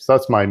don't know. So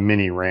that's my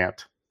mini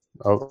rant.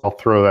 I'll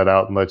throw that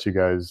out and let you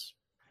guys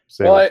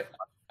say. Well,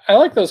 I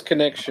like those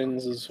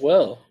connections as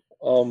well.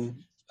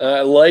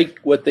 I like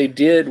what they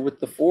did with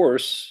the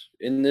Force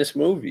in this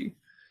movie.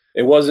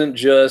 It wasn't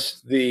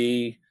just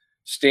the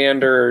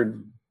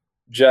standard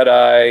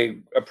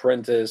Jedi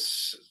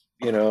apprentice,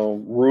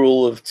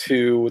 rule of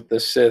two with the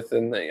Sith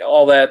and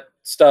all that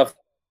stuff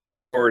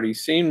already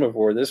seen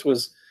before. This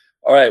was,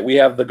 all right, we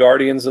have the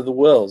Guardians of the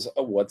Wills.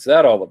 What's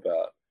that all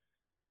about?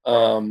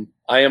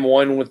 I am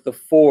one with the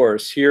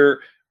Force.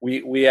 Here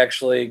we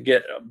actually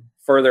get a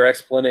further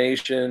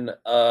explanation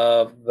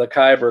of the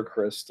Kyber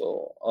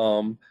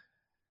crystal.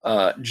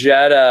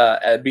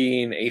 Jeddah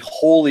being a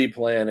holy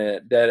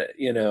planet that,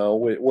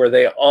 where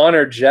they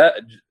honor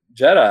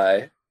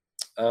Jedi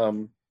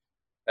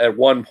at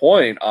one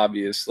point,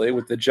 obviously,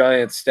 with the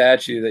giant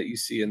statue that you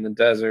see in the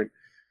desert.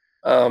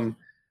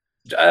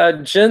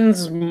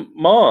 Jin's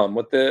mom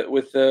with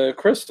the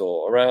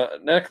crystal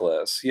around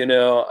necklace.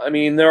 I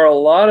mean, there are a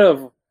lot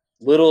of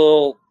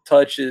little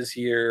touches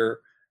here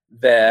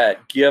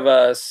that give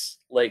us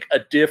like a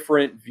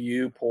different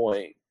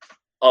viewpoint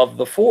of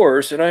the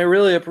Force, and I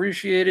really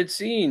appreciated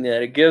seeing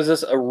that. It gives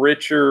us a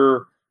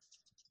richer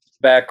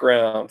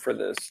background for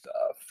this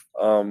stuff.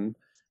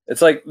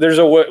 It's like there's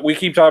a way, we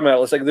keep talking about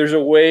it, it's like there's a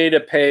way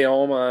to pay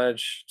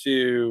homage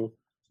to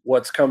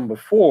what's come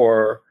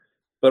before,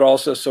 but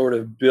also sort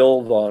of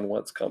build on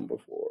what's come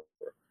before.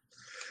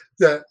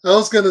 Yeah, I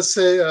was going to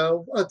say,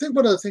 I think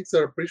one of the things that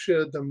I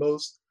appreciated the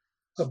most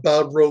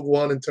about Rogue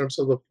One in terms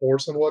of the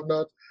Force and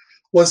whatnot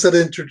was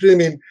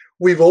that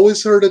we've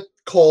always heard it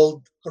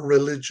called a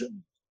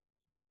religion.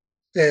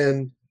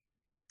 And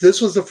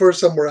this was the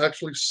first time we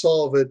actually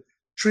saw it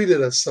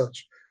treated as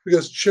such.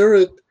 Because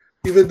Chirrut,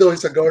 even though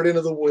he's a guardian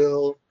of the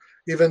will,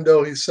 even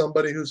though he's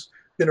somebody who's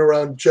been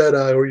around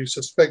Jedi, or you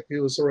suspect he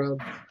was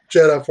around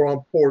Jedi at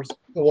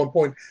one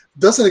point,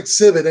 doesn't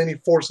exhibit any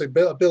Force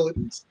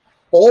abilities.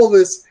 All of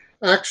his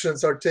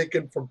actions are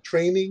taken from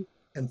training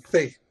and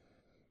faith.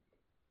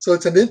 So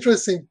it's an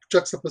interesting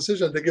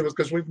juxtaposition they give us,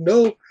 because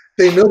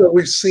they know that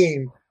we've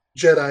seen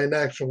Jedi in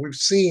action. We've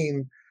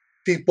seen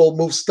people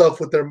move stuff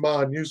with their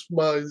mind,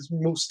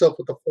 move stuff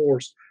with the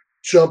Force,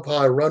 jump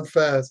high, run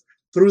fast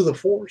through the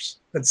Force,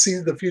 and see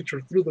the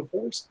future through the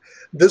Force.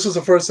 This was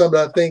the first time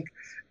that I think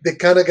they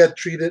kind of got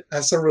treated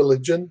as a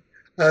religion,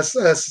 as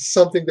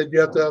something that you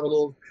have to have a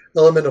little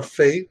element of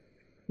faith,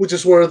 which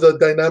is where the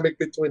dynamic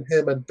between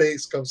him and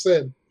Base comes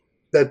in.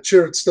 That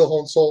Chirrut still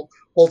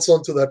holds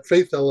on to that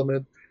faith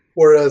element,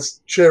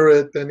 whereas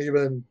Chirrut and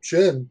even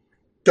Jin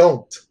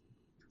don't.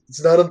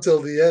 It's not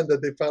until the end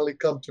that they finally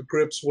come to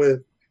grips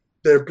with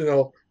their,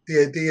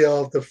 the idea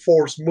of the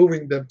Force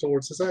moving them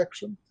towards this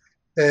action.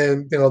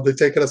 And, they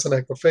take it as an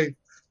act of faith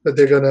that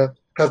they're going to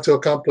have to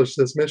accomplish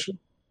this mission.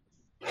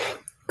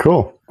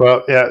 Cool.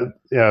 Well,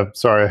 yeah.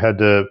 Sorry, I had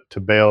to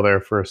bail there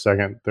for a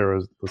second.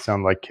 It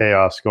sounded like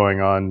chaos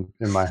going on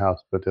in my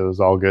house, but it was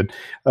all good.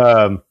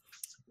 So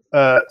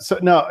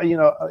no,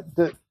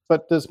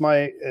 but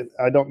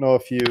I don't know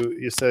if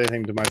you said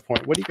anything to my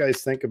point. What do you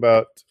guys think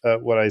about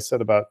what I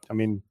said about,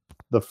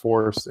 the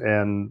Force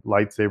and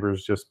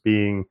lightsabers just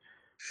being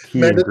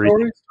key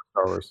ingredients to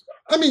Star Wars?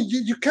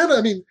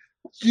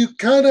 You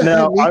kind of.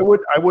 Now, I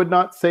would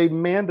not say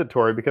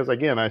mandatory, because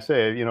again, I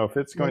say, if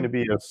it's going to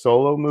be a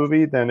solo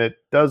movie, then it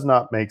does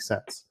not make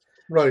sense.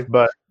 Right.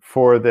 But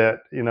for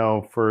that,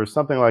 for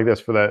something like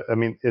this,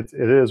 it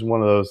is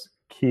one of those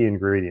key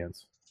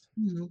ingredients.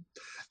 Mm-hmm.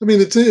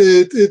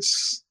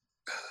 It's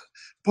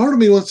part of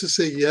me wants to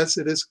say yes,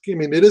 it is.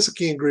 It is a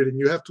key ingredient.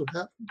 You have to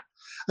have it.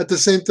 At the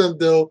same time,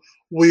 though,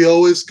 we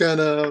always kind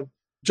of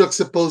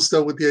juxtapose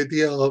that with the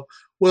idea of,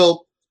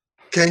 well,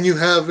 can you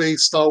have a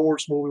Star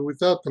Wars movie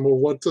without them, or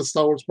what's a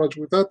Star Wars project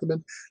without them?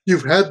 And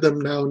you've had them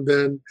now and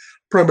then,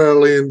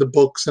 primarily in the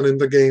books and in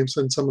the games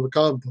and some of the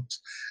comic books,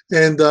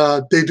 and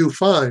they do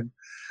fine.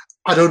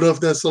 I don't know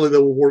if necessarily they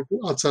will work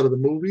outside of the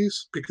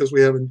movies, because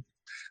we haven't.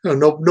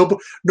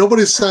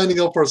 Nobody's signing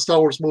up for a Star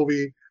Wars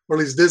movie, or at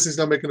least Disney's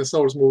not making a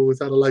Star Wars movie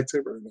without a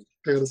lightsaber in it.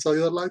 They got to sell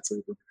you that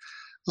lightsaber.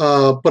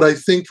 But I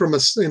think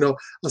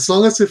as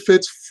long as it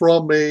fits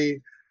from a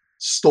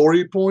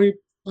story point,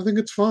 I think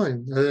it's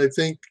fine. I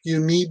think you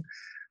need,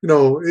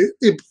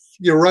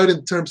 you're right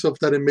in terms of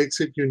that it makes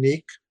it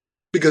unique,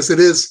 because it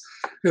is,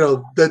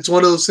 that's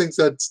one of those things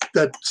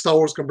that Star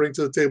Wars can bring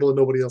to the table and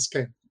nobody else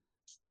can.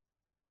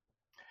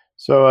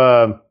 So,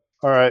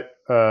 all right.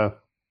 I'm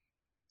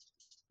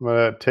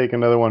going to take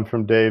another one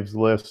from Dave's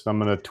list. I'm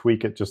going to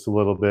tweak it just a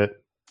little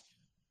bit.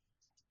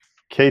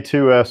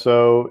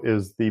 K2SO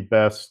is the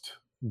best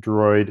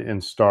droid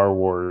in Star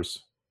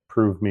Wars.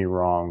 Prove me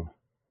wrong.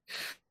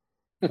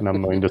 And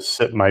I'm going to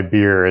sip my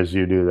beer as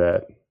you do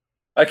that.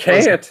 I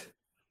can't.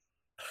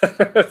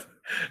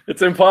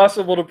 It's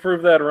impossible to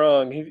prove that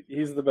wrong.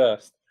 He's the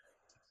best.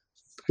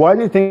 Why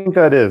do you think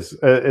that is?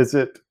 Is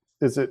it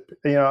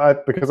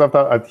because I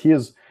thought he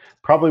is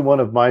probably one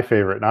of my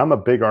favorite, and I'm a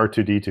big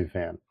R2-D2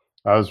 fan.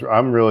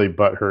 I'm really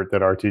butthurt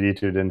that R2-D2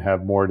 didn't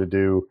have more to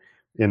do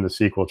in the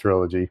sequel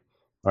trilogy.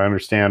 I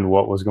understand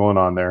what was going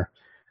on there,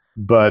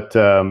 but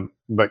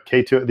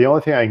K2. The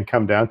only thing I can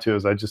come down to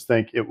is I just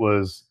think it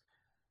was,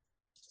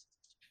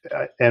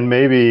 and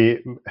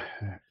maybe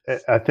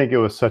I think it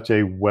was such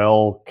a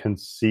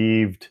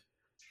well-conceived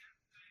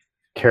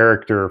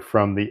character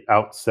from the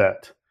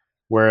outset.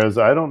 Whereas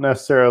I don't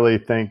necessarily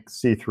think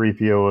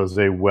C-3PO was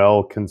a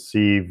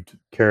well-conceived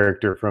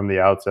character from the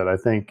outset. I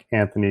think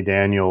Anthony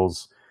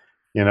Daniels,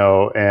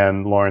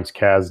 and Lawrence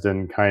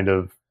Kasdan kind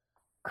of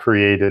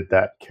created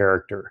that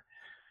character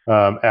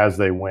as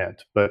they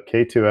went. But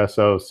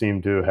K2SO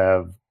seemed to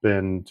have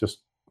been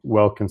just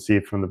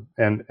well-conceived from the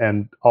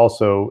and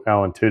also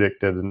Alan Tudyk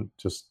did a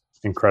just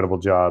incredible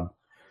job,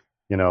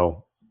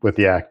 with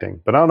the acting.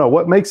 But I don't know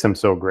what makes him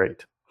so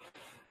great.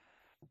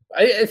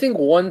 I think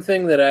one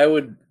thing that I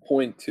would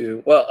point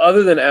to, well,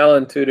 other than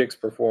Alan Tudyk's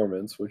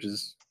performance, which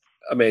is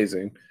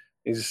amazing,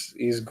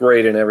 he's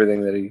great in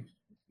everything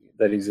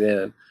that he's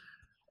in.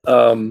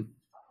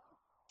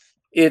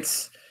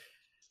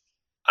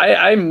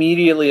 I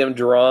immediately am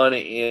drawn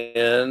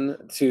in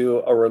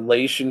to a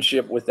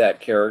relationship with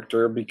that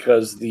character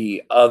because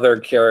the other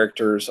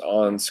characters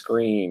on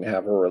screen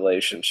have a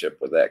relationship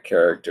with that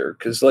character.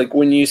 Because like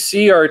when you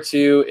see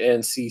R2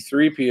 and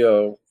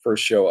C-3PO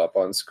first show up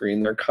on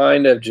screen, they're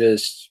kind of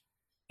just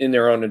in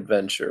their own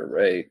adventure,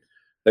 right?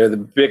 They're the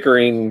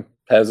bickering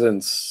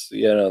peasants,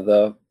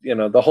 the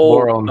whole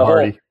Laurel and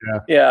Hardy,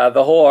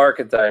 the whole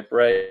archetype,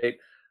 right?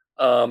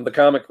 The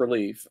comic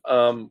relief.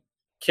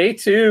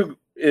 K2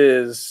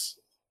 is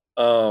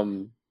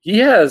he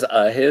has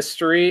a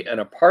history and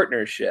a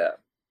partnership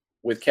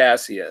with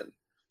Cassian,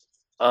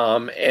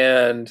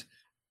 and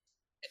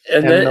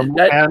I'm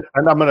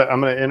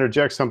gonna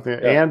interject something,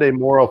 and a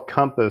moral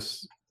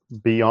compass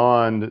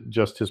beyond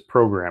just his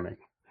programming.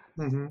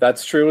 Mm-hmm.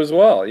 That's true as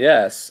well.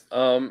 Yes.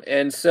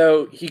 And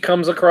so he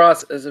comes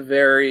across as a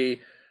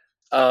very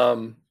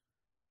human-like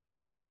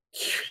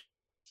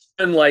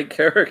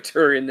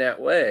character in that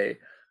way.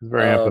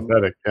 Very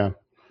empathetic.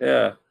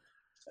 Yeah.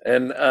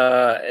 And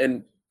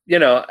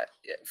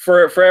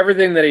for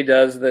everything that he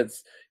does,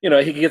 that's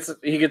he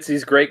gets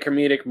these great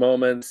comedic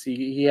moments.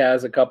 He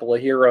has a couple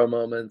of hero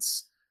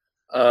moments.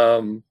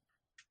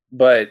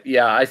 But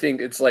yeah, I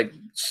think it's like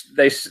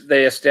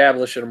they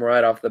establish him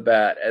right off the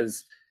bat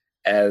as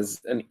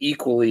an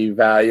equally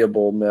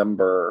valuable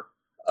member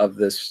of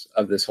this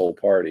whole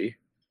party.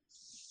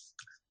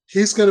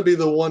 He's going to be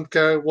the one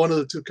of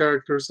the two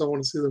characters I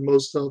want to see the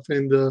most of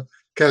in the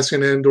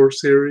Cassian Andor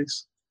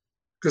series,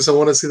 because I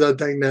want to see that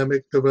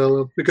dynamic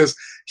develop, because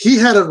he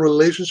had a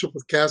relationship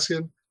with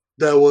Cassian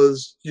that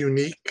was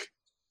unique.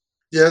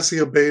 Yes,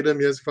 he obeyed him.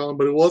 Yes, he followed him,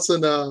 but it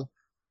wasn't it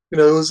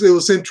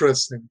was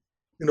interesting.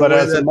 But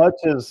as much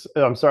as,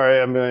 I'm sorry,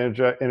 I'm going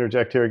to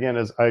interject here again,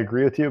 as I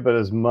agree with you, but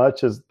as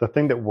much as the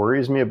thing that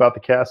worries me about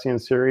the Cassian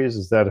series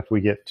is that if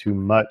we get too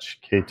much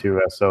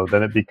K2SO,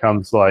 then it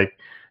becomes like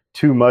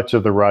too much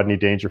of the Rodney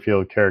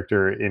Dangerfield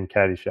character in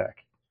Caddyshack.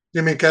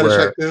 You mean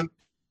Caddyshack too?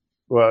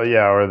 Well,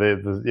 yeah, or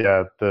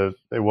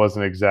it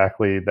wasn't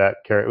exactly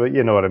that character.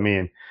 You know what I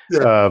mean?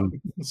 Yeah.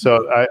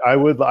 So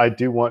I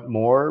do want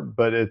more,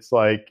 but it's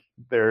like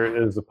there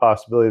is a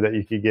possibility that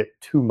you could get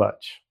too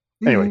much.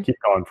 Anyway, keep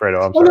going,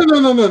 Fredo. I'm sorry.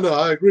 No.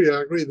 I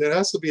agree. There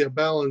has to be a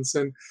balance,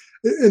 and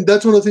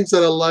that's one of the things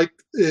that I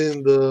liked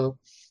in the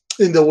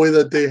way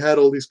that they had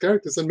all these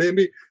characters. And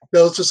maybe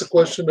that was just a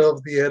question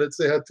of the edits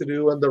they had to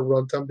do and the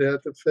runtime they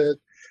had to fit,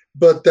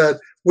 but that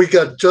we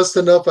got just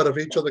enough out of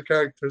each of the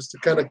characters to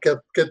kind of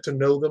get to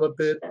know them a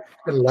bit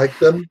and like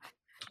them.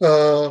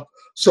 But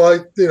I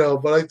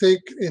think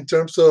in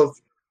terms of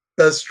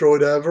best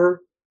droid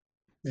ever,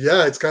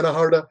 yeah, it's kind of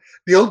hard to.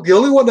 The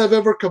only one I've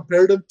ever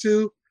compared him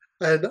to.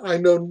 And I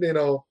know,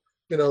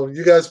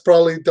 you guys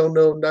probably don't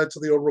know Knights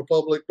of the Old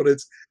Republic, but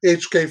it's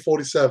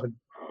HK-47,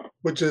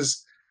 which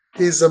is,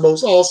 he's the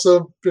most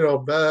awesome,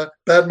 bad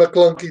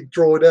McClunky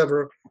droid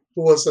ever,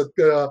 who was an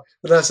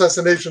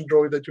assassination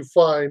droid that you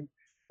find,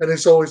 and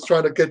he's always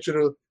trying to get you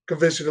to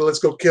convince you to let's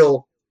go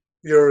kill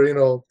your,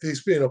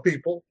 these,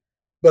 people.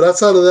 But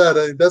outside of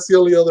that, that's the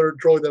only other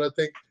droid that I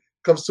think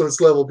comes to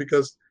its level,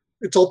 because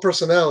it's all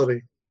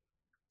personality.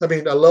 I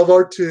mean, I love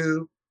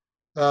R2.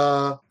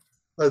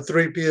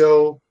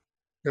 3PO,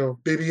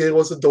 BB-8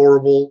 was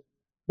adorable,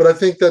 but I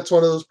think that's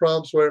one of those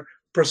problems where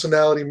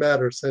personality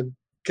matters, and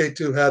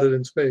K2 had it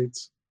in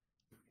spades,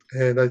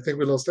 and I think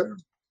we lost Aaron.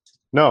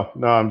 No,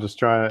 I'm just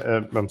trying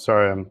to. I'm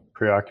sorry, I'm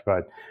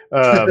preoccupied.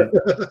 No,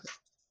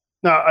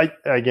 I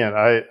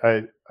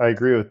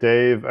agree with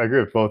Dave. I agree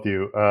with both of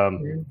you.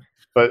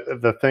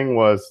 But the thing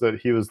was that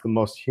he was the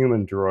most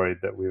human droid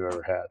that we've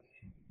ever had.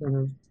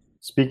 Mm-hmm.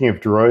 Speaking of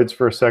droids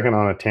for a second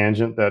on a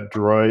tangent, that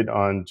droid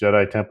on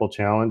Jedi Temple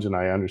Challenge, and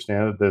I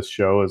understand that this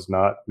show is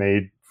not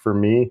made for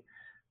me,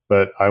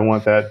 but I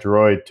want that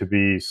droid to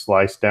be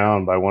sliced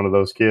down by one of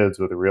those kids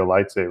with a real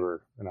lightsaber,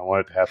 and I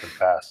want it to happen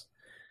fast.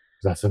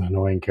 That's an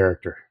annoying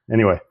character.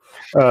 Anyway,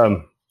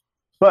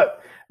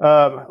 but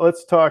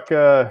let's talk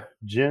Jyn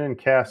and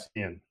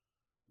Cassian.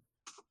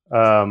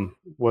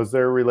 Was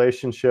their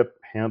relationship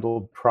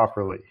handled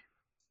properly?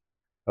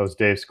 That was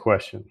Dave's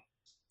question.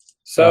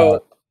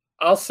 So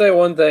I'll say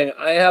one thing.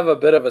 I have a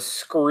bit of a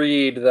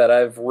screed that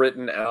I've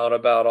written out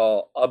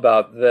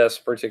about this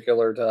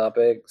particular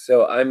topic,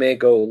 so I may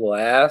go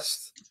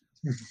last,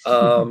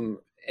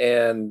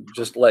 and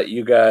just let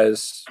you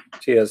guys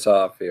tee us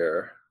off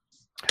here.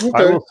 Okay.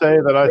 I will say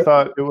that I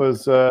thought it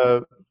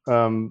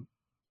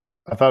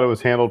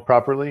was handled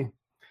properly.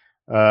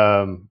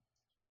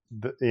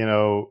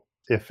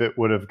 If it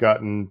would have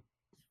gotten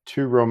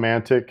too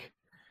romantic,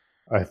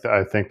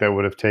 I think that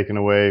would have taken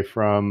away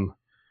from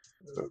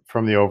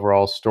the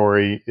overall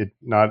story.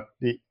 Not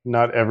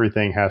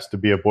everything has to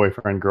be a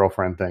boyfriend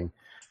girlfriend thing.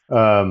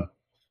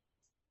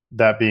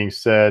 That being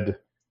said,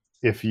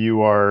 if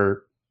you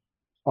are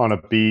on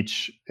a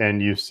beach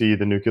and you see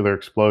the nuclear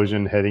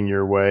explosion heading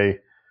your way,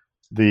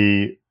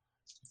 the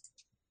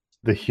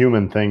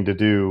human thing to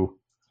do,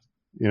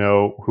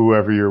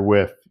 whoever you're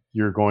with,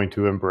 you're going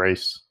to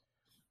embrace,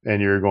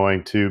 and you're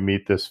going to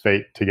meet this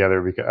fate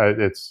together, because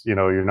it's,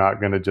 you're not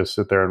going to just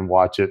sit there and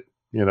watch it,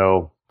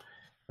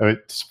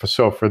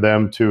 so for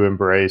them to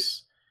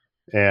embrace,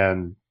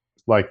 and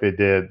like they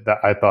did,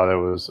 I thought it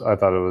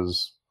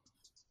was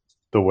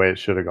the way it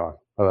should have gone.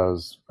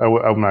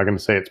 I'm not going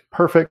to say it's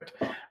perfect.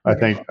 I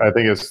think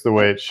it's the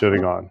way it should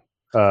have gone.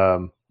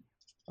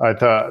 I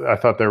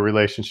thought their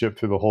relationship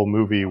through the whole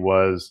movie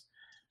was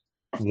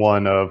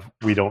one of,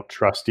 we don't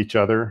trust each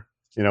other.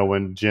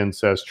 When Jyn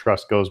says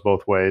trust goes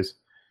both ways,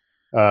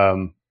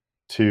 it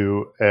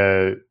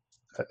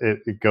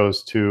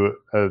goes to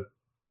a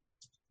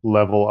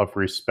level of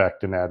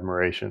respect and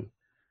admiration.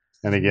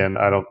 And again,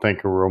 I don't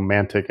think a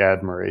romantic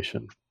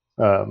admiration.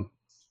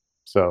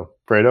 So,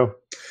 Fredo?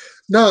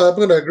 No, I'm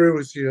going to agree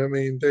with you. I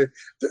mean,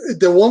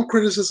 the one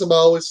criticism I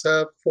always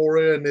have for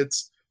it, and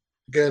it's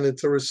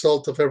a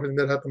result of everything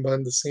that happened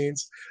behind the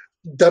scenes.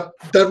 That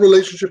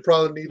relationship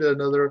probably needed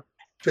another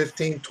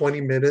 15,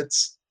 20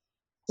 minutes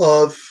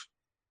of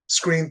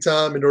screen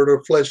time in order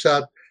to flesh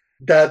out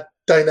that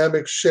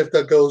dynamic shift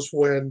that goes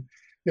when,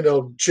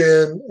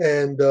 Jyn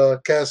and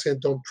Cassian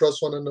don't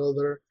trust one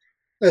another,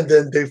 and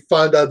then they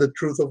find out the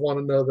truth of one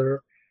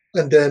another,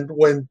 and then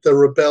when the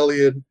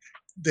rebellion,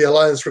 the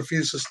Alliance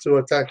refuses to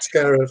attack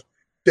Scarif,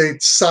 they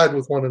side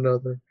with one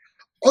another.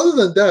 Other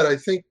than that, I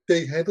think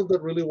they handled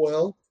it really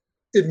well.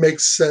 It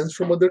makes sense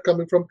from where they're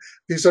coming from.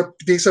 These are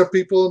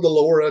people in the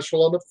lower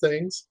echelon of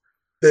things.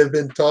 They've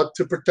been taught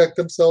to protect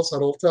themselves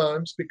at all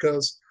times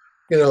because,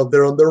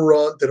 they're on the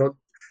run.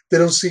 They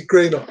don't see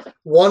great.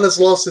 One has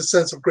lost his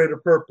sense of greater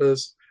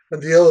purpose,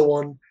 and the other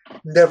one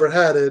never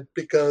had it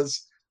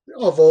because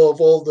of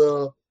all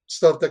the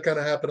stuff that kind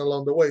of happened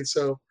along the way.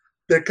 So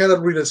they're kind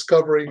of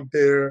rediscovering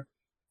their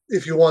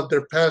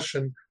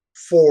passion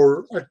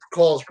for a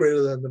cause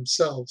greater than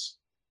themselves.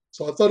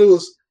 So I thought it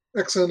was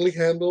excellently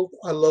handled.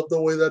 I love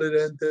the way that it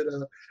ended.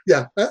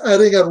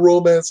 Adding a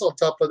romance on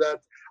top of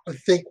that, I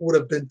think would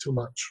have been too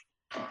much.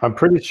 I'm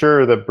pretty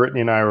sure that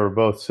Brittany and I were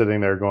both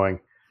sitting there going,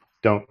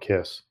 "Don't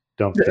kiss,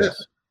 don't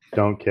kiss,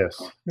 don't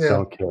kiss,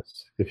 don't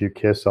kiss. If you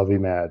kiss, I'll be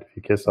mad. If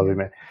you kiss, I'll be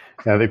mad."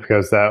 And I think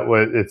because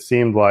it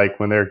seemed like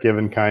when they're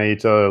giving kind of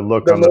each other a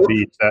look on the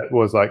beach, that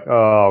was like,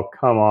 "Oh,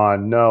 come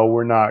on, no,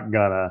 we're not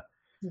gonna."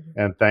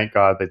 And thank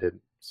God they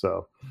didn't.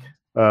 So,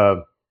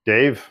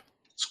 Dave,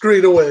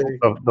 screed away.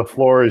 The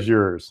floor is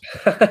yours.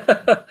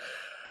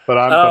 But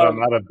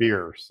I'm out of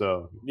beer,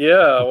 so.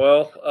 Yeah,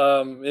 well,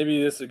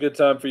 maybe this is a good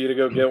time for you to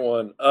go get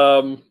one.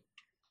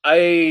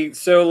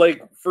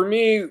 For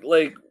me,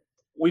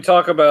 we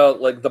talk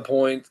about the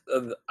point.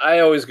 I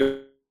always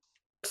go,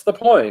 what's the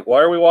point? Why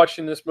are we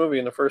watching this movie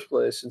in the first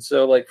place? And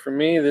so, for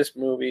me, this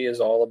movie is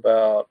all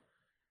about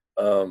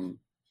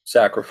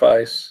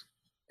sacrifice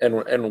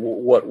and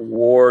what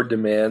war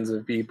demands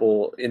of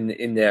people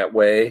in that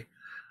way.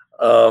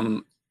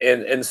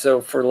 And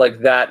so for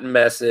that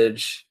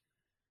message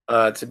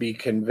to be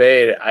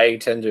conveyed, I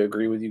tend to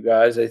agree with you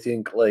guys. I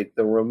think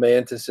the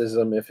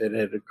romanticism, if it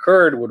had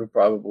occurred, would have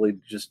probably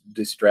just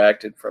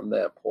distracted from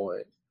that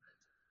point.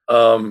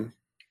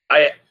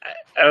 I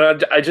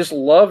just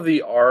love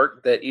the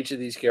arc that each of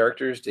these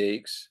characters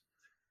takes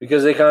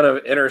because they kind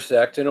of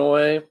intersect in a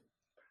way.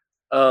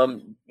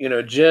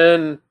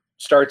 Jyn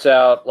starts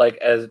out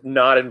as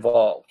not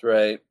involved,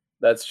 right?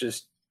 That's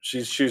just,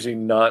 she's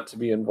choosing not to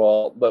be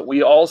involved. But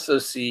we also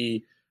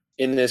see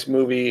in this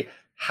movie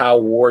how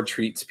war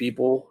treats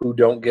people who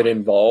don't get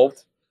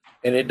involved,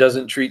 and it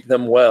doesn't treat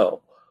them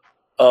well.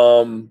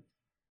 How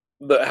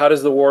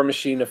does the war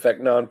machine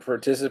affect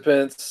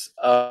non-participants?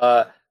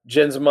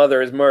 Jyn's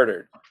mother is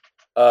murdered.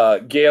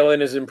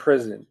 Galen is in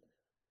prison.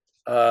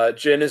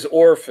 Jyn is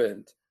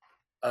orphaned.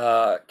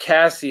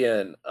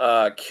 Cassian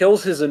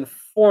kills his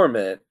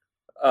informant.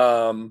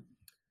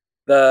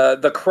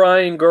 the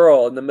crying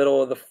girl in the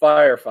middle of the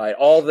firefight,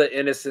 all the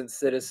innocent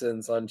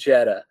citizens on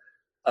Jeddah,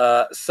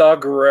 Saw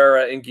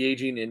Gerrera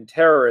engaging in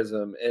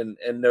terrorism and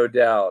no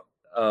doubt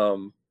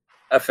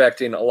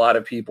affecting a lot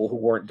of people who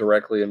weren't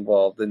directly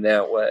involved in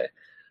that way.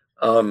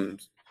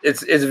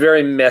 It's a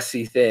very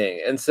messy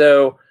thing, and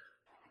so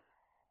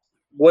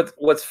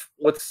what's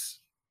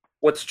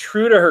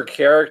true to her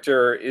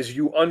character is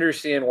you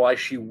understand why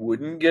she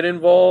wouldn't get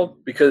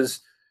involved, because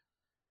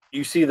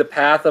you see the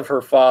path of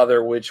her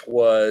father, which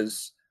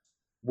was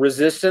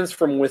resistance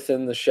from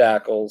within the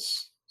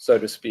shackles, so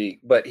to speak,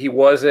 but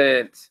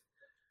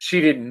she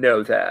didn't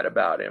know that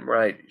about him,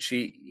 right?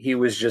 He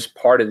was just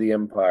part of the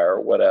empire,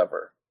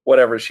 or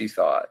whatever she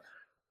thought.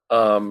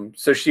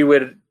 So she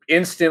would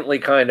instantly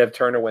kind of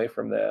turn away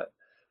from that.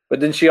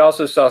 But then she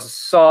also saw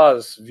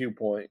Saw's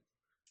viewpoint,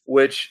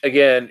 which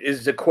again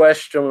is a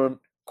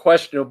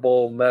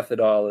questionable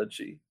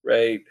methodology,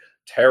 right?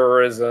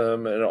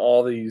 Terrorism and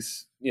all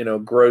these,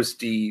 gross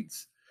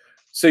deeds.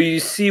 So you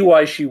see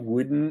why she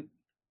wouldn't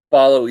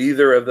follow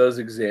either of those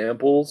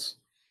examples.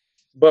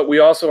 But we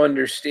also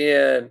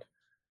understand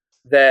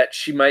that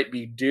she might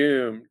be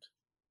doomed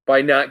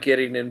by not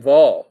getting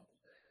involved.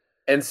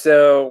 And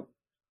so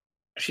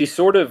she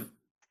sort of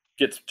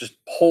gets just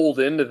pulled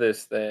into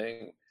this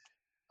thing.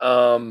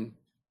 And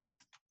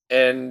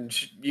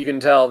you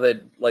can tell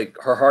that like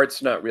her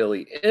heart's not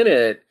really in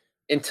it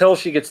until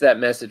she gets that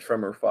message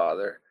from her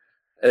father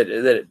that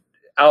it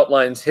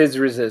outlines his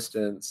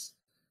resistance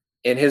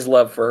and his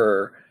love for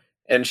her,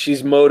 and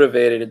she's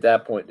motivated at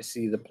that point to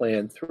see the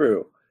plan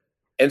through.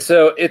 And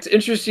so it's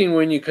interesting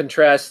when you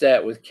contrast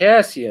that with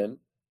Cassian,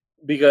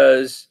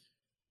 because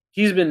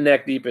he's been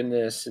neck deep in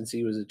this since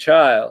he was a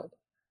child,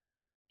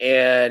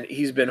 and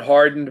he's been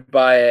hardened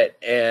by it,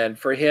 and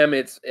for him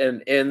it's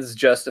an ends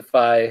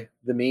justify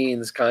the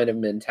means kind of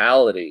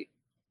mentality.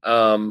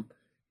 And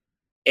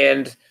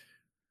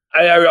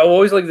I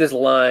always like this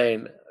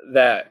line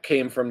that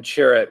came from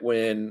Chirrut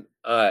when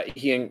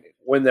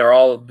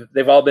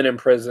they've all been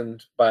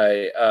imprisoned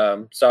by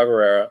Saw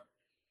Gerrera,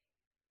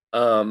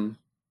 and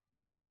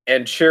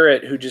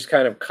Chirrut, who just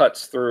kind of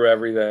cuts through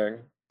everything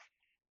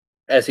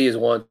as he is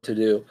wont to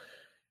do,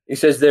 he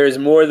says, "There is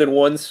more than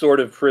one sort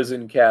of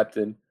prison,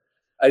 Captain.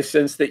 I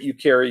sense that you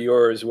carry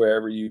yours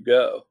wherever you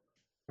go."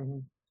 Mm-hmm.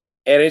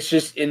 And it's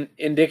just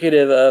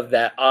indicative of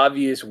that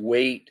obvious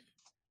weight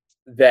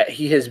that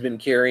he has been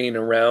carrying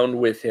around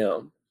with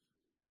him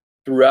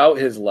throughout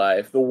his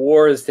life. The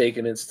war has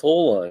taken its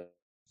toll on him.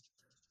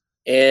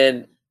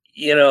 And,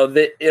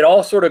 it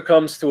all sort of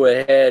comes to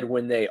a head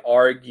when they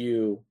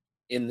argue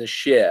in the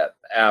ship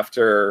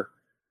after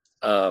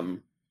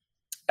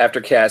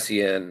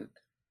Cassian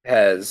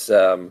has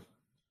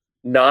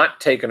not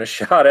taken a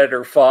shot at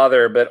her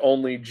father, but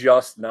only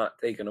just not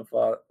taken a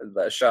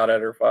shot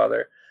at her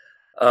father.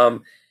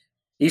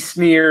 He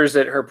sneers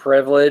at her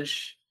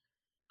privilege,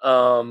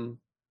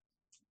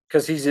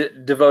 because he's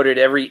devoted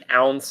every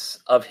ounce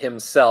of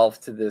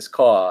himself to this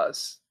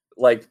cause,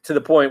 like to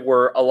the point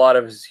where a lot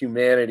of his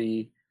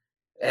humanity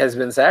has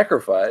been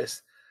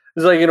sacrificed.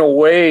 It's like, in a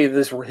way,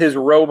 his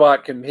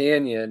robot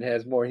companion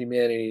has more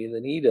humanity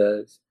than he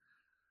does.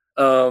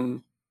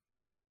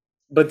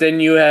 But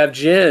then you have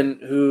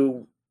Jyn,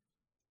 who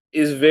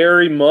is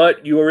very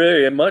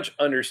much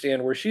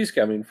understand where she's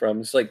coming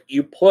from. It's like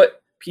you put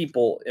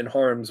people in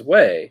harm's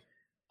way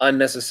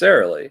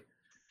unnecessarily.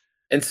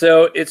 And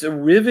so it's a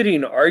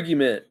riveting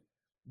argument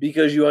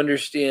because you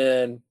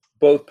understand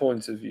both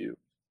points of view.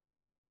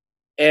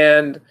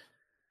 And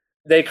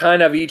they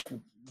kind of each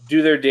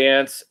do their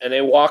dance and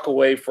they walk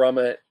away from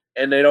it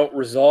and they don't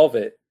resolve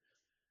it.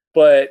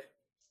 But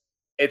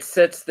it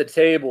sets the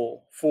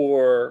table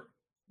for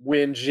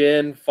when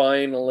Jyn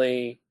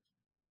finally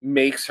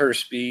makes her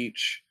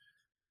speech,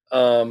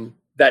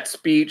 that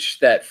speech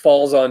that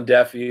falls on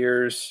deaf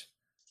ears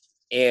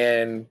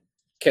and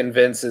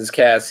convinces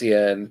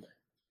Cassian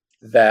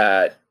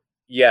that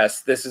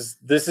yes, this is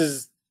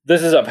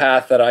a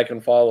path that I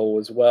can follow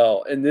as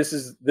well, and this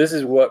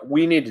is what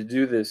we need to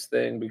do this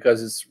thing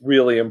because it's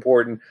really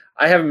important.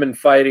 I haven't been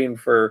fighting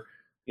for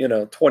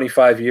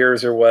 25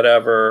 years or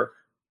whatever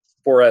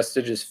for us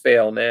to just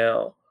fail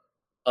now.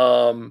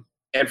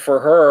 And for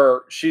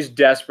her, she's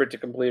desperate to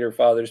complete her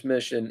father's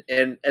mission,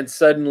 and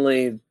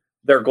suddenly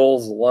their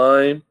goals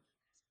align,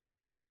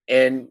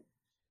 and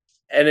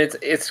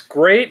it's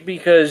great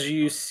because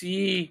you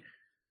see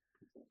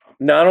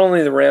not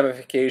only the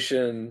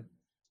ramification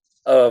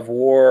of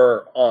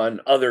war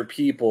on other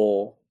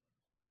people,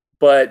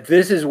 but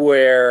this is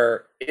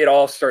where it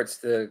all starts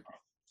to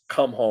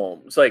come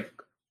home. It's like,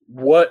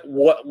 what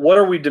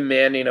are we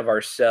demanding of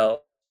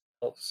ourselves?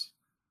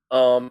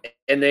 And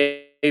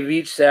they've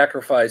each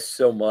sacrificed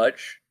so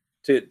much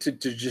to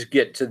just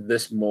get to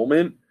this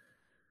moment,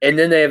 and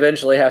then they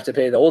eventually have to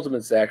pay the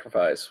ultimate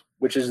sacrifice,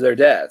 which is their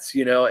deaths.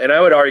 And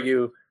I would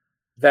argue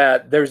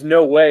that there's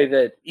no way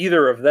that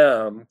either of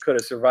them could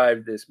have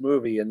survived this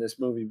movie and this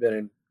movie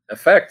been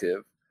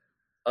effective.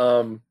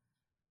 By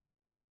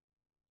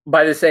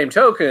the same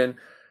token,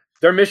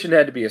 their mission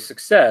had to be a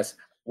success.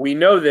 We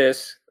know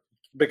this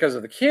because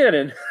of the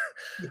canon,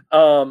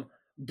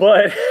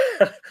 But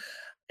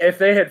if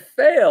they had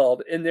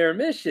failed in their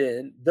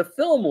mission, the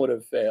film would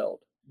have failed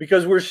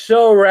because we're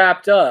so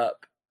wrapped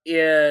up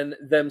in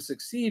them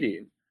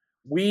succeeding.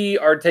 We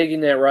are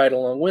taking that ride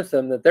along with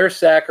them, that their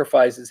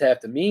sacrifices have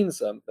to mean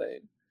something.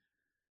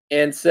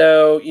 And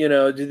so,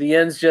 do the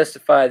ends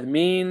justify the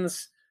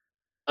means?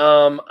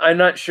 I'm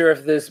not sure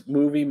if this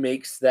movie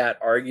makes that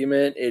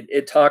argument.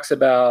 It talks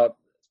about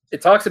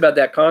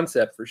that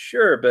concept for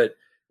sure, but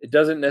it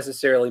doesn't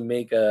necessarily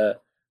make a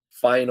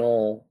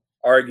final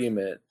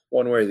argument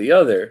one way or the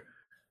other.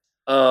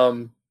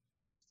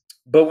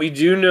 But we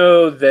do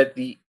know that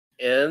the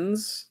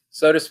ends,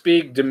 so to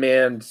speak,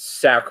 demand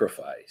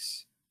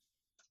sacrifice.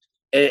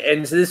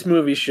 And this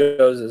movie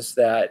shows us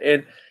that.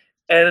 And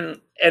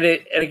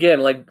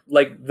again,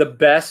 like the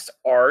best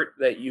art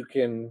that you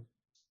can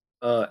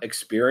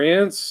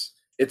experience,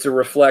 it's a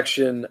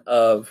reflection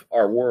of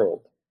our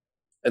world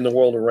and the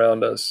world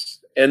around us.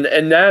 And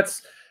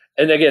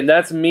again,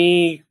 that's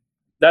me.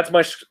 That's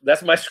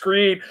my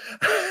screed.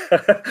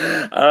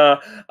 I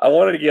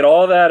wanted to get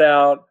all that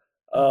out.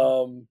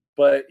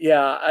 But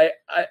yeah,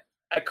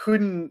 I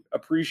couldn't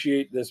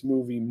appreciate this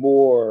movie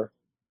more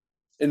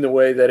in the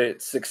way that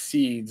it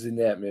succeeds in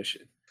that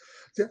mission.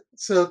 Yeah.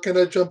 So can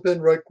I jump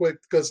in right quick,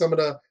 because I'm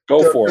gonna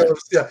Go for it.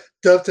 Yeah,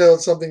 dovetail on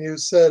something you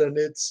said, and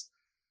it's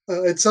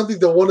something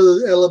that one of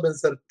the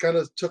elements that kind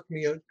of took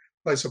me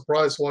by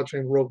surprise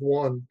watching Rogue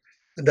One,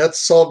 and that's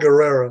Saw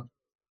Gerrera,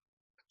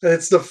 and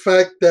it's the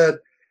fact that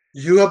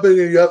you have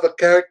a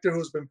character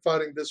who's been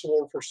fighting this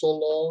war for so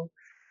long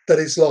that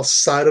he's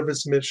lost sight of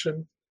his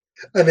mission,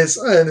 and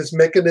his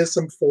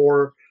mechanism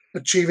for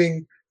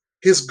achieving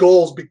his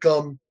goals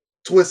become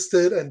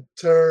twisted and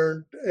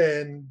turned,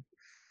 and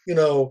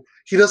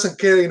he doesn't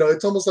care.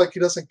 It's almost like he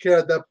doesn't care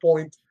at that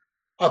point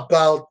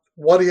about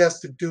what he has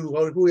to do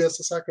or who he has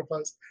to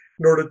sacrifice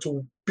in order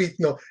to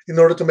in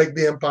order to make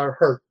the Empire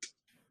hurt.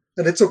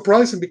 And it's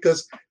surprising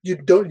because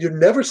you've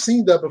never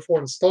seen that before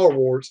in Star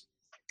Wars,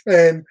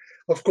 and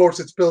of course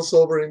it spills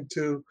over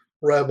into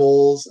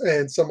Rebels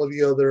and some of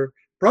the other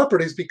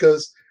properties,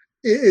 because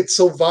it's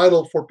so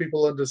vital for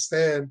people to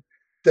understand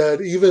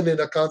that even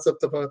in a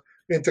concept of an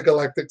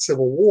intergalactic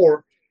civil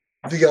war,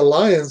 the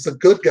Alliance, the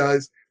good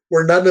guys,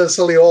 were not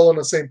necessarily all on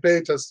the same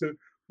page as to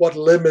what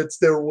limits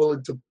they were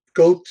willing to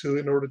go to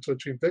in order to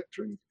achieve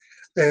victory.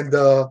 And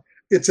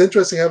it's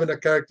interesting having a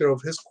character of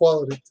his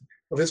quality,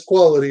 of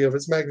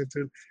his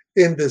magnitude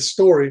in this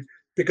story,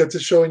 because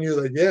it's showing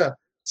you that, yeah,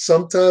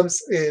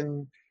 sometimes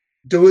in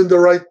doing the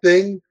right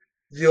thing,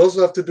 you also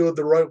have to do it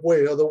the right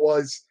way.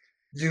 Otherwise,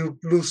 you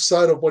lose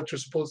sight of what you're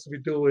supposed to be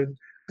doing,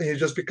 and you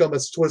just become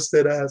as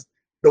twisted as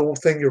the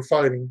thing you're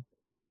fighting.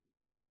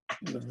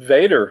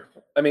 Vader.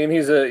 I mean,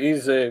 he's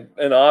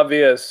an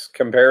obvious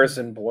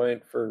comparison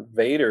point for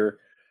Vader.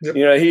 Yep.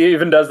 He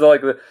even does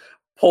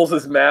pulls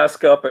his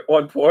mask up at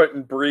one point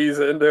and breathes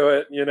into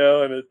it,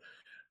 and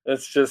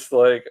it's just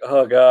like,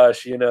 oh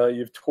gosh,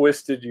 you've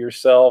twisted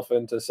yourself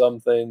into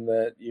something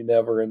that you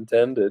never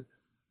intended.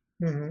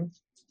 Mm-hmm.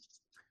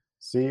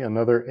 See,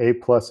 another A+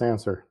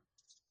 answer.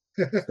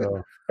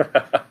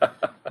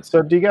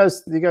 So do you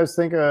guys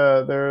think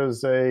there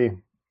is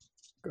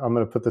I'm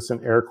going to put this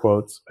in air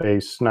quotes, a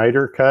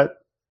Snyder cut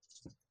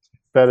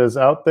that is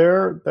out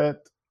there,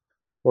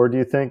 or do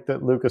you think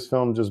that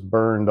Lucasfilm just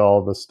burned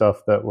all the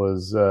stuff that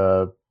was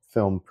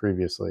filmed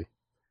previously?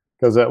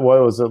 Because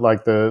what was it,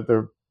 like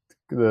the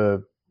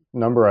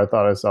number I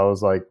thought I saw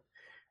was like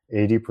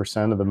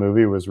 80% of the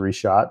movie was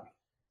reshot.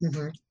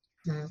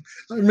 Mm-hmm. Mm-hmm.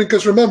 I mean,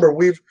 because remember,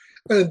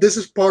 and this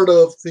is part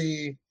of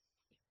the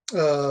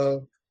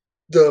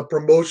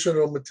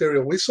promotional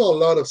material. We saw a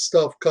lot of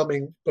stuff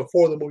coming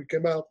before the movie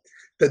came out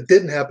that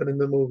didn't happen in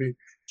the movie.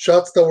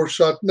 Shots that were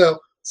shot. Now,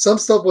 some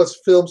stuff was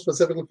filmed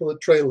specifically for the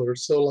trailer.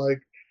 So, like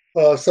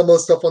some of the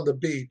stuff on the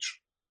beach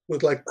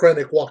with like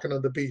Krennic walking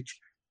on the beach,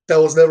 that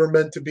was never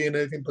meant to be in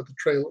anything but the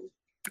trailer.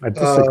 I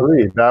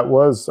disagree. That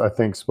was, I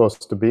think,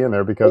 supposed to be in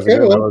there because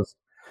again,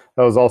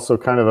 that was also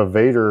kind of a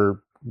Vader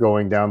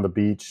going down the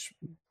beach,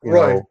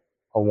 right?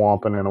 A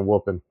whomping and a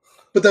whooping.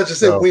 But that's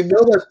just it. We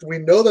know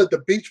that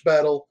the beach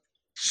battle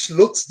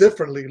looked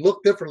differently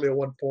at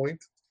one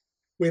point.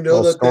 We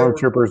know that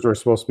stormtroopers were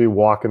supposed to be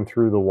walking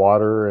through the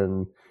water,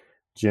 and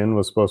Jyn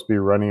was supposed to be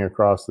running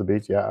across the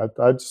beach. Yeah,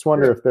 I just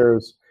wonder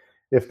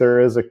if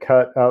there is a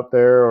cut out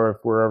there, or if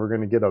we're ever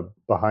going to get a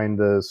behind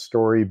the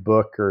story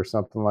book or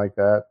something like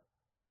that.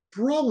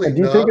 Probably and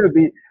do you not. think it would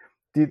be?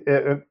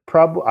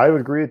 I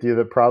would agree with you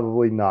that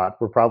probably not.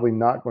 We're probably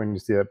not going to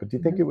see that. But do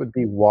you think it would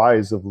be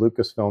wise of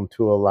Lucasfilm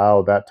to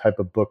allow that type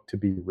of book to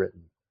be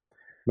written?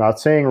 Not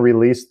saying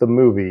release the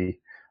movie.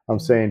 I'm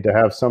saying to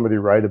have somebody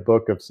write a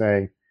book of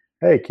saying,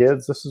 "Hey,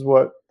 kids, this is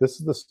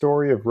the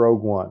story of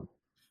Rogue One,"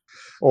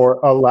 or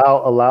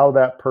allow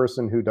that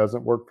person who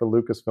doesn't work for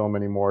Lucasfilm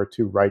anymore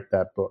to write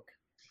that book.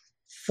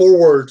 4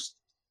 words: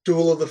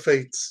 Duel of the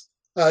Fates.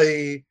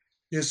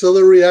 You saw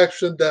the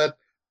reaction that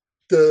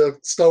the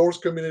Star Wars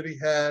community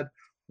had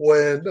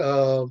when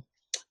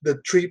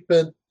the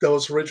treatment that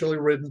was originally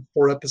written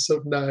for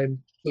Episode 9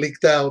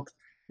 leaked out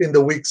in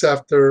the weeks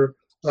after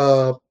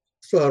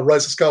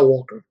Rise of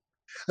Skywalker.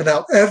 And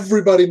now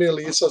everybody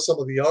immediately, you saw some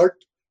of the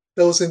art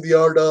that was in the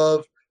art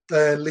of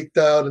and leaked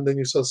out, and then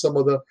you saw some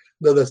of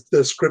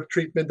the script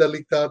treatment that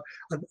leaked out,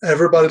 and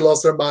everybody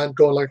lost their mind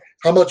going like,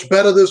 how much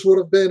better this would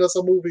have been as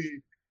a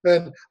movie,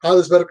 and how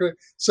this better.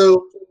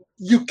 So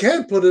you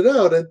can put it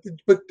out,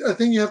 but I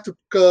think you have to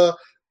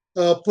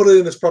put it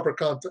in its proper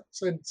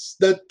context, and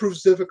that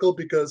proves difficult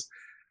because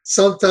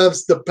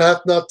sometimes the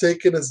path not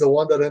taken is the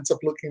one that ends up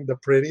looking the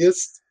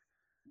prettiest.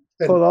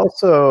 And well,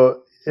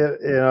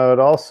 it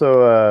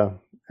also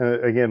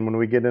again, when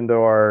we get into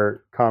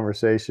our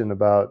conversation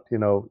about,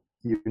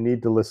 you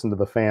need to listen to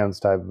the fans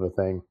type of a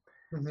thing.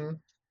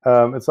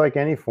 mm-hmm. It's like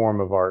any form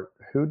of art.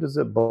 Who does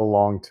it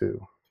belong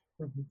to?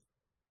 Mm-hmm.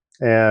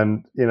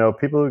 And,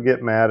 people who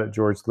get mad at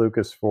George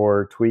Lucas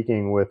for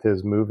tweaking with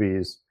his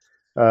movies,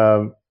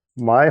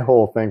 my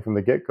whole thing from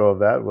the get-go of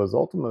that was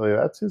ultimately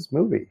that's his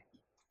movie.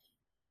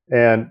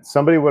 And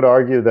somebody would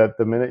argue that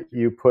the minute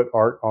you put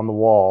art on the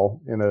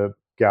wall in a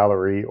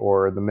gallery,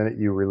 or the minute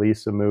you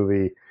release a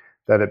movie,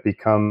 that it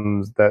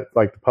becomes that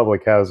like the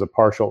public has a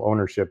partial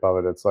ownership of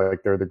it. It's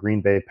like they're the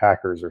Green Bay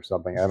Packers or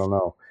something. I don't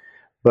know.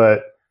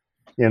 But,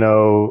 I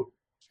don't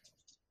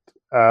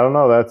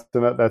know.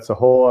 That's a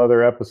whole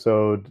other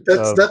episode.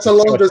 That's a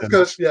long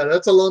discussion. Yeah,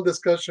 that's a long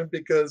discussion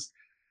because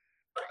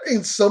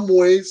in some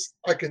ways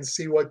I can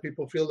see why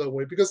people feel that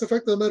way. Because the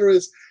fact of the matter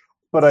is,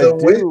 but I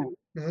do.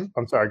 Mm-hmm.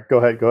 I'm sorry. Go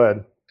ahead.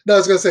 No, I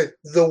was gonna say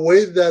the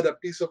way that a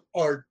piece of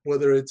art,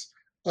 whether it's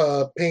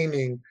a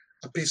painting,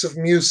 a piece of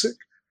music,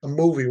 a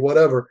movie,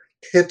 whatever,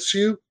 hits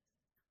you,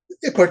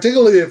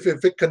 particularly if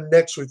it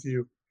connects with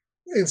you.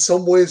 In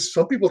some ways,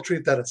 some people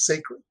treat that as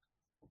sacred.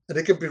 And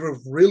it can be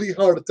really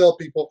hard to tell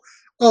people,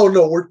 oh,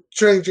 no, we're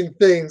changing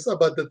things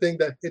about the thing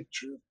that hit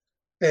you.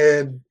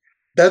 And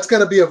that's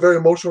going to be a very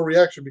emotional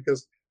reaction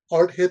because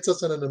art hits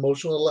us on an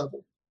emotional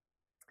level.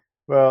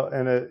 Well,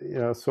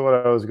 and, so what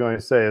I was going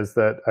to say is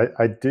that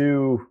I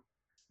do,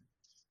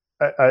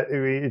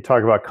 you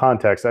talk about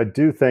context. I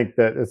do think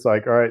that it's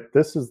like, all right,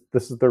 this is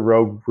the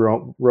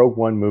Rogue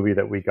One movie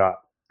that we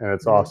got, and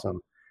it's awesome.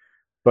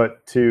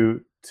 But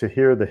to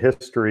hear the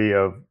history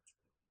of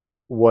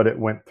what it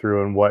went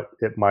through and what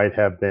it might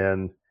have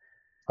been,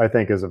 I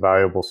think is a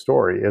valuable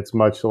story. It's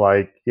much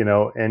like,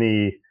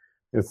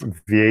 it's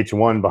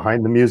VH1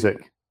 behind the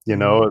music,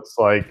 it's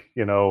like,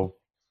 you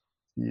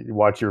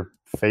watch your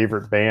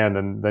favorite band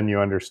and then you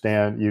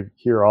understand, you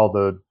hear all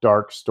the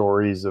dark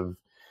stories of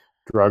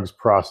drugs,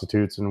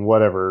 prostitutes, and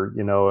whatever,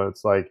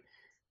 it's like,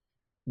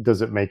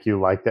 does it make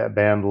you like that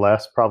band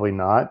less? Probably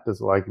not.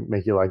 Does it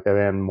make you like that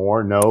band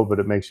more? No, but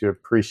it makes you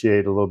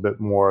appreciate a little bit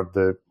more of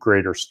the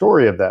greater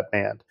story of that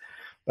band.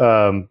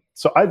 So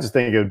I just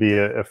think it would be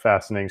a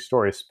fascinating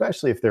story,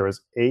 especially if there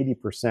was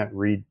 80%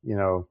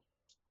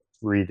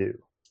 redo.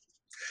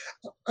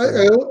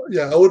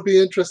 I would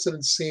be interested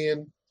in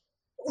seeing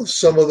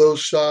some of those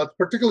shots,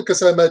 particularly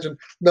because I imagine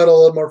not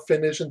all of them are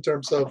finished in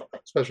terms of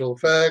special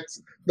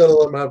effects. Not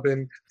all of them have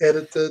been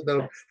edited.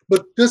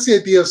 But just the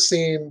idea of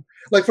seeing,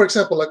 like, for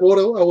example, like what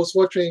I was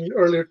watching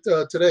earlier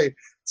today,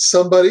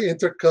 somebody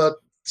intercut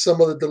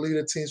some of the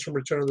deleted scenes from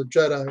Return of the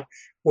Jedi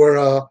where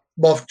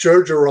Moff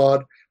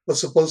Jerjerrod was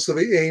supposed to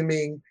be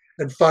aiming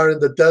and firing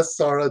the Death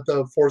Star at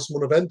the Force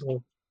Moon of Endor.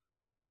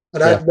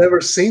 And I've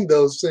never seen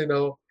those,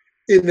 or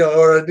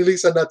at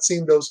least I've not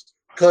seen those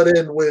cut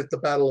in with the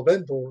Battle of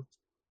Endor.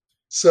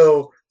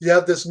 So you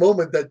have this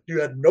moment that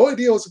you had no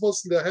idea was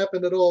supposed to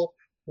happen at all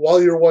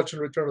while you're watching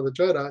Return of the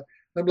Jedi.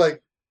 I'm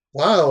like,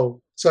 wow.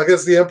 So I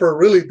guess the Emperor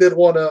really did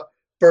want to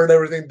burn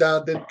everything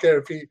down, didn't care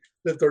if he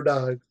lived or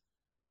died.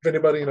 If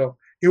anybody,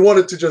 he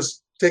wanted to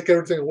just take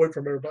everything away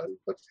from everybody.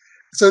 But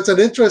so it's an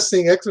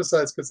interesting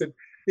exercise because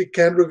it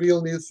can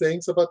reveal new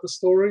things about the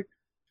story.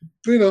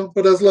 But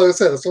like I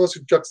said, as long as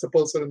you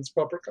juxtapose it in its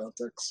proper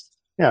context.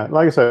 Yeah,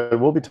 like I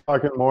said, we'll be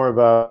talking more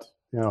about,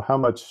 how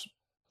much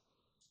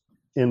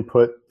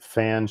input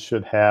fans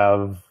should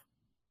have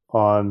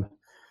on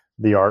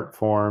the art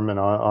form and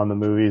on the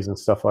movies and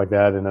stuff like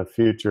that in a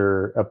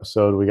future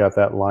episode. We got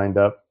that lined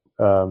up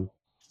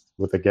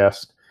with a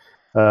guest.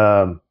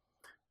 But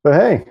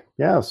hey,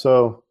 yeah,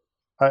 so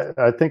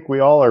I think we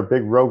all are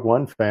big Rogue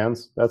One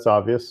fans. That's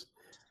obvious.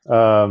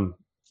 And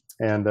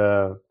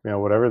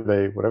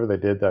whatever they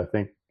did, I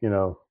think,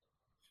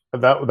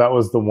 that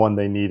was the one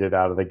they needed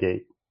out of the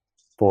gate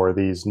for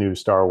these new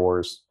Star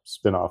Wars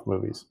spin-off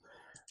movies.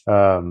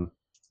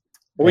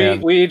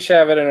 We each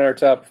have it in our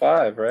top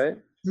 5, right?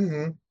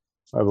 Mm-hmm.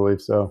 I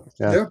believe so.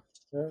 Yeah.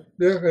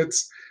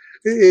 Here's,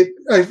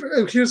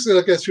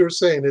 like as you were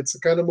saying, it's the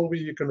kind of movie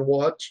you can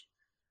watch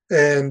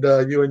and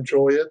you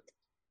enjoy it.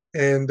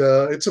 And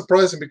it's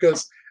surprising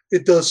because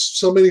it does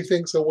so many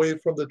things away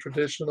from the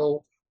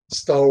traditional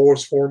Star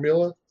Wars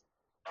formula,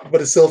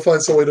 but it still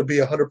finds a way to be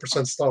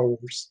 100% Star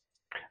Wars.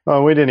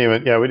 Oh, we didn't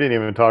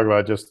even talk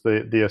about just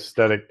the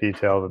aesthetic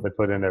detail that they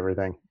put in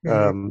everything.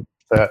 Mm-hmm.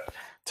 That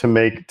to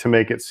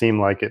make it seem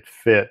like it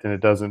fit, and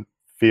it doesn't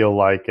feel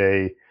like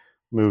a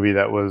movie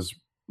that was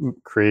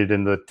created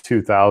in the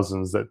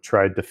 2000s that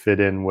tried to fit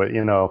in with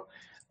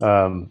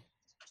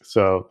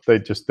So they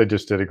just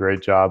did a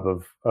great job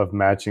of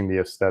matching the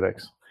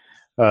aesthetics.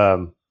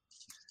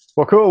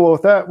 Well, cool. Well,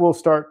 with that,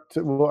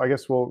 I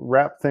guess we'll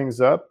wrap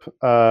things up.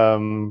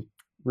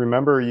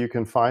 Remember, you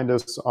can find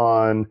us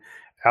on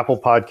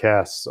Apple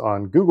Podcasts,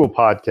 on Google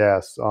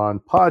Podcasts, on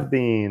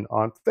Podbean,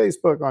 on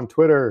Facebook, on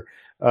Twitter.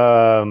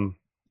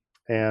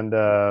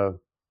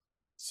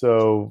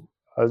 So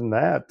other than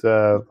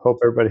that, hope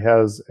everybody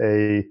has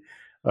a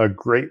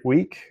great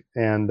week.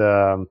 And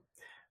a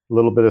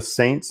little bit of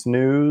Saints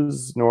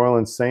news. New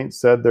Orleans Saints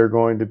said they're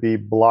going to be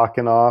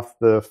blocking off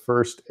the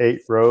first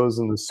 8 rows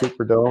in the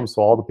Superdome.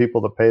 So all the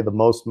people that pay the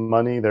most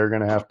money, they're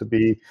going to have to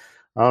be,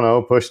 I don't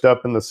know, pushed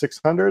up in the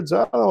 600s.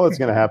 I don't know what's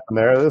going to happen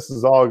there. This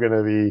is all going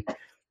to be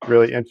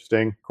really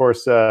interesting. Of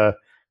course, the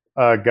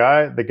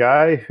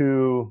guy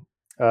who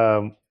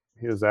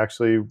he was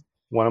actually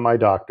one of my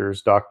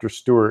doctors, Dr.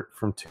 Stewart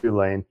from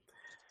Tulane.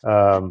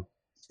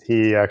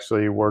 He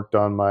actually worked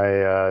on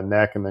my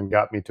neck and then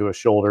got me to a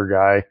shoulder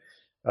guy.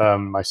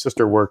 My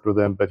sister worked with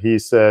him, but he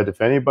said,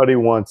 if anybody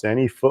wants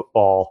any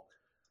football,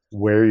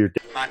 wear your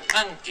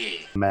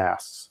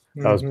masks.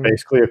 That was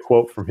basically a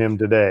quote from him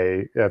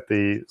today at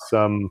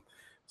some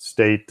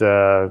state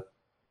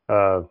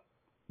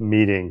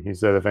meeting. He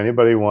said, if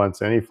anybody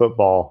wants any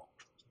football,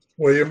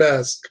 wear your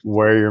mask.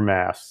 Wear your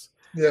masks.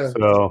 Yeah.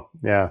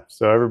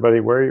 So everybody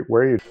wear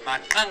your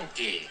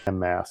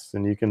masks,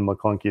 and you can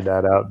McClunky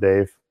that out,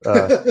 Dave.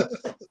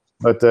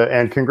 But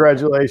and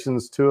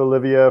congratulations to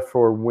Olivia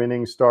for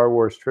winning Star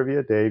Wars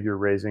trivia. Dave, you're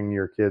raising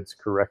your kids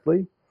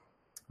correctly,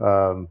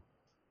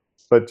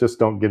 but just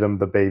don't get them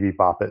the Baby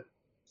Bop It.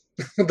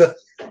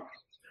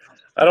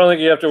 I don't think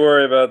you have to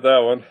worry about that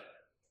one.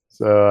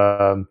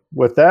 So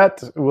with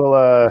that,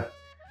 we'll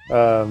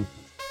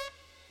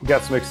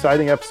got some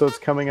exciting episodes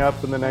coming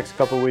up in the next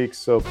couple of weeks.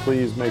 So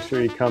please make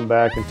sure you come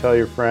back and tell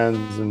your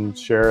friends and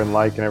share and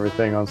like and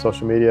everything on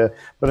social media.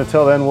 But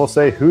until then, we'll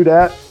say who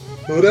dat?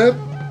 Who dat?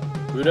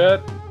 Who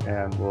dat?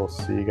 And we'll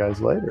see you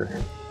guys later.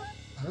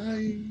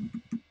 Bye.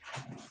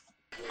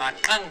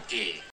 McClunky.